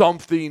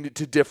something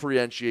to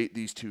differentiate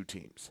these 2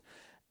 teams.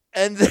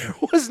 And there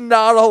was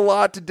not a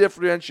lot to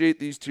differentiate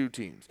these 2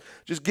 teams.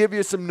 Just give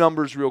you some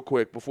numbers real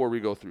quick before we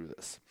go through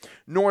this.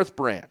 North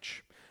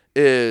Branch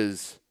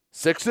is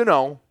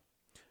 6-0.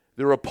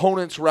 Their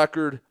opponent's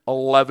record,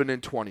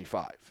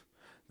 11-25.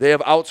 They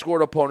have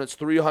outscored opponents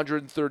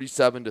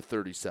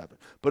 337-37.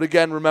 But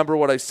again, remember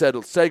what I said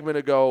a segment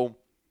ago.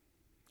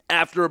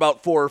 After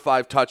about 4 or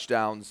 5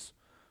 touchdowns,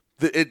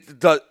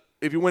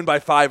 if you win by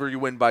 5 or you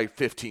win by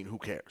 15, who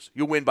cares?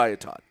 You win by a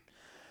ton.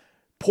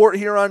 Port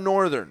Huron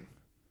Northern,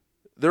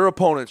 their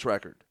opponent's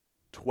record,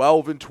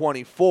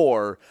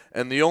 12-24,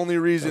 and the only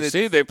reason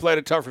they played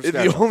a tougher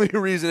schedule. The only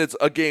reason it's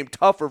a game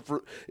tougher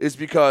is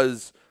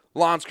because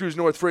L'Anse Creuse,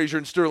 North Fraser,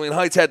 and Sterling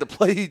Heights had to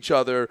play each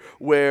other,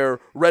 where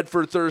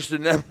Redford,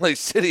 Thurston, and Imlay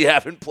City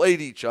haven't played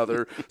each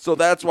other. So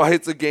that's why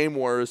it's a game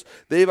worse.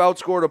 They've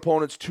outscored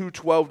opponents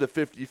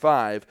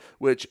 212-55,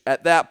 which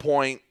at that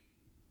point,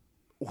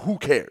 who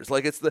cares?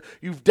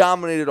 You've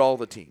dominated all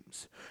the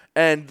teams.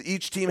 And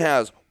each team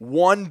has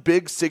one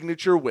big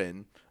signature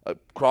win, a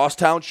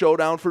crosstown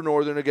showdown for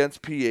Northern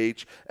against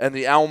PH, and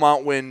the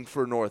Almont win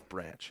for North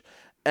Branch.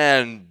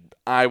 And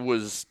I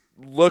was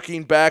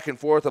looking back and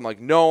forth. I'm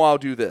like, no, I'll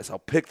do this. I'll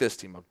pick this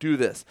team. I'll do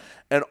this.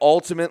 And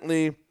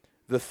ultimately,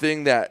 the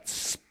thing that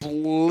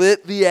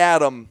split the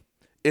atom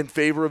in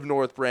favor of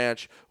North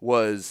Branch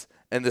was,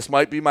 and this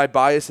might be my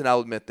bias, and I'll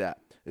admit that,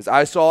 is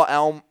I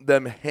saw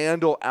them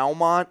handle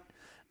Almont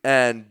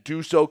and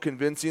do so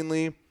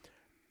convincingly,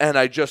 and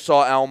I just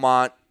saw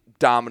Almont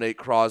dominate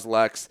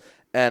Croslex,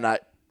 and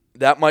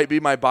that might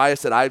be my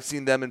bias that I've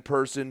seen them in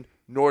person.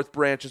 North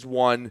Branch is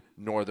 1,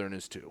 Northern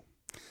is 2.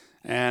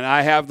 And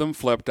I have them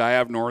flipped. I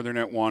have Northern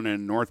at 1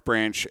 and North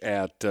Branch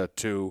at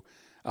 2.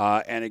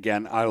 And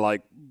again, I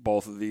like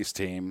both of these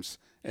teams,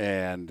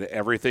 and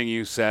everything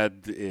you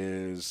said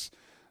is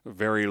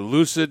very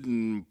lucid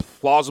and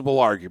plausible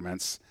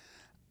arguments.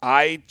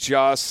 I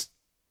just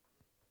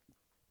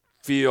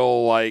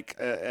feel like,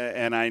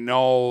 and I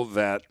know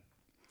that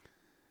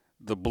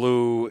the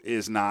blue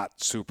is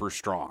not super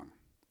strong,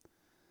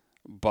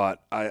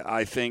 but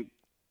I think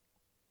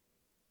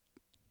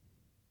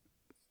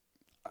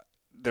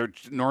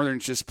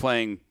Northern's just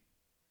playing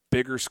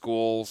bigger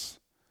schools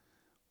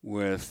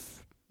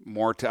with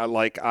more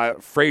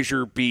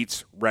Fraser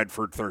beats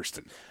Redford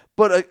Thurston,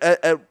 but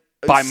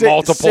by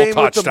multiple same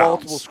touchdowns. With the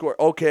multiple score.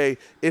 Okay,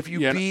 if you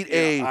beat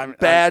a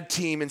bad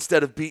team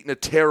instead of beating a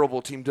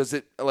terrible team, does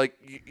it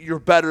you're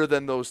better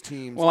than those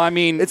teams? Well, I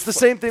mean, it's the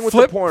same thing with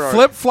the point.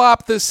 Flip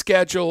flop the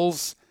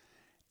schedules,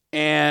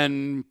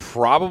 and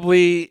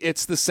probably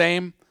it's the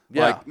same.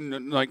 Yeah.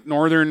 Like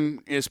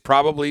Northern is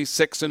probably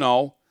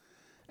 6-0,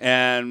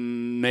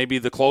 and maybe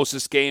the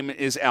closest game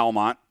is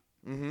Almont.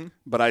 Mm-hmm.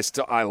 But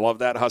I love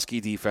that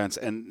Husky defense,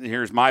 and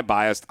here's my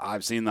bias.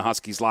 I've seen the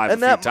Huskies live a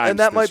few times, and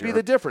that might year. be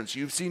the difference.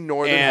 You've seen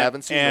Northern,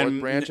 haven't seen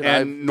North Branch, and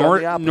I've done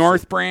the opposite.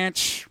 North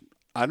Branch.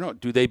 I don't know.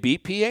 Do they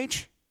beat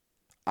PH?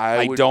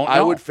 I don't know.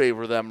 I would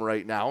favor them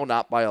right now,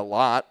 not by a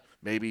lot,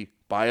 maybe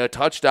by a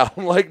touchdown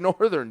like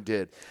Northern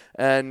did,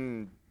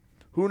 and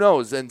who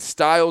knows? And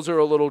styles are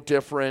a little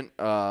different,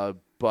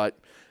 but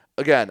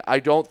again, I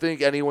don't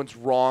think anyone's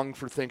wrong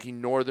for thinking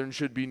Northern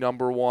should be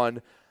number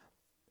one,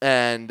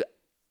 and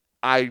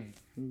I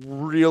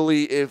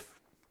really, if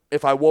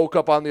I woke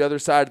up on the other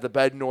side of the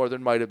bed,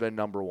 Northern might have been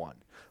number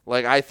one.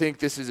 I think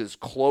this is as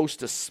close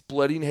to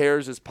splitting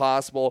hairs as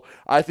possible.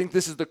 I think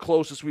this is the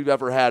closest we've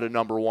ever had a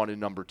number one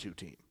and number two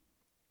team.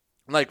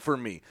 For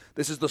me,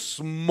 this is the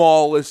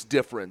smallest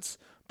difference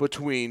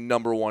between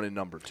number one and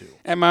number two.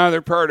 And my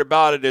other part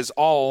about it is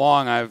all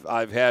along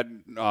I've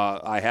had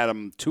I had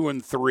them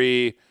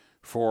 2-3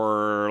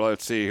 for,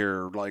 let's see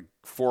here,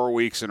 4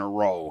 weeks in a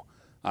row.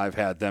 I've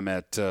had them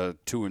at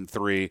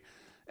 2-3,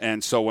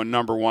 and so when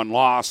number one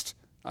lost,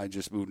 I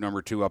just moved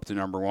number two up to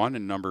number one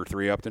and number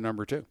three up to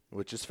number two,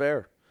 which is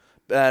fair.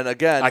 And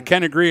again, I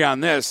can agree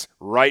on this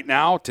right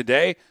now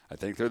today. I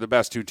think they're the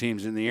best two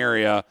teams in the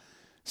area.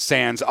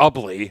 Sans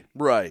Ubley,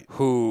 right?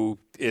 Who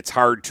it's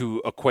hard to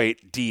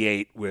equate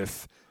D8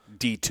 with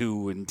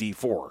D2 and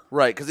D4,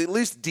 right? Because at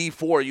least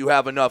D4 you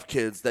have enough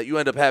kids that you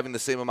end up having the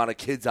same amount of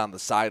kids on the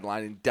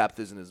sideline, and depth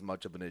isn't as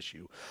much of an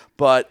issue,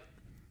 but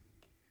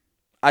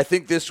I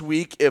think this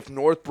week, if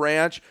North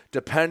Branch,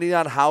 depending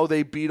on how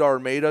they beat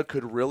Armada,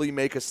 could really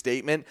make a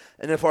statement.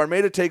 And if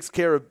Armada takes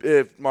care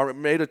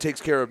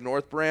of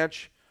North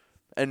Branch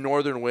and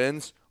Northern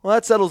wins, well,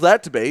 that settles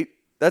that debate.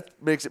 That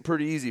makes it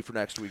pretty easy for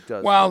next week,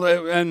 doesn't it? Well,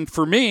 and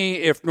for me,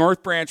 if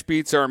North Branch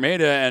beats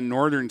Armada and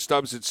Northern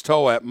stubs its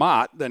toe at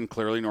Mott, then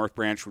clearly North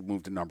Branch would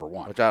move to number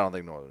one. Which I don't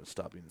think Northern's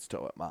stubbing its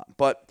toe at Mott.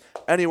 But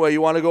anyway,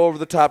 you want to go over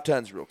the top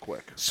 10s real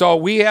quick. So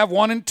we have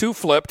 1 and 2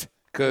 flipped,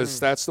 because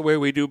that's the way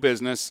we do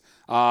business.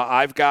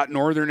 I've got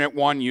Northern at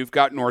 1. You've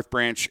got North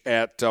Branch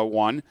at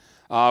 1.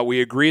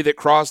 We agree that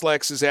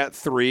Croslex is at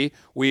 3.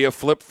 We have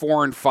flipped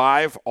 4 and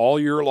 5 all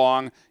year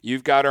long.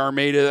 You've got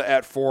Armada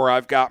at 4.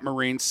 I've got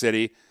Marine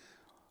City.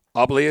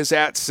 Ubley is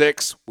at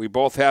 6. We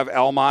both have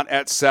Almont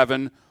at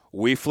 7.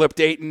 We flipped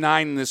 8 and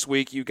 9 this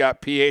week. You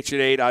got PH at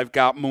 8. I've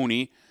got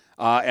Mooney.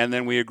 And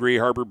then we agree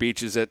Harbor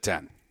Beach is at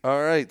 10.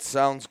 All right.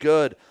 Sounds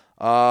good.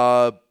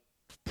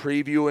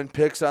 Preview and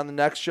picks on the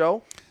next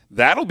show?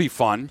 That'll be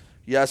fun.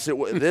 Yes,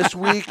 this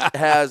week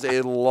has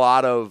a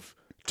lot of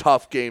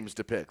tough games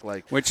to pick.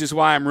 Which is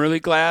why I'm really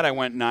glad I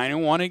went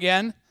 9-1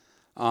 again.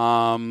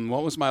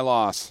 What was my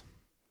loss?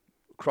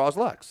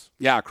 Croslex.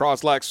 Yeah,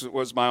 Croslex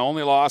was my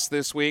only loss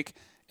this week.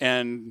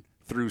 And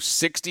through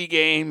 60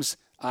 games,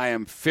 I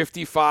am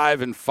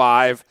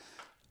 55-5.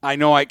 I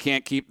know I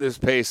can't keep this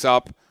pace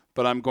up,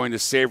 but I'm going to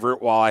savor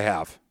it while I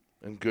have.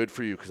 And good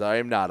for you, because I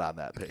am not on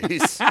that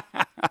pace.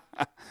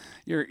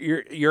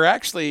 You're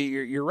actually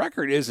your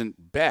record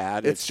isn't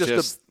bad. It's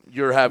just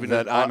you're having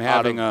that I'm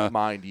having a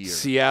mind year.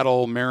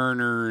 Seattle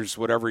Mariners,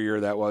 whatever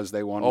year that was,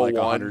 they won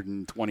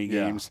 120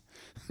 games,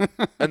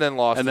 and then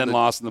lost. And then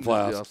lost in the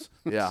playoffs.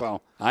 Yeah.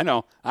 So I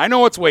know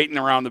what's waiting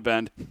around the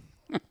bend.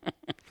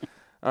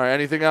 All right.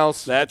 Anything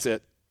else? That's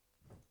it.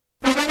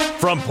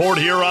 From Port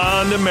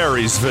Huron to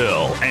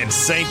Marysville and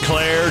St.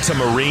 Clair to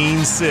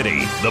Marine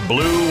City, the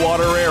Blue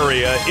Water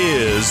area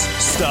is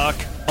Stuck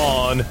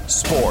on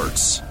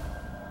Sports.